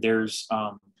 And there's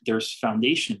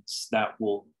foundations that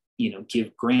will, you know,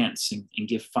 give grants and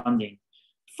give funding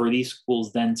for these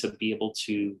schools then to be able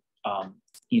to,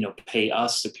 you know, pay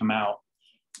us to come out.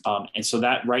 And so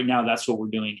that right now, that's what we're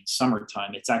doing in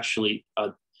summertime. It's actually,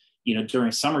 you know,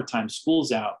 during summertime,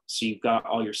 school's out. So you've got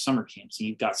all your summer camps, and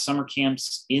you've got summer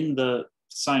camps in the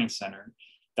Science Center.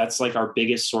 That's like our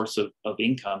biggest source of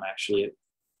income actually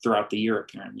throughout the year,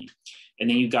 apparently. And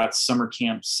then you've got summer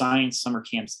camps, science summer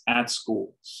camps at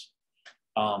schools.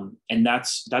 And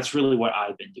that's really what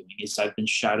I've been doing, is I've been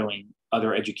shadowing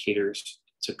other educators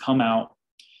to come out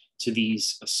to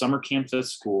these summer camps at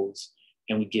schools,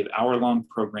 and we give hour-long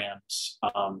programs,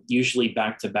 usually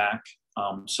back-to-back.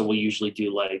 So we usually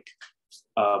do like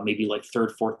maybe like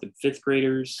 3rd, 4th, and 5th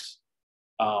graders.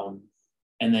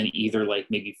 And then either like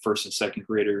maybe 1st and 2nd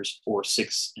graders, or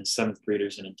 6th and 7th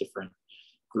graders in a different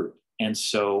group. And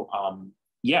so,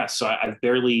 yeah, so I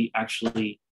barely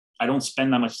actually, I don't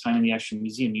spend that much time in the actual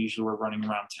museum. Usually we're running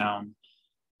around town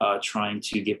trying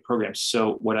to give programs.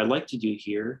 So what I'd like to do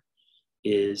here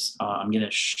is I'm going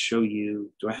to show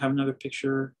you, do I have another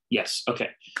picture? Yes. Okay.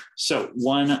 So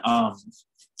one of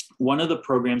the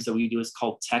programs that we do is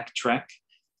called Tech Trek.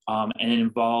 And it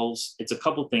involves, it's a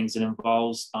couple things. It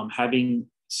involves having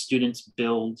students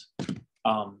build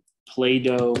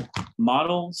Play-Doh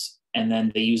models, and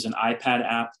then they use an iPad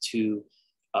app to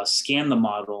scan the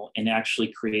model, and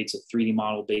actually creates a 3D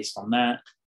model based on that,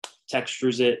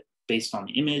 textures it based on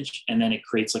the image, and then it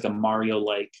creates like a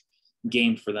Mario-like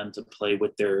game for them to play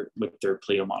with their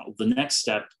Play-Doh model. The next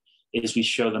step is we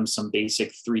show them some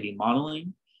basic 3D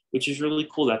modeling, which is really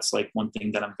cool. That's like one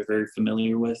thing that I'm very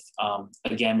familiar with,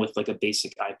 again, with like a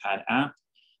basic iPad app.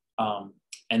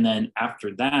 And then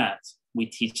after that, we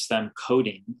teach them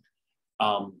coding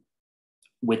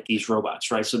with these robots,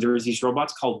 right? So there's these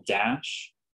robots called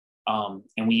Dash,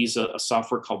 and we use a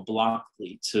software called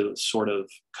Blockly to sort of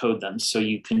code them. So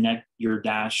you connect your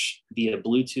Dash via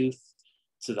Bluetooth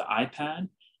to the iPad.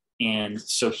 And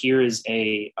so here is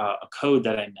a code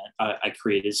that I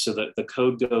created. So that the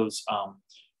code goes,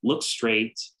 look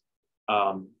straight,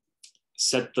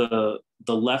 set the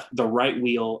right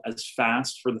wheel as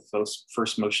fast for the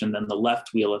first motion, then the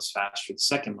left wheel as fast for the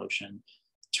second motion,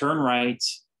 turn right,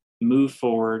 move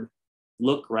forward,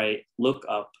 look right, look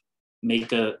up,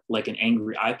 make like an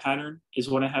angry eye pattern is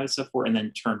what I have it set for, and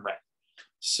then turn right.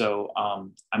 So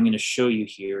I'm going to show you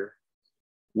here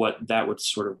what that would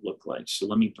sort of look like. So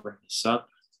let me bring this up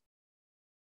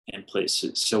and place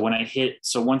it. So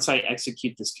once I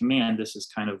execute this command, this is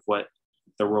kind of what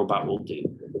the robot will do.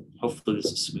 Hopefully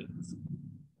this is smooth.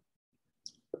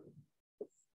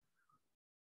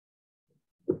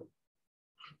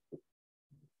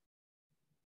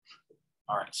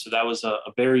 All right, so that was a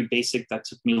very basic, that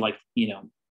took me like,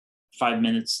 5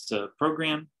 minutes to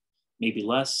program, maybe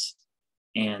less.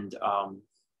 And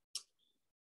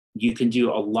you can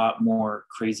do a lot more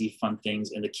crazy fun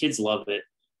things, and the kids love it.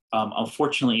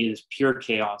 Unfortunately, it is pure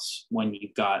chaos when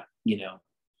you've got,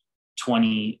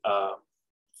 20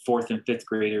 4th and 5th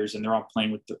graders, and they're all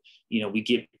playing with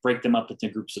we break them up into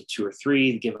groups of 2 or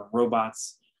 3, give them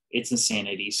robots. It's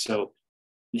insanity. So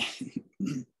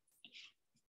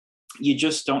you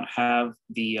just don't have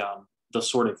the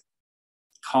sort of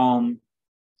calm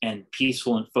and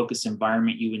peaceful and focused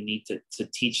environment you would need to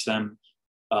teach them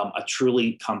a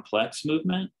truly complex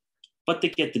movement. But they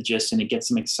get the gist, and it gets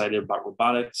them excited about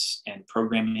robotics and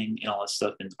programming and all that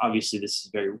stuff. And obviously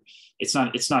this is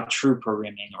it's not true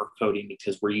programming or coding,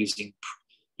 because we're using,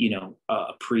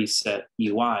 a preset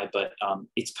UI, but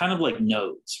it's kind of like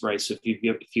nodes, right? So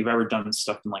if you've ever done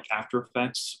stuff in like After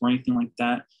Effects or anything like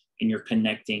that, and you're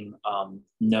connecting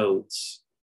nodes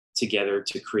together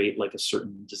to create like a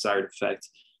certain desired effect,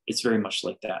 it's very much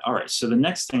like that. All right, so the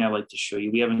next thing I'd like to show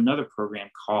you, we have another program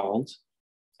called,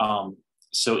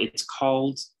 so it's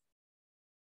called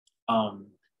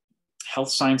Health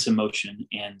Science in Motion,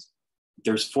 and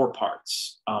there's 4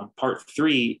 parts. Part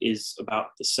 3 is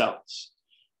about the cells.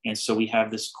 And so we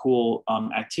have this cool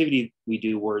activity we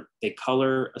do where they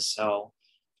color a cell,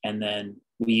 and then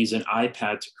we use an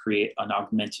iPad to create an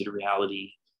augmented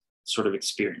reality sort of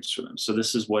experience for them. So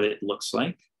this is what it looks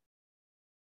like.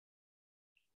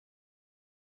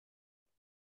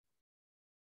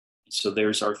 So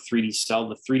there's our 3D cell.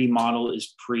 The 3D model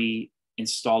is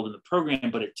pre-installed in the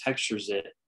program, but it textures it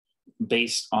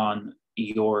based on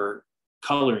your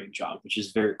coloring job, which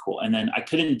is very cool. And then I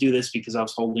couldn't do this because I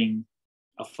was holding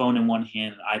a phone in one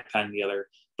hand, an iPad in the other.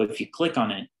 But if you click on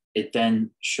it, it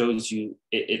then shows you,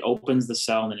 it opens the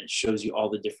cell and then it shows you all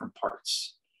the different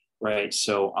parts, right?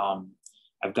 So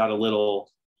I've got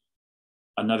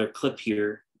another clip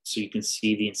here so you can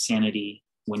see the insanity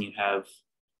when you have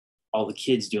all the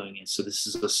kids doing it. So this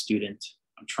is a student.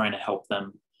 I'm trying to help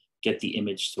them get the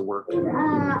image to work.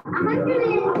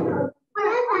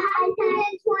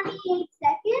 128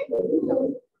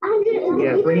 seconds.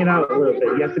 Yeah, bring it out a little bit.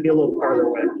 You have to be a little farther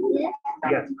away.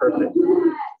 Yes, perfect.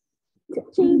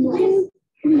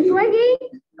 Ready?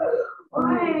 All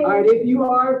right, if you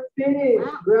are finished,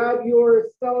 grab your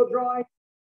cell drawing.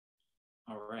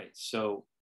 All right, so,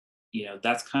 you know,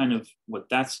 that's kind of what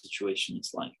that situation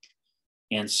is like.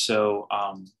 And so,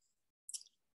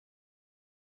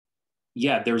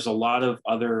 yeah, there's a lot of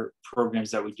other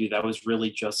programs that we do. That was really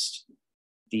just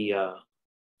the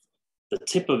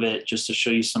tip of it, just to show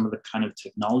you some of the kind of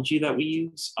technology that we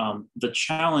use.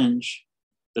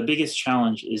 The biggest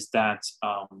challenge is that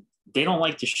they don't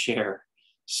like to share.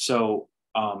 So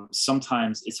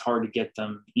sometimes it's hard to get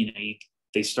them, you know,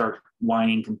 they start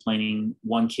whining, complaining,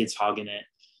 one kid's hogging it.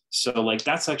 So like,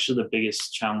 that's actually the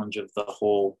biggest challenge of the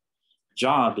whole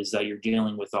job, is that you're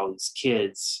dealing with all these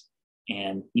kids,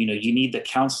 and, you know, you need the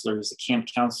counselors, the camp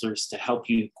counselors, to help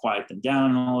you quiet them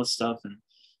down and all this stuff. And,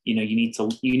 you know, you need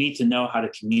to know how to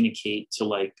communicate to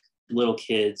like little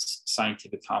kids,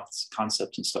 scientific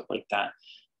concepts and stuff like that.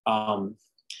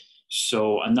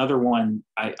 So another one,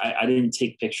 I didn't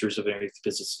take pictures of it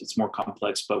because it's more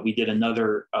complex, but we did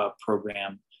another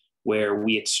program where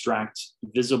we extract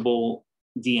visible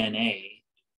DNA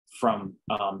from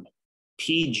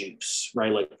pea juice,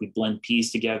 right? Like we blend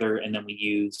peas together, and then we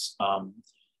use a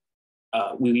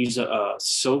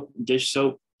soap, dish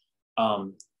soap,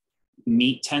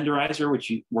 meat tenderizer,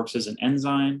 which works as an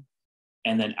enzyme,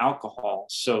 and then alcohol.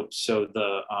 So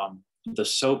the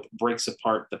soap breaks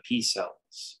apart the pea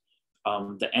cells.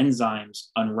 The enzymes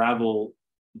unravel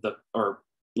the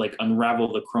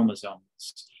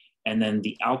chromosomes, and then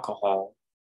the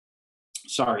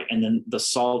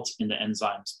salt in the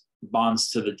enzymes bonds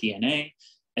to the DNA,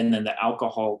 and then the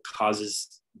alcohol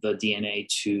causes the DNA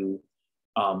to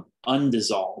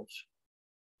undissolve,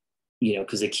 you know,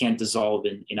 because it can't dissolve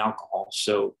in alcohol.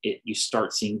 So you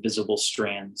start seeing visible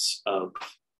strands of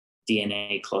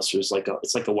DNA clusters,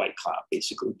 it's like a white cloud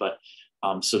basically. But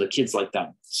so the kids like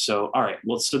that. So, all right,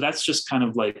 well, so that's just kind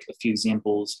of like a few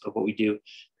examples of what we do.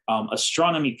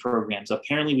 Astronomy programs,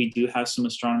 apparently we do have some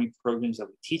astronomy programs that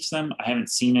we teach them. I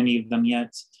haven't seen any of them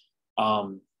yet.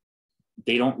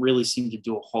 They don't really seem to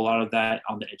do a whole lot of that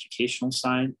on the educational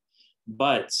side,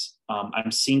 but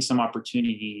I'm seeing some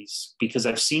opportunities, because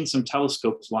I've seen some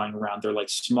telescopes lying around. They're like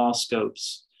small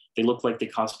scopes. They look like they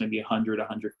cost maybe $100,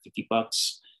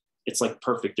 $150. It's like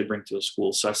perfect to bring to a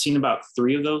school. So I've seen about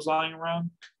 3 of those lying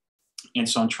around. And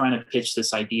so I'm trying to pitch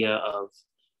this idea of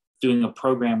doing a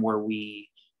program where we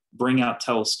bring out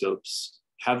telescopes,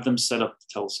 have them set up the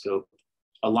telescope,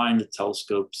 align the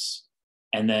telescopes,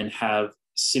 and then have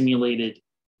simulated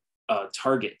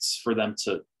targets for them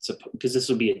to because this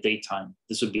would be a daytime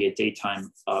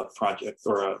project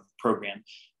or a program.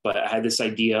 But I had this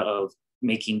idea of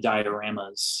making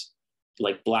dioramas,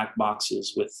 like black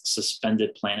boxes with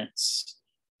suspended planets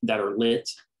that are lit,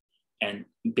 and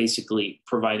basically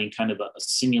providing kind of a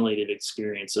simulated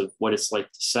experience of what it's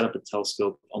like to set up a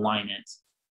telescope, align it,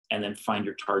 and then find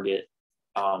your target.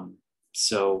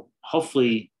 So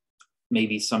hopefully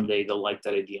maybe someday they'll like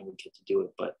that idea and we get to do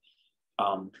it. But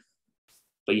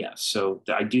yeah, so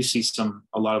I do see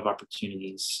a lot of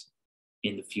opportunities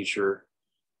in the future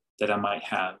that I might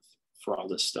have for all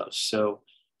this stuff. So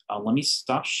let me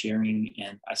stop sharing,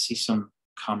 and I see some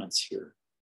comments here.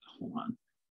 Hold on.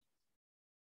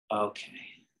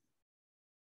 Okay.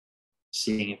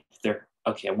 Seeing if they're,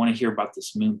 okay, I want to hear about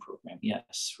this moon program.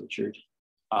 Yes, Richard.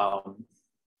 All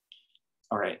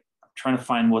right, I'm trying to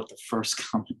find what the first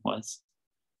comment was.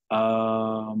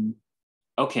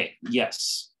 Okay,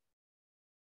 yes.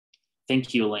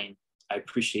 Thank you, Elaine. I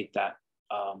appreciate that.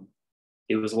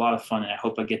 It was a lot of fun, and I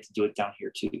hope I get to do it down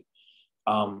here too.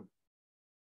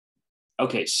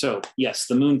 Okay, so yes,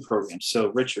 the moon program.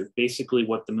 So Richard, basically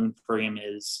what the moon program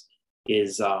is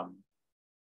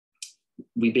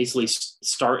we basically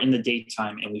start in the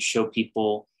daytime and we show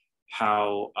people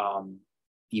how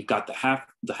you've got the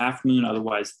half moon,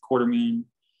 otherwise the quarter moon,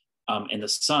 and the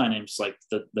sun, and it's like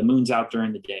the moon's out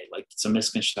during the day. Like, it's a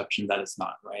misconception that it's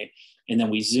not, right? And then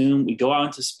we go out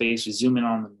into space, we zoom in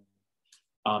on the moon,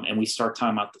 and we start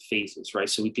talking about the phases, right?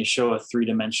 So we can show a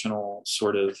 3-dimensional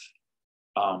sort of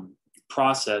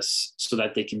process so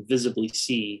that they can visibly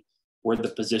see where the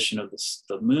position of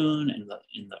the moon and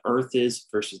the Earth is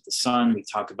versus the sun. We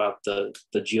talk about the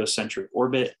geocentric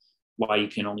orbit, why you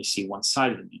can only see one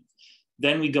side of the moon.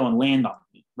 Then we go and land on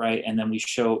the moon, right? And then we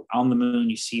show on the moon,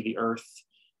 you see the Earth,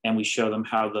 and we show them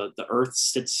how the Earth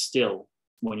sits still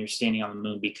when you're standing on the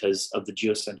moon because of the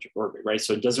geocentric orbit, right?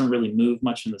 So it doesn't really move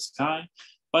much in the sky,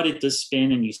 but it does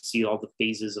spin, and you see all the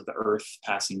phases of the Earth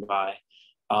passing by.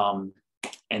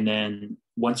 And then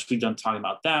once we're done talking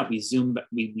about that, we zoom,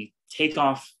 we take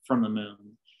off from the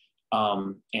moon,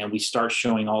 and we start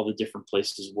showing all the different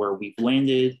places where we've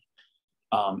landed.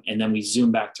 And then we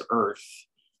zoom back to Earth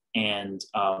and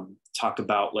talk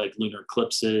about like lunar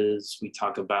eclipses. We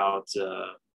talk about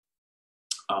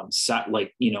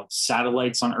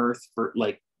satellites on Earth, for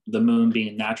like the moon being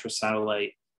a natural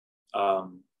satellite.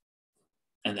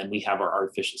 And then we have our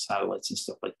artificial satellites and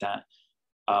stuff like that.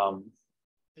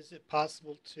 Is it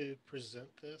possible to present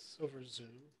this over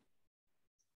Zoom?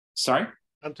 Sorry?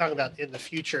 I'm talking about in the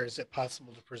future. Is it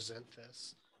possible to present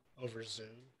this over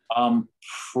Zoom?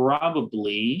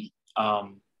 Probably.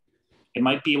 It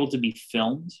might be able to be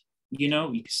filmed. You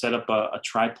can set up a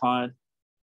tripod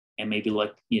and maybe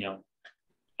like,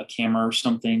 a camera or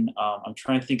something. I'm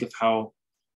trying to think of how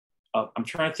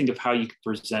you could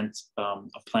present a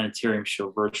planetarium show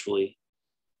virtually.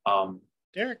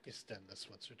 Derek has done this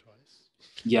once or twice.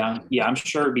 Yeah, I'm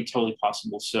sure it'd be totally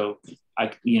possible. So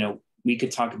we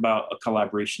could talk about a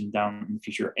collaboration down in the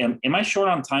future. Am I short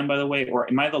on time, by the way, or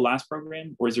am I the last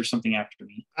program, or is there something after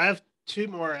me? I have two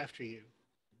more after you,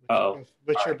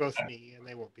 which are both me, and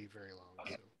they won't be very long.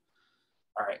 So.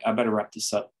 All right, I better wrap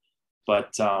this up.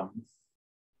 But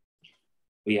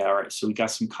yeah, all right. So we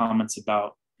got some comments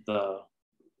about the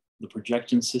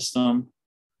projection system.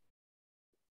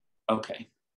 Okay.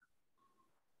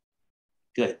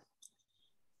 Good.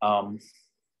 All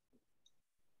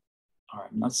right,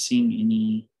 I'm not seeing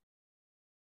any.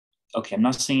 Okay, I'm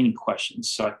not seeing any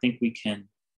questions, so I think we can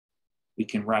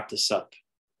wrap this up.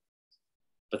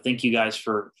 But thank you guys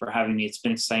for having me. It's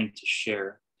been exciting to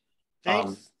share.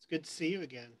 Thanks. It's good to see you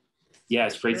again. Yeah,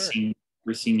 it's great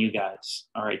seeing you guys.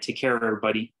 All right, take care,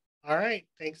 everybody. All right,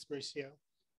 thanks, Mauricio.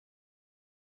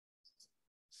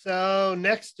 So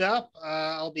next up,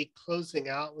 I'll be closing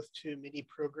out with two mini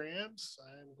programs.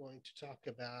 I'm going to talk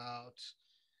about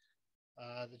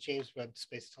the James Webb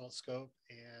Space Telescope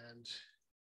and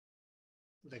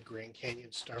the Grand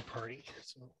Canyon Star Party.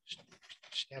 So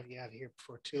should have you out of here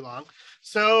before too long.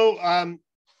 So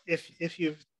if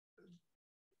you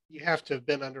have to have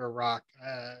been under a rock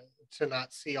to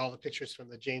not see all the pictures from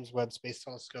the James Webb Space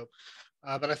Telescope,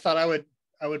 but I thought I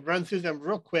would run through them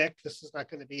real quick. This is not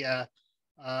going to be a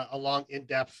long,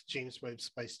 in-depth James Webb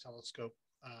Space Telescope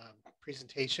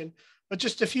presentation, but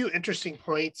just a few interesting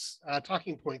points,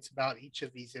 talking points about each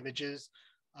of these images.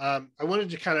 I wanted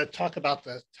to kind of talk about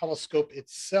the telescope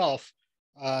itself,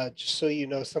 just so you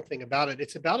know something about it.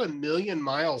 It's about 1 million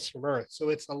miles from Earth, so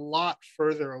it's a lot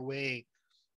further away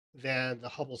than the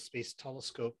Hubble Space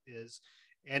Telescope is,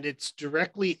 and it's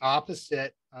directly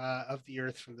opposite of the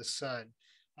Earth from the sun.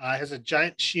 It has a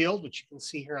giant shield, which you can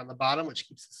see here on the bottom, which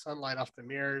keeps the sunlight off the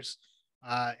mirrors.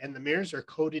 And the mirrors are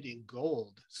coated in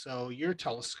gold. So your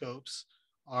telescopes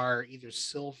are either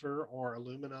silver or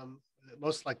aluminum,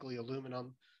 most likely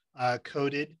aluminum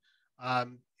coated.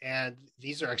 And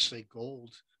these are actually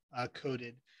gold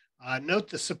coated. Note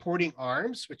the supporting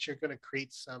arms, which are going to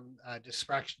create some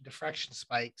diffraction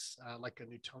spikes like a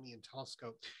Newtonian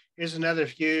telescope. Here's another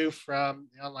view from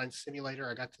the online simulator.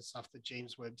 I got this off the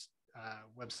James Webb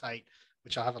website,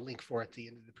 which I'll have a link for at the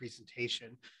end of the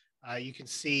presentation. You can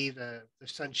see the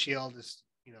sun shield is,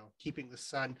 keeping the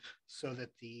sun so that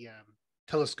the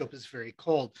telescope is very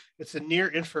cold. It's a near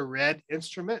infrared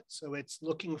instrument, so it's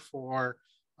looking for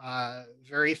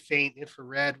very faint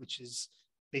infrared, which is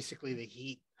basically the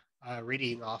heat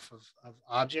radiating off of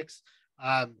objects.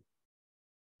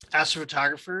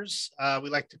 Astrophotographers, we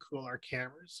like to cool our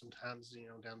cameras, sometimes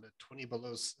down to 20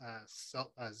 below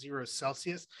 0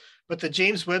 Celsius. But the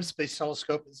James Webb Space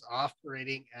Telescope is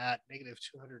operating at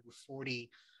 -240,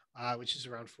 which is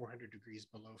around 400 degrees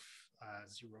below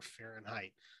 0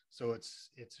 Fahrenheit. So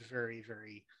it's very,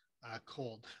 very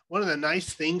cold. One of the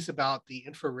nice things about the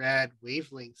infrared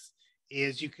wavelengths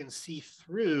is you can see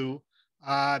through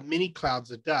mini clouds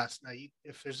of dust. Now,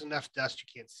 if there's enough dust, you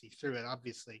can't see through it,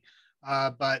 obviously.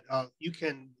 But you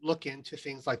can look into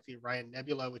things like the Orion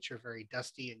Nebula, which are very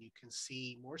dusty, and you can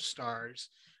see more stars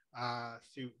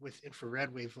with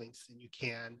infrared wavelengths than you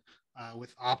can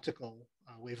with optical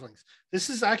wavelengths.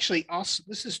 This is actually also,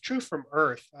 this is true from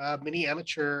Earth. Many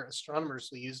amateur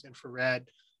astronomers will use infrared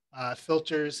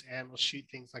filters and will shoot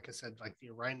things, like I said, like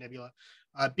the Orion Nebula.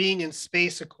 Being in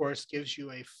space, of course, gives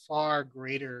you a far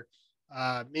greater,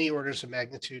 many orders of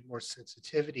magnitude more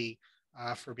sensitivity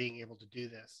for being able to do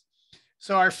this.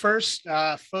 So our first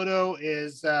photo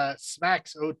is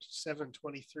SMACS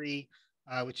 0723,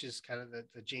 which is kind of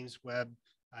the James Webb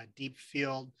deep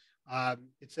field.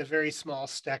 It's a very small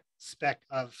speck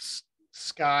of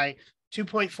sky,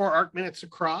 2.4 arc minutes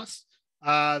across.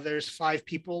 There's 5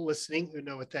 people listening who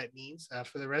know what that means.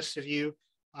 For the rest of you,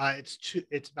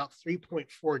 it's about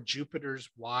 3.4 Jupiters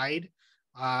wide,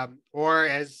 or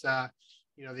as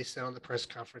they said on the press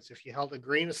conference, if you held a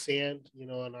grain of sand,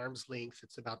 an arm's length,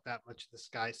 it's about that much of the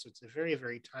sky. So it's a very,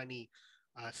 very tiny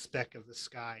speck of the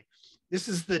sky. This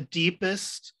is the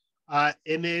deepest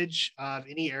image of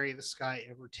any area of the sky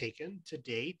ever taken to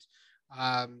date.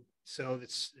 So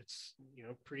it's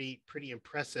pretty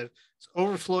impressive. It's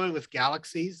overflowing with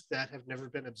galaxies that have never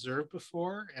been observed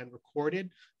before and recorded.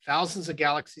 Thousands of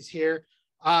galaxies here.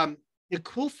 The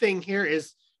cool thing here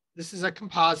is this is a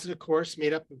composite, of course,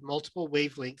 made up of multiple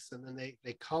wavelengths, and then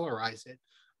they colorize it.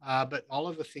 But all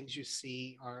of the things you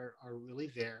see are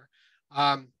really there.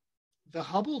 The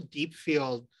Hubble Deep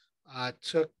Field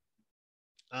took,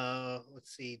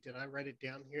 let's see, did I write it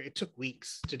down here? It took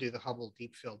weeks to do the Hubble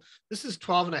Deep Field. This is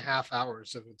 12.5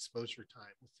 hours of exposure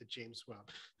time with the James Webb.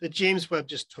 The James Webb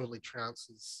just totally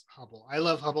trounces Hubble. I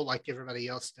love Hubble like everybody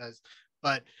else does.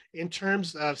 But in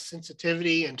terms of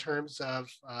sensitivity, in terms of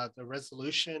the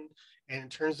resolution, and in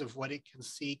terms of what it can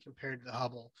see compared to the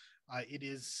Hubble, it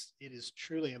is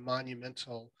truly a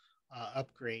monumental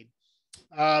upgrade.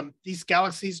 These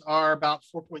galaxies are about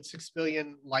 4.6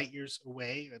 billion light years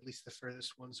away, at least the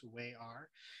furthest ones away are.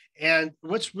 And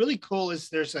what's really cool is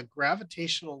there's a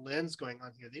gravitational lens going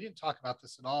on here. They didn't talk about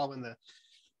this at all when the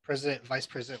president and vice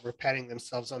president were patting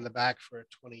themselves on the back for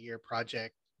a 20-year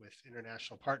project with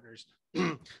international partners.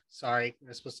 Sorry,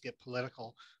 I'm supposed to get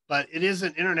political, but it is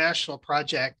an international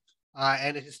project,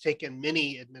 and it has taken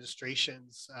many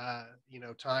administrations,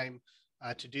 time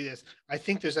to do this. I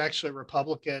think there's actually a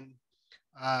Republican.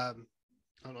 I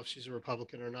don't know if she's a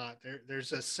Republican or not.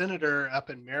 There's a senator up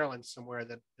in Maryland somewhere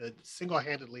that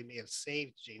single-handedly may have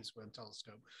saved James Webb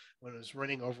Telescope when it was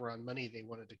running over on money. They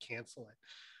wanted to cancel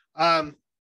it.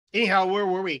 Anyhow, where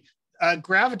were we?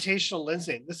 Gravitational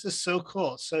lensing. This is so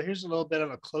cool. So here's a little bit of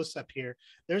a close-up here.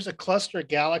 There's a cluster of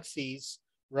galaxies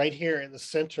right here in the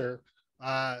center,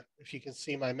 if you can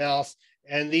see my mouse.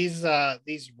 And these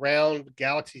round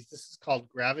galaxies, this is called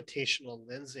gravitational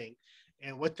lensing.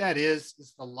 And what that is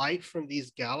the light from these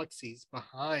galaxies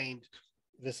behind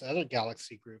this other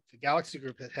galaxy group. The galaxy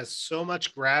group that has so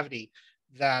much gravity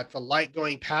that the light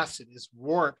going past it is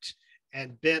warped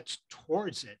and bent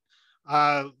towards it.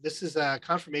 This is a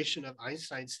confirmation of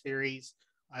Einstein's theories.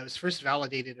 It was first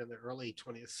validated in the early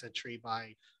 20th century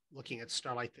by looking at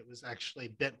starlight that was actually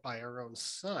bent by our own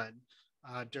sun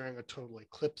during a total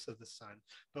eclipse of the sun.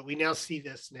 But we now see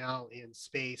this now in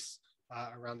space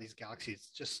around these galaxies.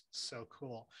 It's just so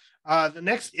cool. The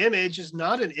next image is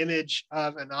not an image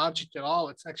of an object at all.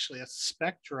 It's actually a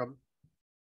spectral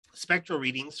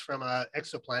readings from an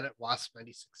exoplanet, WASP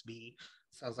 96b.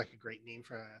 Sounds like a great name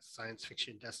for a science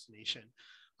fiction destination.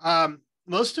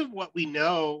 Most of what we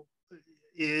know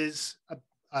is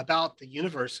about the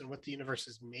universe and what the universe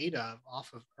is made of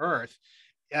off of Earth.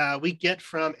 We get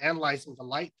from analyzing the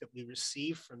light that we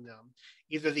receive from them.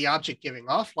 Either the object giving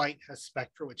off light has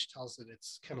spectra, which tells it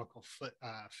its chemical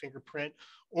fingerprint,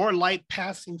 or light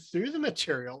passing through the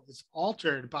material is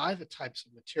altered by the types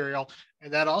of material,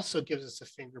 and that also gives us a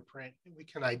fingerprint, and we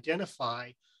can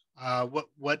identify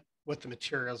what the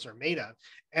materials are made of.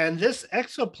 And this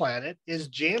exoplanet is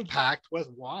jam-packed with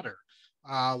water,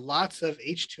 lots of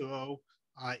H2O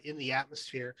in the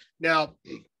atmosphere. Now,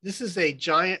 this is a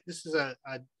giant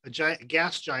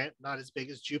gas giant, not as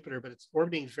big as Jupiter, but it's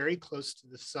orbiting very close to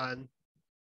the sun,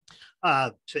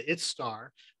 to its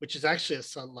star, which is actually a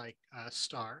sun-like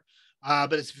star,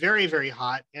 but it's very, very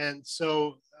hot. And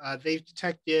so they've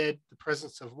detected the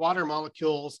presence of water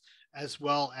molecules as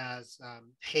well as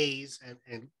haze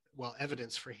and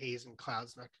evidence for haze and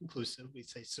clouds, not conclusive, we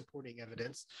say supporting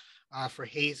evidence for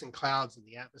haze and clouds in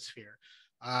the atmosphere.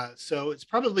 So it's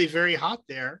probably very hot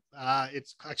there.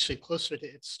 It's actually closer to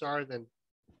its star than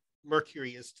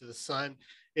Mercury is to the sun.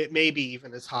 It may be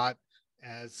even as hot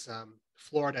as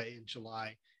Florida in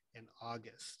July and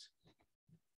August.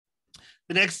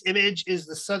 The next image is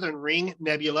the Southern Ring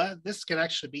Nebula. This can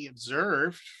actually be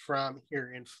observed from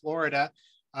here in Florida.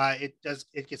 It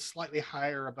gets slightly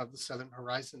higher above the southern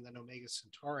horizon than Omega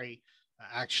Centauri,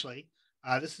 actually.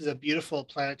 This is a beautiful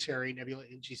planetary nebula,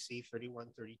 NGC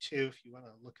 3132, if you want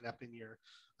to look it up in your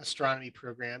astronomy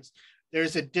programs.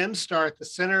 There's a dim star at the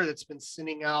center that's been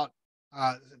sending out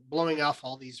blowing off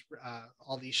all these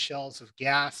shells of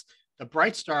gas. The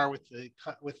bright star with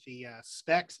the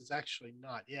specks is actually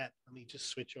not yet. Let me just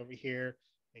switch over here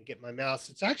and get my mouse.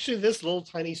 It's actually this little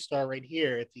tiny star right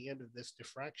here at the end of this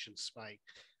diffraction spike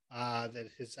that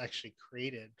has actually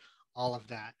created all of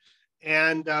that.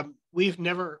 And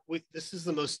this is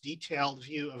the most detailed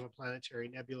view of a planetary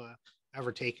nebula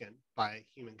ever taken by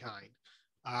humankind.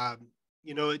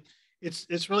 You know,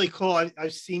 it's really cool.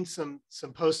 I've seen some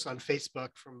posts on Facebook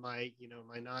from my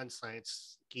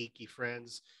non-science geeky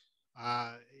friends,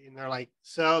 and they're like,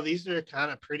 so these are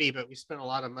kind of pretty, but we spent a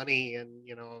lot of money, and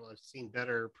I've seen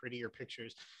better, prettier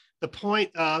pictures. The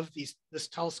point of this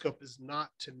telescope is not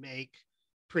to make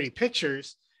pretty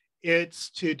pictures; it's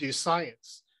to do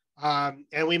science.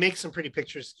 And we make some pretty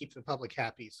pictures to keep the public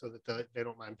happy, so that they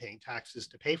don't mind paying taxes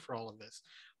to pay for all of this.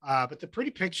 But the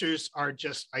pretty pictures are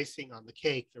just icing on the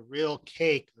cake. The real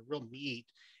cake, the real meat,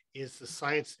 is the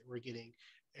science that we're getting.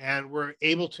 And we're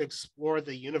able to explore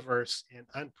the universe in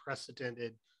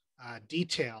unprecedented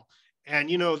detail. And,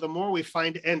 the more we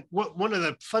find, and one of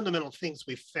the fundamental things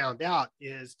we found out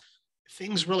is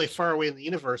things really far away in the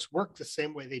universe work the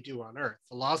same way they do on Earth.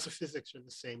 The laws of physics are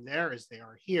the same there as they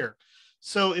are here.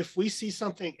 So if we see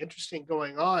something interesting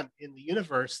going on in the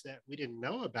universe that we didn't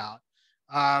know about,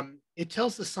 it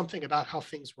tells us something about how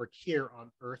things work here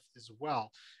on Earth as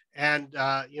well. And,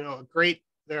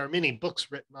 there are many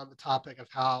books written on the topic of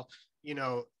how,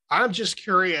 I'm just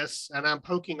curious and I'm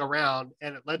poking around,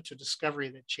 and it led to a discovery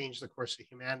that changed the course of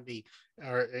humanity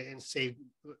and saved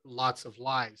lots of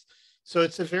lives. So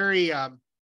it's a very,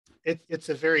 it's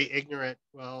a very ignorant,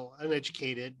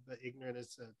 uneducated, but ignorant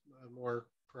is a more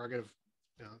prerogative.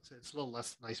 It's a little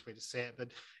less nice way to say it, but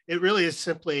it really is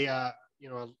simply, a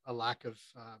lack of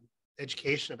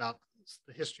education about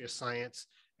the history of science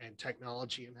and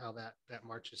technology and how that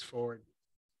marches forward.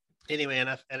 Anyway,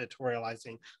 enough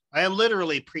editorializing. I am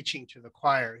literally preaching to the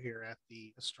choir here at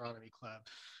the Astronomy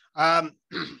Club.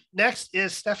 Next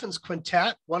is Stefan's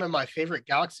Quintet, one of my favorite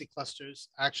galaxy clusters.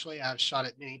 Actually, I've shot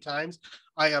it many times.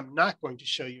 I am not going to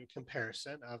show you a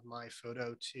comparison of my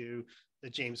photo to the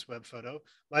James Webb photo.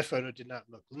 My photo did not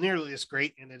look nearly as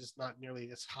great, and it is not nearly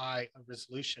this high of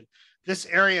resolution. This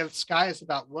area of the sky is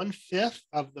about 1/5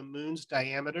 of the moon's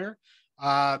diameter.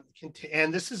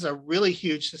 And this is a really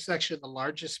huge, this is actually the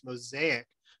largest mosaic.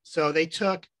 So they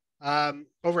took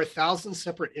over 1,000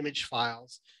 separate image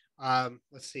files.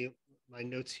 Let's see my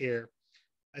notes here.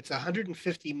 It's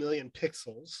 150 million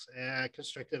pixels,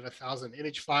 constructed 1,000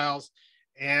 image files.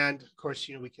 And of course,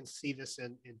 we can see this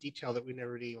in detail that we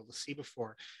never been able to see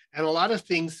before. And a lot of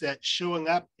things that showing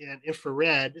up in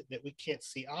infrared that we can't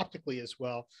see optically as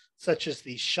well, such as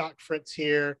these shock fronts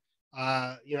here,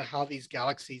 how these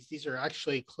galaxies, these are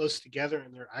actually close together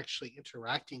and they're actually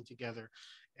interacting together.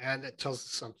 And that tells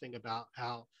us something about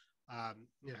how,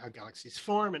 how galaxies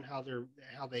form and how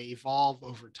they evolve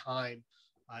over time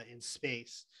in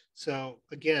space. So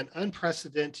again,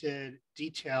 unprecedented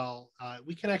detail.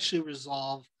 We can actually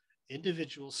resolve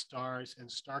individual stars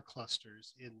and star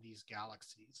clusters in these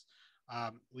galaxies.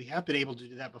 We have been able to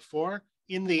do that before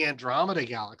in the Andromeda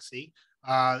galaxy.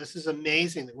 This is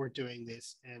amazing that we're doing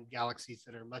this in galaxies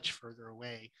that are much further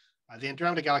away. The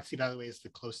Andromeda galaxy, by the way, is the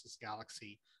closest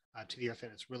galaxy to the Earth,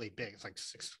 and it's really big. It's like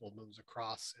 6 full moons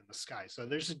across in the sky. So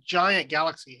there's a giant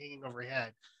galaxy hanging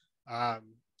overhead.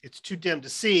 It's too dim to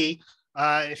see.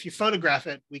 If you photograph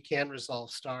it, we can resolve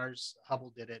stars.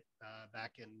 Hubble did it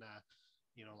back in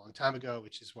a long time ago,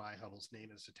 which is why Hubble's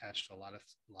name is attached to a lot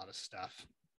of stuff.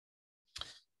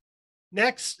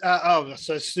 Next,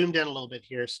 so I zoomed in a little bit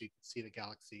here so you can see the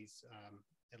galaxies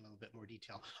in a little bit more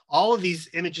detail. All of these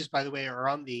images, by the way, are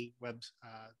on the web.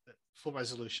 The full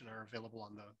resolution are available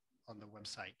on the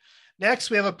website. Next,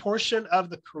 we have a portion of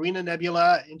the Carina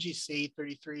Nebula, NGC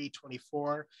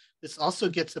 3324. This also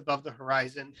gets above the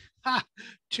horizon,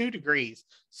 2 degrees.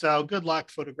 So good luck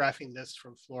photographing this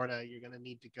from Florida. You're going to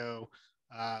need to go.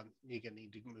 You're going to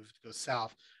need to move to go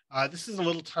south. This is a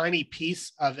little tiny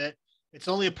piece of it. It's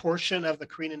only a portion of the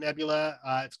Carina Nebula.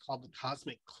 It's called the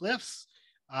Cosmic Cliffs,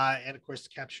 and of course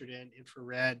captured in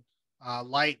infrared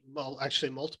light. Well,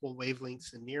 actually multiple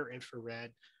wavelengths in near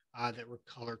infrared that were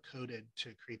color coded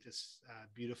to create this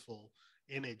beautiful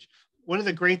image. One of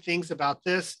the great things about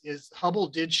this is Hubble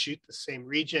did shoot the same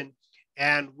region,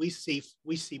 and we see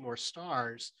more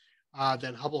stars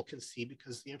than Hubble can see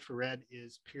because the infrared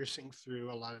is piercing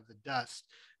through a lot of the dust.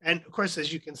 And of course,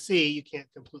 as you can see, you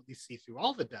can't completely see through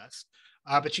all the dust,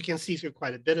 but you can see through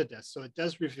quite a bit of dust. So it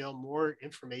does reveal more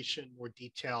information, more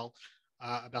detail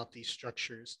about these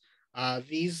structures.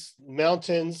 These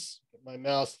mountains, my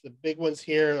mouse, the big ones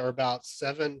here are about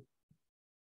 7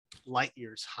 light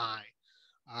years high.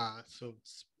 So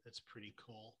it's pretty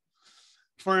cool.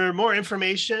 For more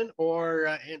information or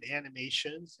and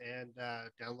animations and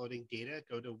downloading data,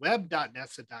 go to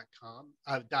web.nasa.com,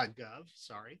 .gov,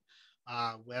 sorry,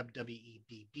 web,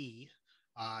 W-E-B-B,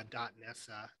 .nasa.gov,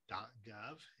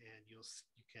 and you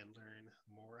can learn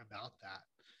more about that.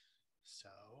 So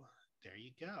there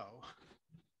you go.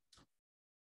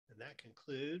 And that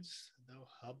concludes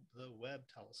the Webb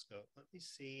telescope. Let me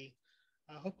see.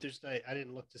 I hope there's no, I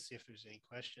didn't look to see if there's any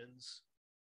questions.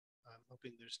 I'm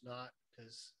hoping there's not,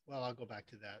 because, well, I'll go back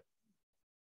to that.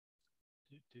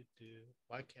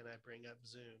 Why can't I bring up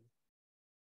Zoom?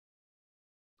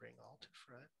 Bring all to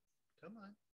front. Come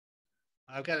on.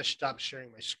 I've got to stop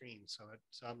sharing my screen, so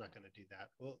I'm not going to do that.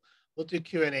 We'll do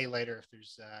Q&A later if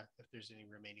there's any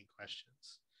remaining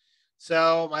questions.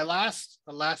 So my last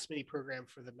mini program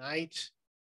for the night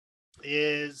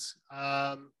is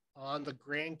on the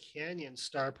Grand Canyon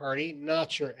Star Party.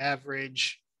 Not your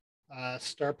average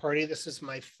Star Party. This is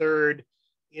my third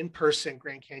in-person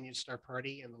Grand Canyon Star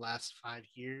Party in the last 5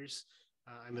 years.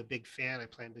 I'm a big fan. I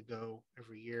plan to go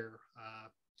every year,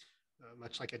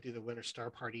 much like I do the Winter Star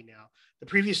Party now. The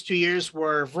previous 2 years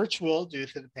were virtual due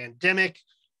to the pandemic.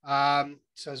 So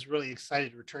I was really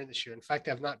excited to return this year. In fact,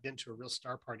 I've not been to a real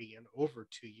Star Party in over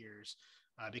 2 years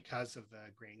because of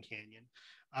the Grand Canyon.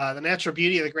 The natural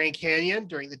beauty of the Grand Canyon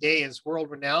during the day is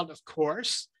world-renowned, of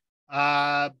course.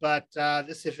 But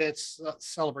this event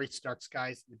celebrates dark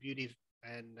skies and the beauty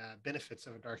and benefits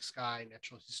of a dark sky,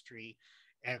 natural history,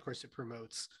 and of course it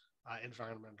promotes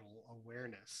environmental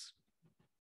awareness.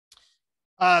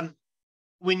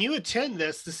 When you attend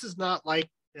this is not like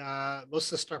most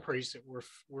of the star parties that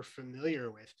we're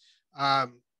familiar with.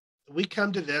 We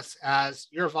come to this as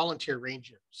you're a volunteer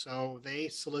ranger. So they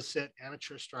solicit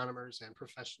amateur astronomers and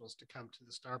professionals to come to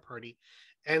the star party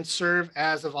and serve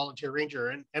as a volunteer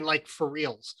ranger. And like for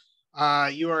reals,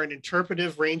 you are an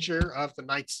interpretive ranger of the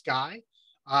night sky.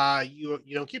 You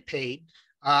don't get paid,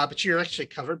 but you're actually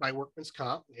covered by workman's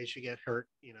comp in case you get hurt,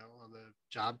 on the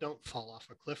job. Don't fall off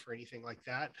a cliff or anything like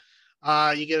that.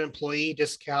 You get an employee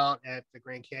discount at the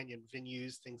Grand Canyon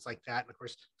venues, things like that. And of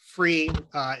course, free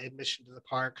admission to the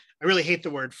park. I really hate the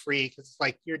word free because it's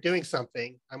like you're doing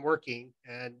something, I'm working,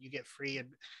 and you get free. And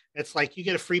it's like you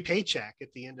get a free paycheck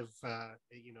at the end of, at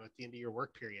the end of your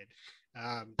work period.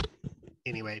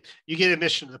 Anyway, you get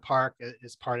admission to the park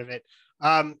as part of it.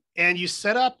 And you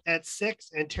set up at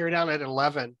 6 and tear down at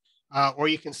 11, or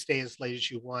you can stay as late as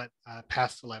you want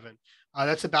past 11.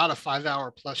 That's about a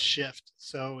 5-hour plus shift.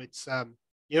 So it's,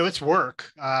 it's work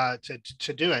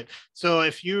to do it. So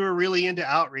if you're really into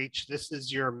outreach, this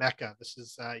is your mecca. This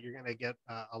is, you're going to get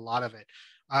a lot of it.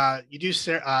 You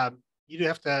do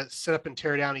have to set up and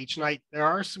tear down each night. There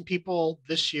are some people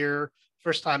this year,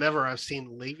 first time ever I've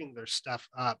seen leaving their stuff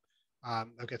up.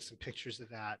 I've got some pictures of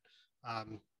that.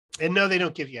 And no, they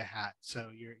don't give you a hat. So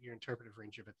you're interpretive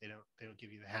ranger, but they don't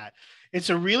give you the hat. It's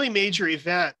a really major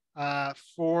event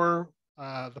for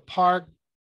the park.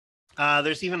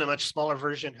 There's even a much smaller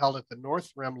version held at the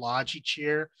North Rim Lodge each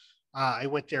year. I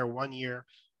went there 1 year.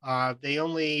 They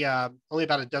only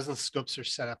about a dozen scopes are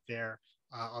set up there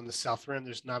on the South Rim.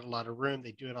 There's not a lot of room.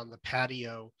 They do it on the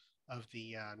patio of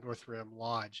the North Rim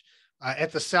Lodge.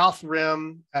 At the South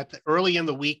Rim, early in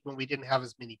the week when we didn't have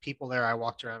as many people there, I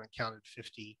walked around and counted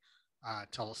 50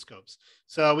 telescopes.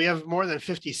 So we have more than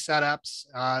 50 setups.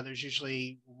 There's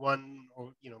usually one,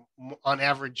 or on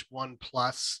average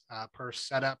 1+ per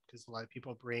setup because a lot of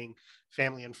people bring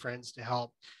family and friends to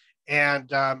help.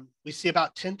 And we see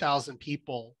about 10,000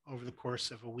 people over the course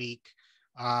of a week,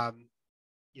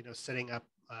 setting up,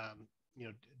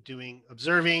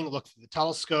 observing, look through the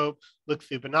telescope, look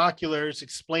through binoculars,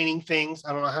 explaining things.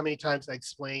 I don't know how many times I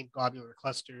explained globular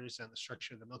clusters and the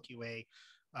structure of the Milky Way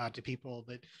to people,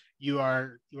 but you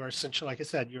are essentially, like I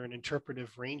said, you're an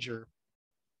interpretive ranger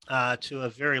to a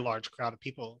very large crowd of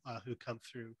people who come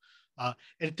through. And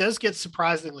it does get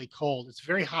surprisingly cold. It's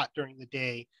very hot during the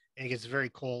day and it gets very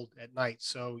cold at night.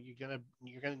 So you're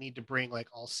gonna need to bring like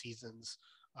all seasons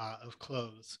of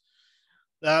clothes.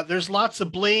 There's lots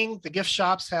of bling. The gift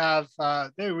shops have,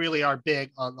 they really are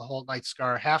big on the whole night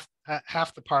sky. Half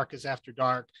the park is after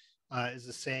dark, is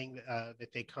a saying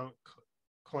that they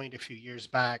coined a few years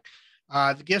back.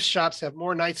 The gift shops have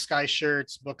more night sky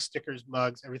shirts, books, stickers,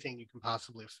 mugs, everything you can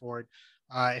possibly afford.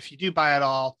 If you do buy it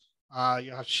all,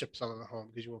 you'll have to ship some of it home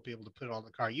because you won't be able to put it on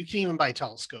the car. You can even buy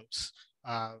telescopes.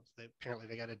 Apparently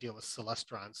they got to deal with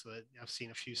Celestron, so I've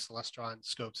seen a few Celestron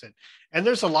scopes, and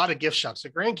there's a lot of gift shops. The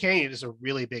Grand Canyon is a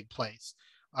really big place,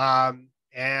 and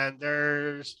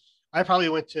I probably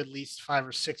went to at least 5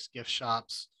 or 6 gift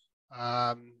shops,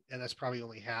 and that's probably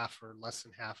only half or less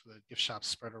than half of the gift shops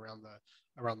spread around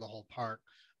around the whole park.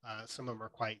 Some of them are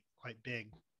quite big.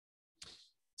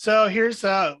 So here's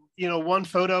one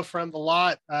photo from the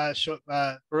lot.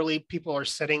 Early people are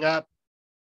setting up.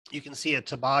 You can see a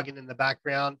toboggan in the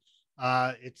background.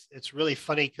 It's really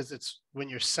funny because it's when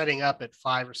you're setting up at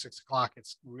 5 or 6 o'clock,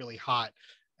 it's really hot,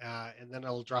 and then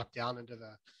it'll drop down into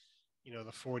the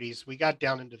the 40s. We got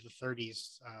down into the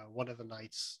 30s one of the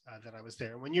nights that I was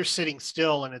there. And when you're sitting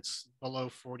still and it's below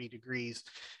 40 degrees,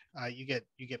 you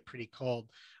get pretty cold.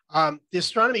 The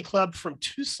Astronomy Club from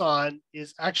Tucson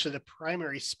is actually the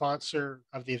primary sponsor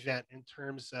of the event in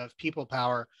terms of people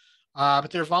power,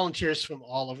 but there are volunteers from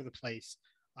all over the place.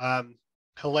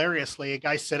 Hilariously, a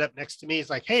guy set up next to me. He's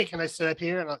like, "Hey, can I sit up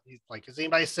here?" And he's like, "Is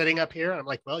anybody sitting up here?" And I'm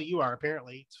like, "Well, you are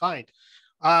apparently. It's fine."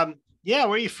 Yeah,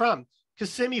 where are you from?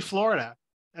 Kissimmee, Florida.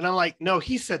 And I'm like, "No,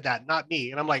 he said that, not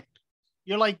me." And I'm like,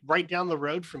 "You're like right down the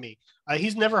road from me."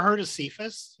 He's never heard of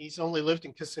Cephas. He's only lived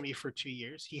in Kissimmee for 2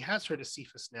 years. He has heard of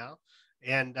Cephas now.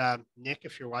 And Nick,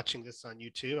 if you're watching this on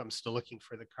YouTube, I'm still looking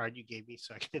for the card you gave me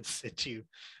so I can send you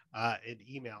an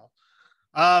email.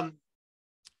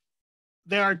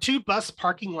 There are 2 bus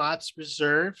parking lots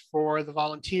reserved for the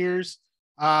volunteers.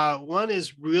 One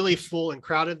is really full and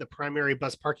crowded, the primary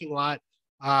bus parking lot.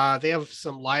 They have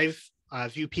some live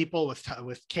view people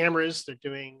with cameras. They're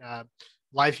doing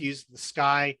live views of the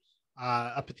sky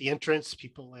up at the entrance.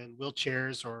 People in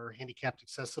wheelchairs or handicapped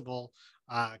accessible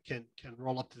can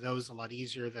roll up to those a lot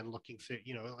easier than looking through.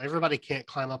 Everybody can't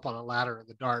climb up on a ladder in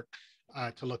the dark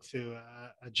to look through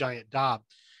a giant daub.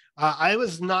 I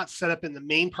was not set up in the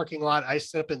main parking lot. I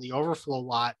set up in the overflow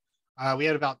lot. We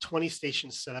had about 20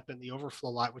 stations set up in the overflow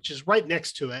lot, which is right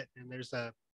next to it. And there's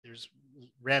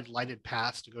red lighted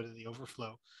paths to go to the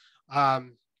overflow.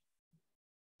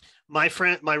 My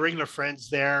regular friends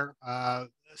there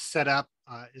set up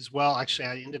as well. Actually,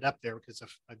 I ended up there because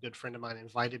a good friend of mine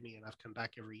invited me, and I've come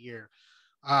back every year.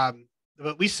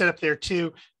 But we set up there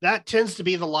too. That tends to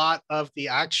be the lot of the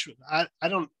actual. I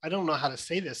don't know how to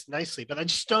say this nicely, but I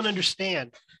just don't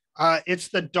understand. It's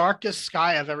the darkest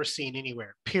sky I've ever seen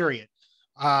anywhere. Period.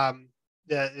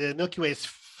 The Milky Way is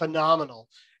phenomenal,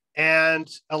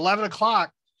 and 11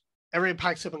 o'clock, everybody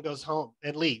packs up and goes home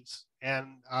and leaves.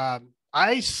 And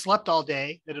I slept all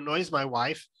day. It annoys my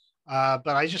wife, but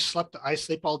I just slept. I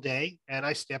sleep all day and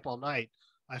I stay up all night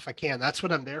if I can. That's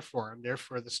what I'm there for. I'm there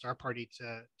for the Star Party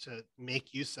to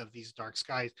make use of these dark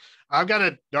skies. I've got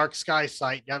a dark sky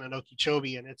site down in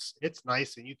Okeechobee, and it's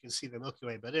nice, and you can see the Milky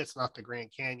Way, but it's not the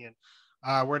Grand Canyon.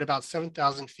 We're at about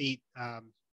 7,000 feet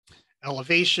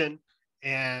elevation,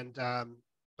 and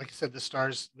like I said,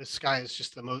 the sky is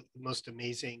just the most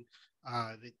amazing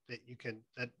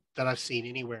that I've seen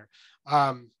anywhere.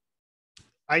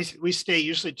 We stay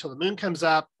usually till the moon comes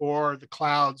up, or the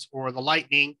clouds, or the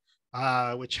lightning,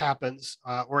 which happens,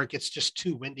 or it gets just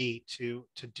too windy to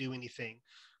do anything.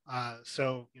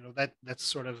 So that's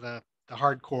sort of the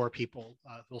hardcore people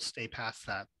will stay past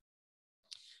that.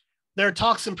 There are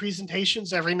talks and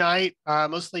presentations every night,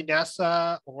 mostly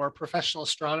NASA or professional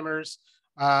astronomers.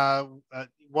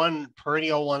 One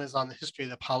perennial one is on the history of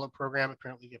the Apollo program.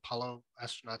 Apparently the Apollo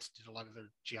astronauts did a lot of their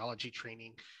geology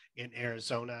training in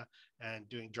Arizona and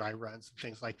doing dry runs and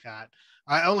things like that.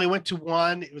 I only went to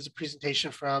one. It was a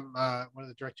presentation from one of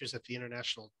the directors at the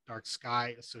International Dark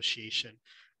Sky Association.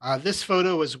 This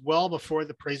photo was well before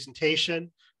the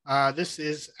presentation. This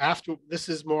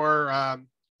is more,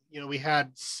 we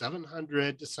had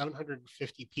 700 to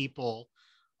 750 people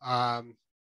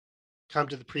come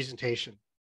to the presentation.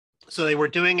 So they were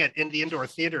doing it in the indoor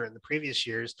theater in the previous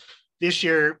years. This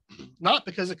year, not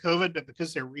because of COVID, but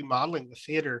because they're remodeling the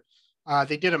theater,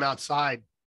 they did them outside,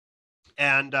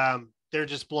 and they're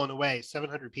just blown away.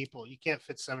 700 people. You can't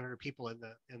fit 700 people in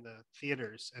the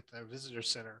theaters at the visitor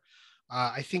center.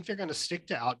 I think they're going to stick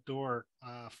to outdoor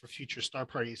for future star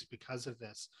parties because of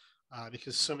this,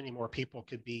 because so many more people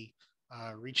could be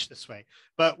reached this way.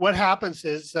 But what happens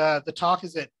is the talk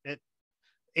is at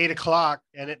 8 o'clock,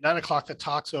 and at 9 o'clock the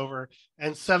talk's over,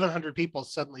 and 700 people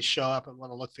suddenly show up and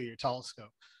want to look through your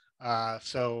telescope.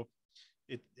 So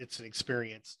it's an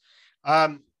experience.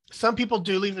 Some people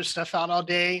do leave their stuff out all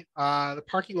day. The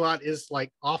parking lot is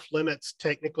like off limits.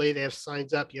 Technically, they have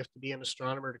signs up. You have to be an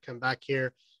astronomer to come back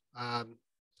here.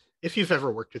 If you've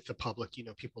ever worked with the public,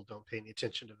 people don't pay any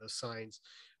attention to those signs.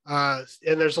 And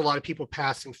there's a lot of people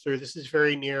passing through. This is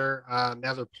very near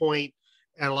Mather Point,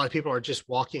 and a lot of people are just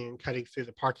walking and cutting through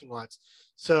the parking lots.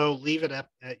 So leave it up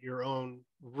at your own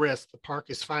risk. The park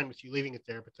is fine with you leaving it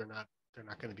there, but they're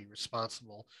not going to be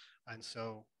responsible. And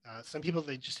so some people,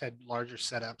 they just had larger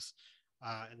setups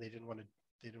and they didn't want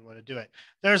to do it.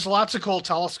 There's lots of cool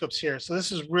telescopes here. So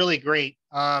this is really great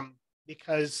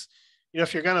because you know,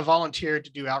 if you're going to volunteer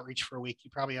to do outreach for a week, you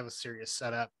probably have a serious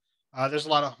setup. There's a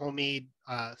lot of homemade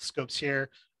scopes here.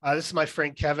 This is my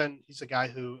friend Kevin. He's a guy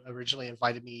who originally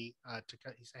invited me to.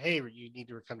 He said, "Hey, you need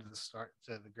to come to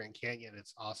the Grand Canyon.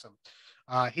 It's awesome."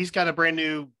 He's got a brand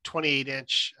new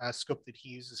 28-inch scope that he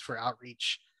uses for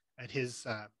outreach at his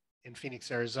in Phoenix,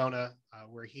 Arizona,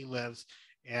 where he lives.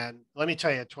 And let me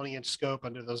tell you, a 20-inch scope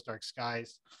under those dark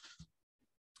skies,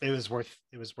 it was worth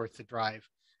the drive.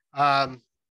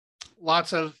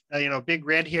 Lots of big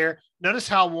red here. Notice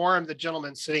how warm the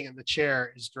gentleman sitting in the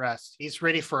chair is dressed. He's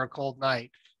ready for a cold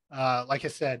night. Like I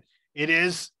said,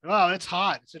 it's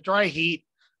hot. It's a dry heat.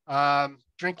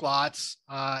 Drink lots,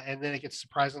 and then it gets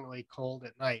surprisingly cold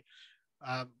at night.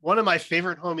 One of my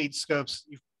favorite homemade scopes,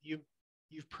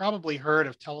 you've probably heard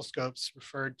of telescopes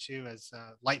referred to as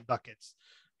light buckets.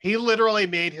 He literally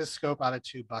made his scope out of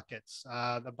 2 buckets.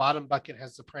 The bottom bucket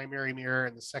has the primary mirror,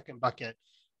 and the second bucket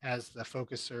has the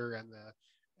focuser and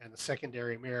the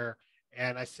secondary mirror.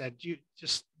 And I said,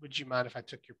 would you mind if I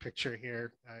took your picture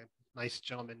here? A nice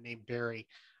gentleman named Barry.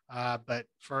 But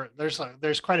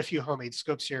there's quite a few homemade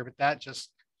scopes here, but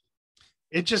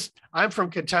I'm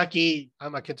from Kentucky.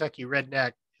 I'm a Kentucky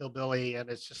redneck hillbilly, and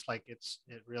it's just like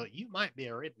you might be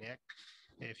a redneck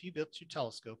if you built your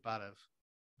telescope out of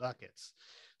buckets.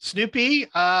 Snoopy,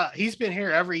 he's been here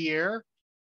every year.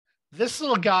 This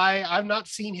little guy, I've not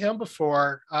seen him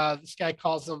before. This guy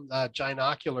calls them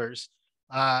ginoculars.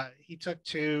 He took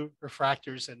 2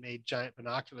 refractors and made giant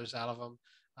binoculars out of them.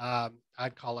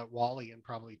 I'd call it Wally and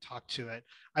probably talk to it.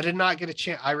 I did not get a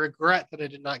chance. I regret that I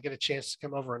did not get a chance to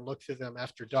come over and look through them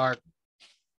after dark.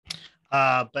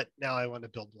 But now I want to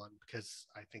build one because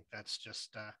I think that's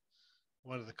just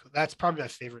that's probably my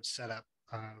favorite setup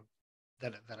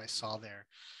that I saw there.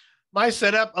 My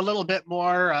setup a little bit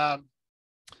more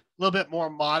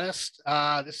modest.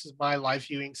 This is my live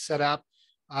viewing setup.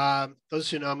 Those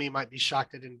who know me might be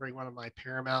shocked I didn't bring one of my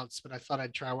Paramounts, but I thought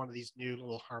I'd try one of these new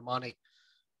little harmonic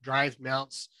drive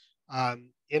mounts.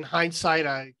 In hindsight,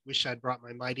 I wish I'd brought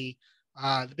my Mighty.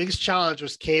 The biggest challenge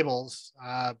was cables.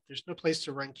 There's no place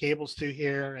to run cables through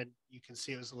here, and you can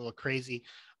see it was a little crazy,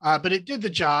 but it did the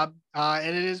job,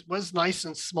 and it was nice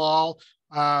and small.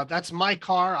 That's my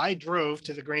car. I drove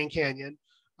to the Grand Canyon,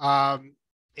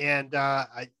 and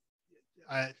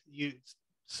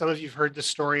some of you've heard the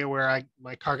story where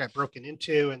my car got broken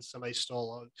into and somebody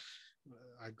stole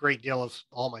a great deal of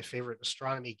all my favorite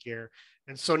astronomy gear.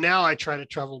 And so now I try to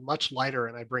travel much lighter,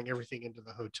 and I bring everything into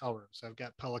the hotel room. So I've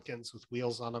got Pelicans with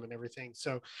wheels on them and everything.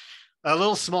 So a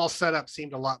little small setup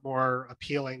seemed a lot more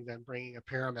appealing than bringing a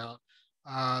Paramount.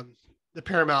 The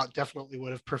Paramount definitely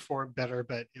would have performed better,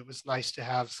 but it was nice to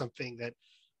have something that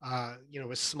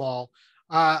was small.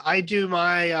 I do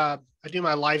my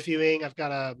live viewing.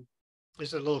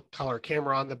 There's a little color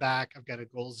camera on the back. I've got a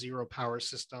Goal Zero power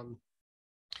system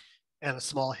and a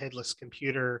small headless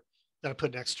computer that I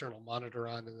put an external monitor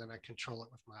on, and then I control it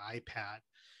with my iPad.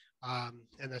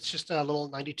 And that's just a little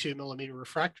 92 millimeter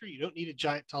refractor. You don't need a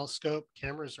giant telescope.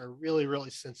 Cameras are really, really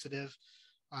sensitive.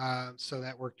 So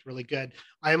that worked really good.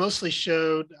 I mostly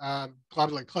showed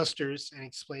globular clusters and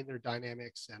explained their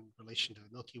dynamics and relation to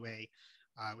the Milky Way,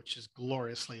 which is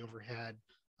gloriously overhead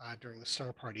during the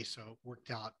star party. So it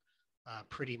worked out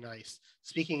pretty nice.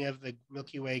 Speaking of the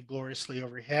Milky Way gloriously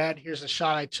overhead, here's a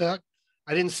shot I took.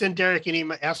 I didn't send Derek any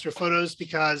Astrophotos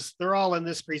because they're all in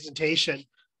this presentation.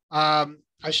 I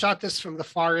shot this from the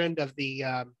far end of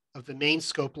the main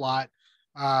scope lot.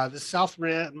 The south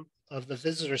rim of the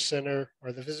visitor center,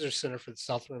 or the visitor center for the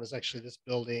south rim, is actually this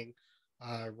building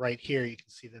right here. You can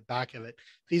see the back of it.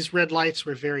 These red lights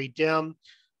were very dim,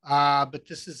 but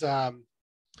this is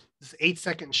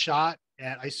 8-second shot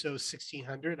at ISO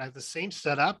 1600. I have the same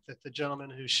setup that the gentleman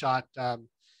who shot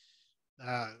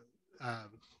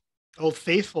Old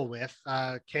Faithful with,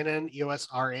 Canon EOS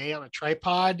RA on a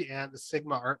tripod and the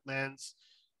Sigma art lens.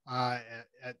 I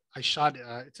shot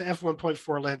it's an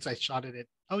f1.4 lens. I shot it at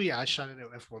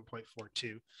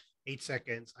f1.42, 8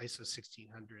 seconds, ISO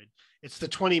 1600. It's the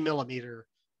 20 millimeter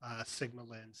Sigma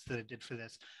lens that it did for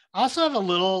this. I also have a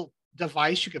little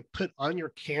device you could put on your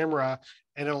camera,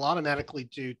 and it'll automatically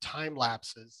do time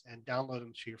lapses and download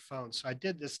them to your phone. So I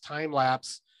did this time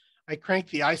lapse. I cranked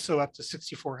the ISO up to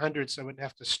 6400 so I wouldn't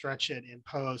have to stretch it in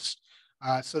post.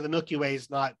 So the Milky Way is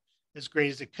not as great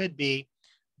as it could be,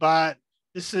 but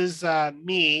this is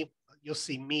me. You'll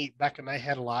see me back in my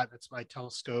head a lot. That's my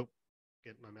telescope.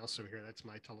 Get my mouse over here. That's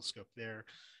my telescope there.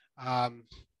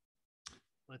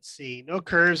 Let's see, no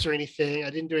curves or anything. I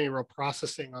didn't do any real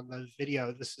processing on the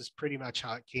video. This is pretty much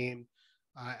how it came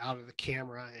out of the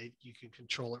camera. You can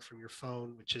control it from your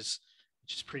phone, which is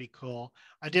pretty cool.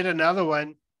 I did another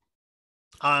one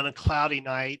on a cloudy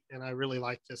night. And I really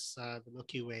like this, the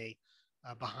Milky Way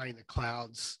behind the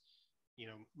clouds, you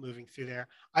know, moving through there.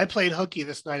 I played hooky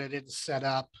this night. I didn't set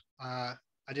up. I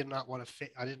did not want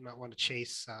to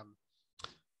chase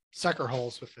sucker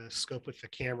holes with the scope with the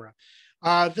camera.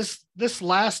 This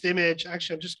last image,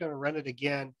 actually, I'm just going to run it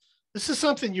again. This is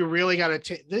something you really got to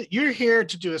take. You're here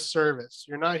to do a service.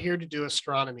 You're not here to do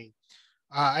astronomy.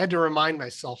 I had to remind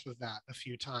myself of that a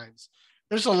few times.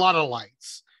 There's a lot of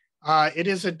lights. It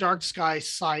is a dark sky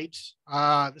site.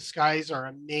 The skies are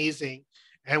amazing.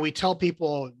 And we tell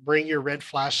people, bring your red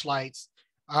flashlights.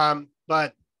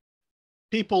 But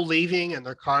people leaving and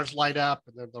their cars light up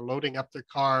and they're loading up their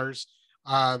cars.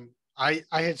 I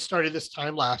had started this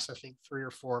time lapse, I think 3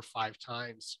 or 4 or 5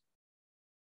 times.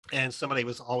 And somebody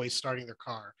was always starting their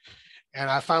car. And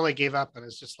I finally gave up and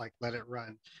was just like, let it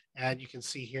run. And you can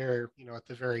see here, you know, at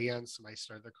the very end, somebody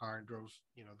started their car and drove,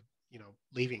 you know,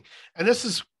 leaving. And this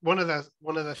is one of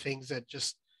the things that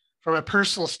just from a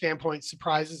personal standpoint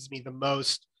surprises me the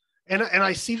most. And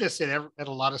I see this at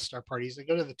a lot of star parties. I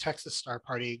go to the Texas Star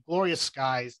Party, glorious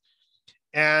skies.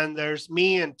 And there's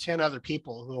me and 10 other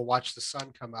people who will watch the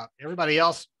sun come up. Everybody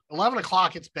else, 11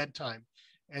 o'clock, it's bedtime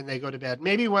and they go to bed.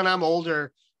 Maybe when I'm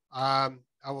older, I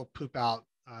will poop out.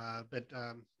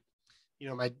 You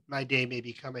know, my day may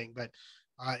be coming, but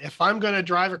if I'm going to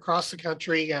drive across the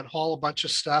country and haul a bunch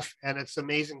of stuff and it's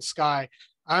amazing sky,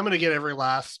 I'm going to get every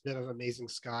last bit of amazing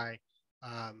sky,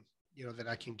 you know, that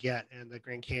I can get. And the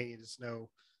Grand Canyon is no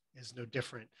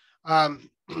different.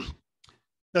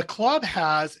 The club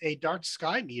has a dark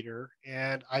sky meter,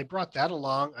 and I brought that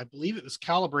along. I believe it was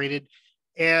calibrated,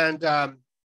 and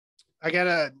I got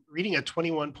a reading of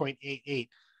 21.88.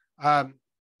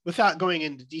 Without going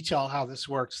into detail how this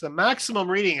works, the maximum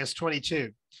reading is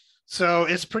 22. So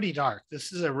it's pretty dark.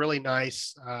 This is a really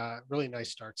nice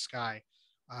dark sky.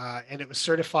 And it was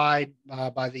certified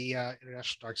by the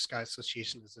International Dark Sky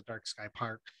Association as a dark sky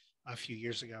park a few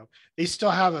years ago. They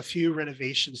still have a few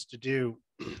renovations to do,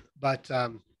 but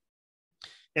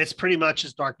it's pretty much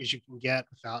as dark as you can get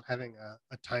without having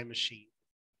a time machine.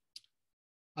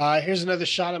 Here's another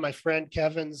shot of my friend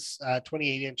Kevin's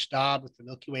 28-inch Dob with the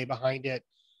Milky Way behind it.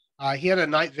 He had a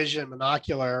night vision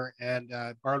monocular and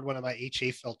borrowed one of my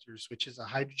HA filters, which is a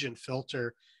hydrogen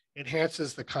filter,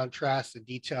 enhances the contrast and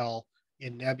detail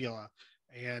in nebula.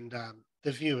 And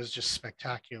the view is just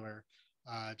spectacular,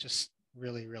 just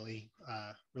really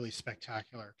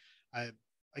spectacular.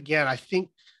 Again, I think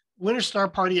Winter Star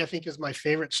Party, I think, is my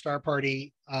favorite star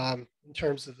party in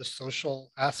terms of the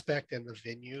social aspect and the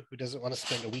venue. Who doesn't want to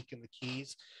spend a week in the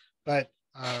Keys? But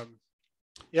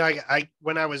yeah, I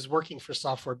when I was working for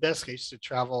Software Bisque, I used to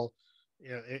travel, you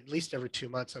know, at least every 2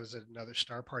 months. I was at another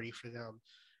star party for them.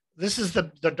 This is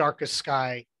the darkest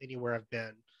sky anywhere I've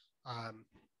been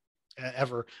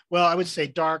ever. Well, I would say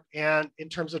dark, and in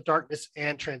terms of darkness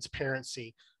and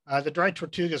transparency. The dry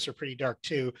tortugas are pretty dark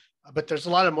too, but there's a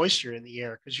lot of moisture in the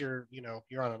air because you're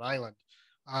on an island.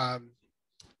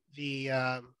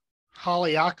 The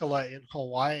Haleakala in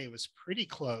Hawaii was pretty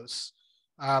close,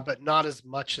 but not as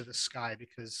much of the sky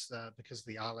because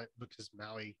the island, because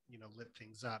Maui, lit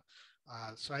things up.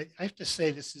 So I have to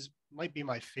say this might be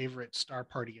my favorite star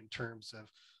party in terms of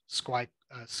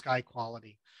sky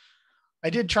quality. I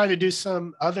did try to do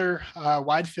some other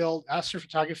wide field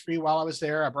astrophotography while I was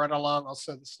there. I brought along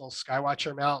also this little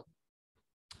Skywatcher mount.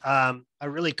 I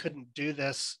really couldn't do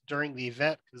this during the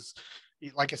event because,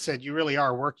 like I said, you really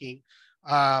are working.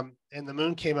 And the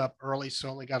moon came up early, so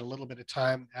only got a little bit of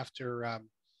time after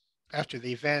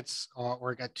the events,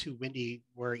 or it got too windy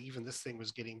where even this thing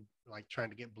was getting like trying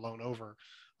to get blown over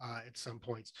at some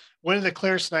points. One of the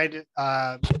clearest night.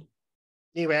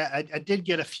 Anyway, I did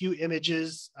get a few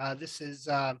images. This is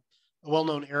a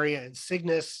well-known area in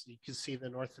Cygnus. You can see the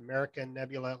North American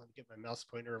nebula. Let me get my mouse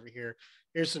pointer over here.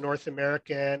 Here's the North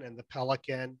American and the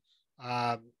Pelican.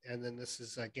 And then this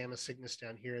is Gamma Cygnus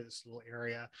down here, this little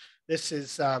area. This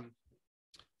is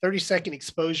 30-second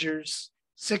exposures,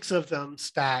 6 of them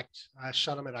stacked. I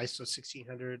shot them at ISO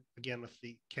 1600, again with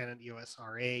the Canon EOS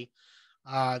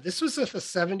RA. This was with a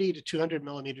 70 to 200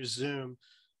 millimeter zoom.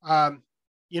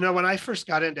 When I first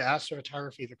got into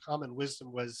astrophotography, the common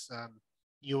wisdom was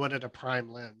you wanted a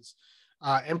prime lens.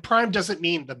 And prime doesn't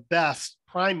mean the best.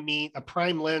 A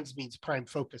prime lens means prime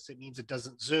focus. It means it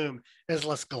doesn't zoom, it has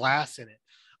less glass in it.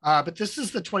 But this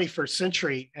is the 21st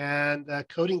century, and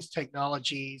coatings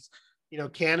technologies,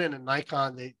 Canon and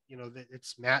Nikon,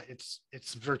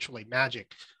 it's virtually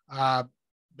magic.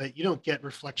 But you don't get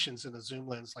reflections in a zoom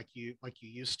lens like you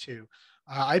used to.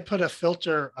 I put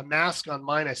a mask on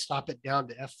mine. I stop it down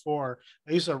to f4.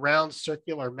 I use a round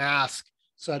circular mask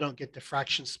so I don't get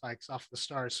diffraction spikes off the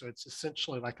stars. So it's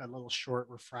essentially like a little short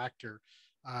refractor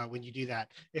when you do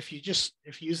that. If you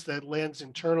use the lens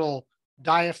internal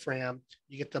diaphragm,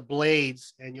 you get the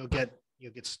blades, and you'll get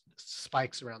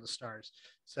spikes around the stars.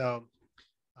 So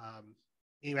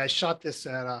anyway, I shot this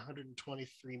at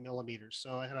 123 millimeters.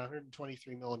 So I had a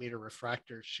 123 millimeter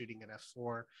refractor shooting at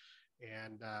f4,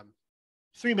 and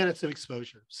 3 minutes of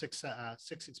exposure, six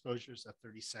exposures at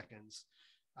 30 seconds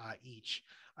each.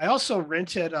 I also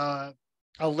rented a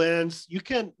lens.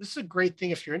 This is a great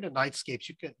thing if you're into nightscapes.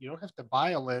 You don't have to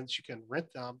buy a lens. You can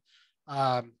rent them.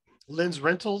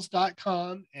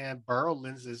 Lensrentals.com and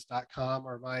borrowlenses.com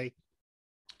are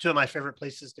two of my favorite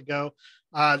places to go.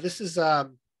 This is a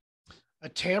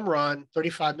Tamron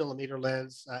 35 millimeter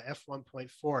lens,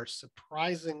 f1.4,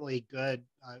 surprisingly good.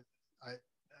 I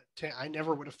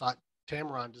never would have thought.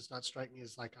 Tamron does not strike me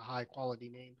as like a high quality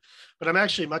name, but I'm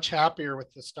actually much happier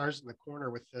with the stars in the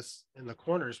corners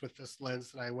with this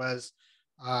lens than I was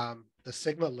the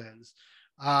Sigma lens.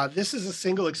 This is a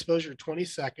single exposure, 20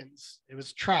 seconds. It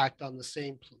was tracked on the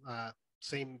same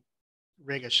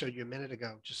rig I showed you a minute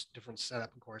ago, just different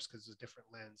setup, of course, because it's a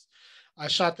different lens. I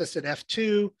shot this at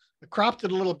f2. I cropped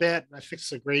it a little bit, and I fixed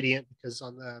the gradient because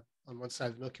on one side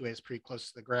of the Milky Way is pretty close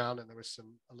to the ground, and there was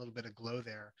a little bit of glow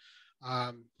there.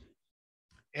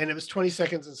 And it was 20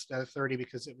 seconds instead of 30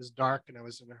 because it was dark and I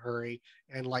was in a hurry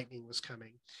and lightning was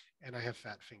coming, and I have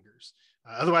fat fingers.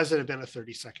 Otherwise, it had been a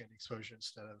 30-second exposure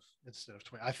instead of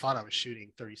 20. I thought I was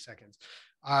shooting 30 seconds.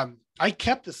 I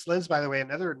kept this lens, by the way,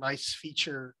 another nice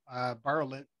feature,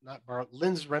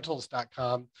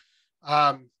 lensrentals.com.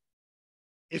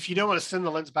 If you don't want to send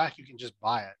the lens back, you can just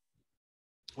buy it,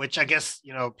 which I guess,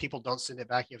 people don't send it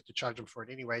back. You have to charge them for it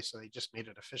anyway. So they just made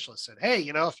it official and said, hey,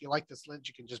 if you like this lens,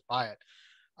 you can just buy it.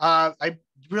 I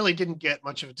really didn't get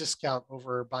much of a discount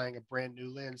over buying a brand new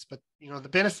lens, but the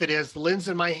benefit is the lens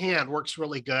in my hand works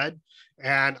really good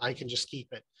and I can just keep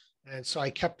it. And so I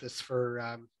kept this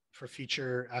for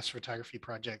future astrophotography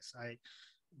projects. I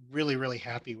really, really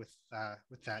happy with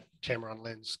that Tamron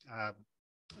lens.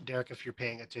 Derek, if you're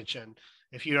paying attention,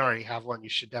 if you already have one, you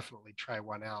should definitely try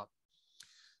one out.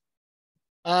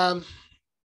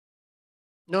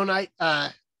 No night.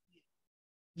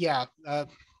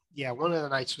 One of the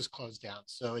nights was closed down.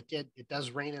 So it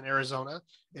does rain in Arizona.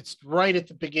 It's right at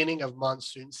the beginning of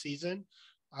monsoon season.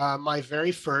 My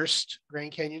very first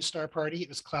Grand Canyon Star Party, it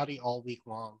was cloudy all week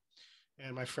long.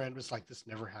 And my friend was like, this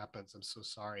never happens. I'm so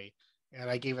sorry. And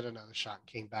I gave it another shot and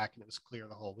came back, and it was clear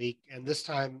the whole week. And this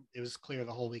time it was clear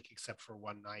the whole week except for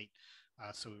one night.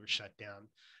 So we were shut down.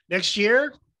 Next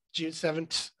year, June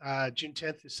 10th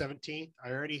through 17th,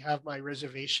 I already have my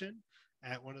reservation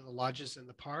at one of the lodges in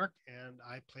the park, and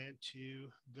I plan to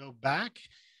go back,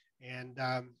 and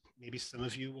maybe some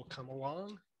of you will come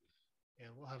along and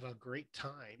we'll have a great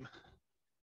time.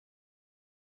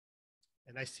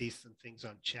 And I see some things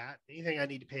on chat. Anything I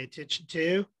need to pay attention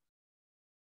to?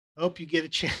 Hope you get a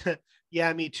chance.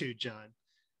 Yeah, me too, John.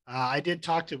 I did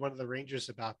talk to one of the rangers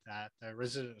about that, the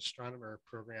resident astronomer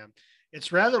program.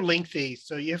 It's rather lengthy,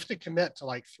 so you have to commit to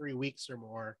like 3 weeks or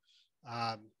more,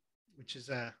 which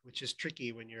is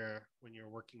tricky when you're a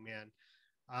working man.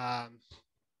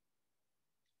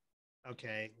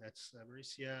 Okay, that's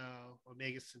Mauricio,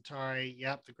 Omega Centauri.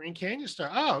 Yep, the Grand Canyon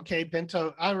Star. Oh, okay,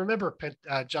 Bento. I remember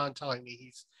John telling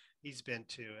me he's been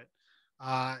to it.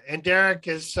 And Derek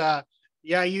is.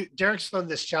 Derek's thrown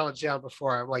this challenge down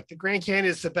before. I'm like, the Grand Canyon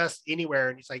is the best anywhere,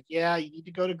 and he's like, yeah, you need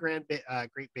to go to Great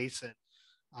Basin.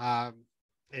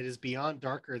 It is beyond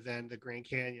darker than the Grand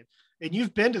Canyon. And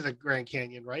you've been to the Grand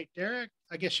Canyon, right, Derek?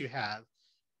 I guess you have.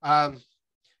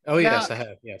 Yes, I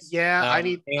have. Yes. Yeah,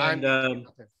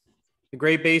 the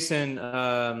Great Basin,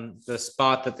 the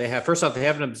spot that they have. First off, they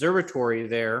have an observatory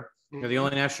there. They're the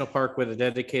only national park with a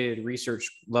dedicated research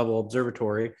level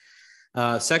observatory.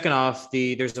 Second off,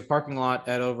 there's a parking lot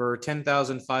at over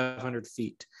 10,500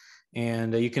 feet,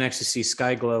 and you can actually see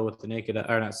sky glow with the naked eye.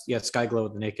 Or not, yeah, sky glow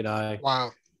with the naked eye.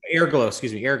 Wow. Air glow.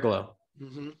 Excuse me, air glow.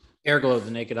 Mm-hmm. Air glow with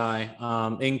the naked eye.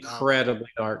 Incredibly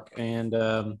dark, and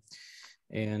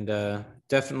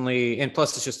definitely, and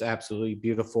plus it's just absolutely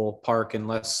beautiful park and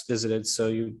less visited, so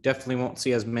you definitely won't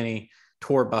see as many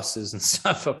tour buses and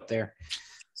stuff up there.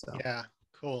 So yeah,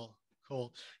 cool.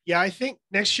 Yeah, I think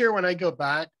next year when I go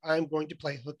back, I'm going to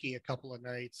play hooky a couple of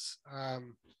nights.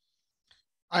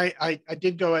 I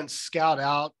did go and scout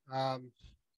out. I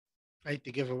hate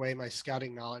to give away my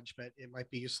scouting knowledge, but it might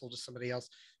be useful to somebody else.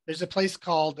 There's a place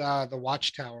called the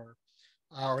Watchtower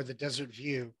or the Desert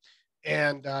View,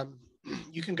 and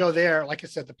you can go there. Like I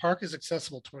said, the park is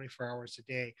accessible 24 hours a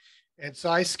day, and so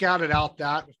I scouted out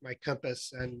that with my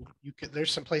compass. And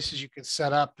there's some places you can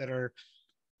set up that are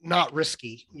not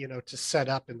risky, to set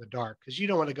up in the dark, because you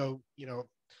don't want to go,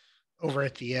 over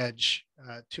at the edge,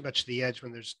 too much to the edge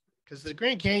because the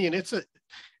Grand Canyon, it's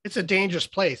a dangerous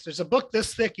place. There's a book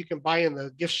this thick you can buy in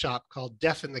the gift shop called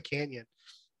Death in the Canyon.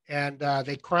 And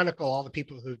they chronicle all the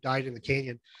people who died in the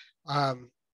canyon.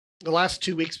 The last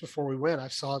 2 weeks before we went, I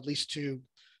saw at least 2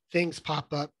 things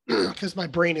pop up because my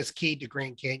brain is keyed to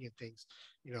Grand Canyon things.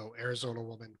 Arizona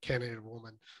woman, Canada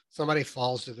woman, somebody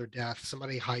falls to their death,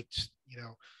 somebody hiked,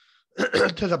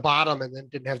 to the bottom and then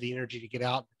didn't have the energy to get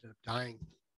out and ended up dying.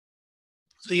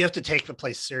 So you have to take the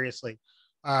place seriously.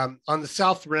 On the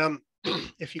South Rim,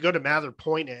 if you go to Mather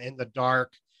Point in the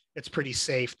dark, it's pretty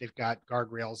safe. They've got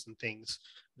guardrails and things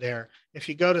there. If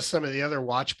you go to some of the other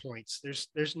watch points,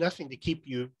 there's nothing to keep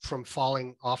you from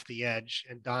falling off the edge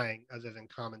and dying other than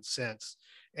common sense.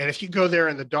 And if you go there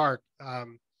in the dark,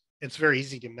 it's very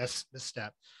easy to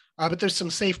misstep. But there's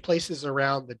some safe places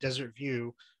around the Desert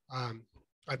View.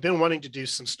 I've been wanting to do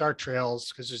some star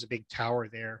trails because there's a big tower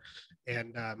there.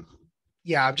 And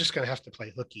yeah, I'm just going to have to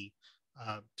play hooky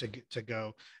to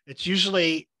go. It's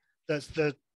usually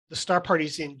the star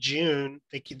parties in June.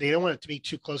 They don't want it to be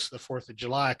too close to the 4th of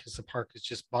July because the park is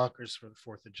just bonkers for the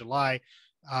 4th of July.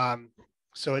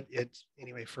 So it's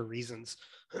anyway, for reasons,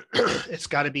 it's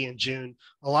got to be in June.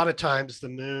 A lot of times the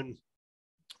moon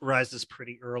rises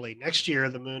pretty early. Next year,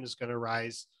 the moon is going to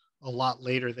rise a lot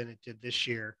later than it did this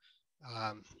year.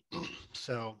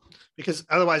 So because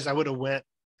otherwise I would have went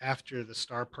after the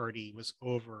star party was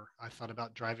over. I thought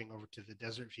about driving over to the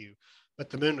Desert View,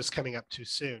 but the moon was coming up too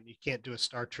soon. You can't do a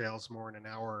star trails more than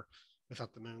an hour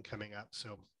without the moon coming up.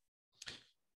 So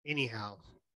anyhow,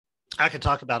 I could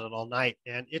talk about it all night,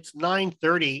 and it's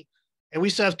 9:30 and we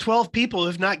still have 12 people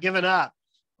who've not given up.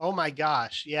 Oh my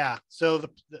gosh. Yeah. So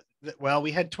well,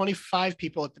 we had 25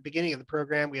 people at the beginning of the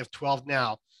program. We have 12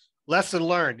 now. Lesson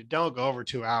learned, don't go over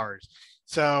 2 hours.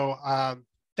 So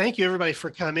thank you everybody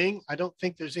for coming. I don't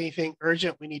think there's anything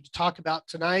urgent we need to talk about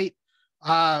tonight.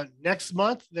 Next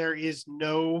month, there is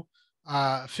no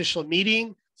official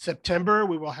meeting. September,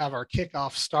 we will have our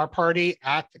kickoff star party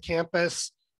at the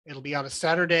campus. It'll be on a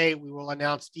Saturday. We will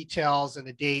announce details and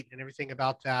a date and everything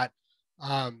about that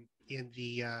in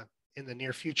the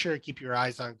near future. Keep your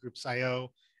eyes on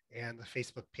Groups.io and the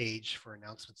Facebook page for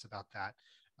announcements about that.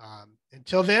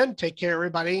 Until then, take care,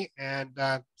 everybody, and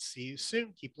see you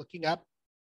soon. Keep looking up.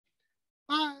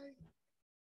 Bye.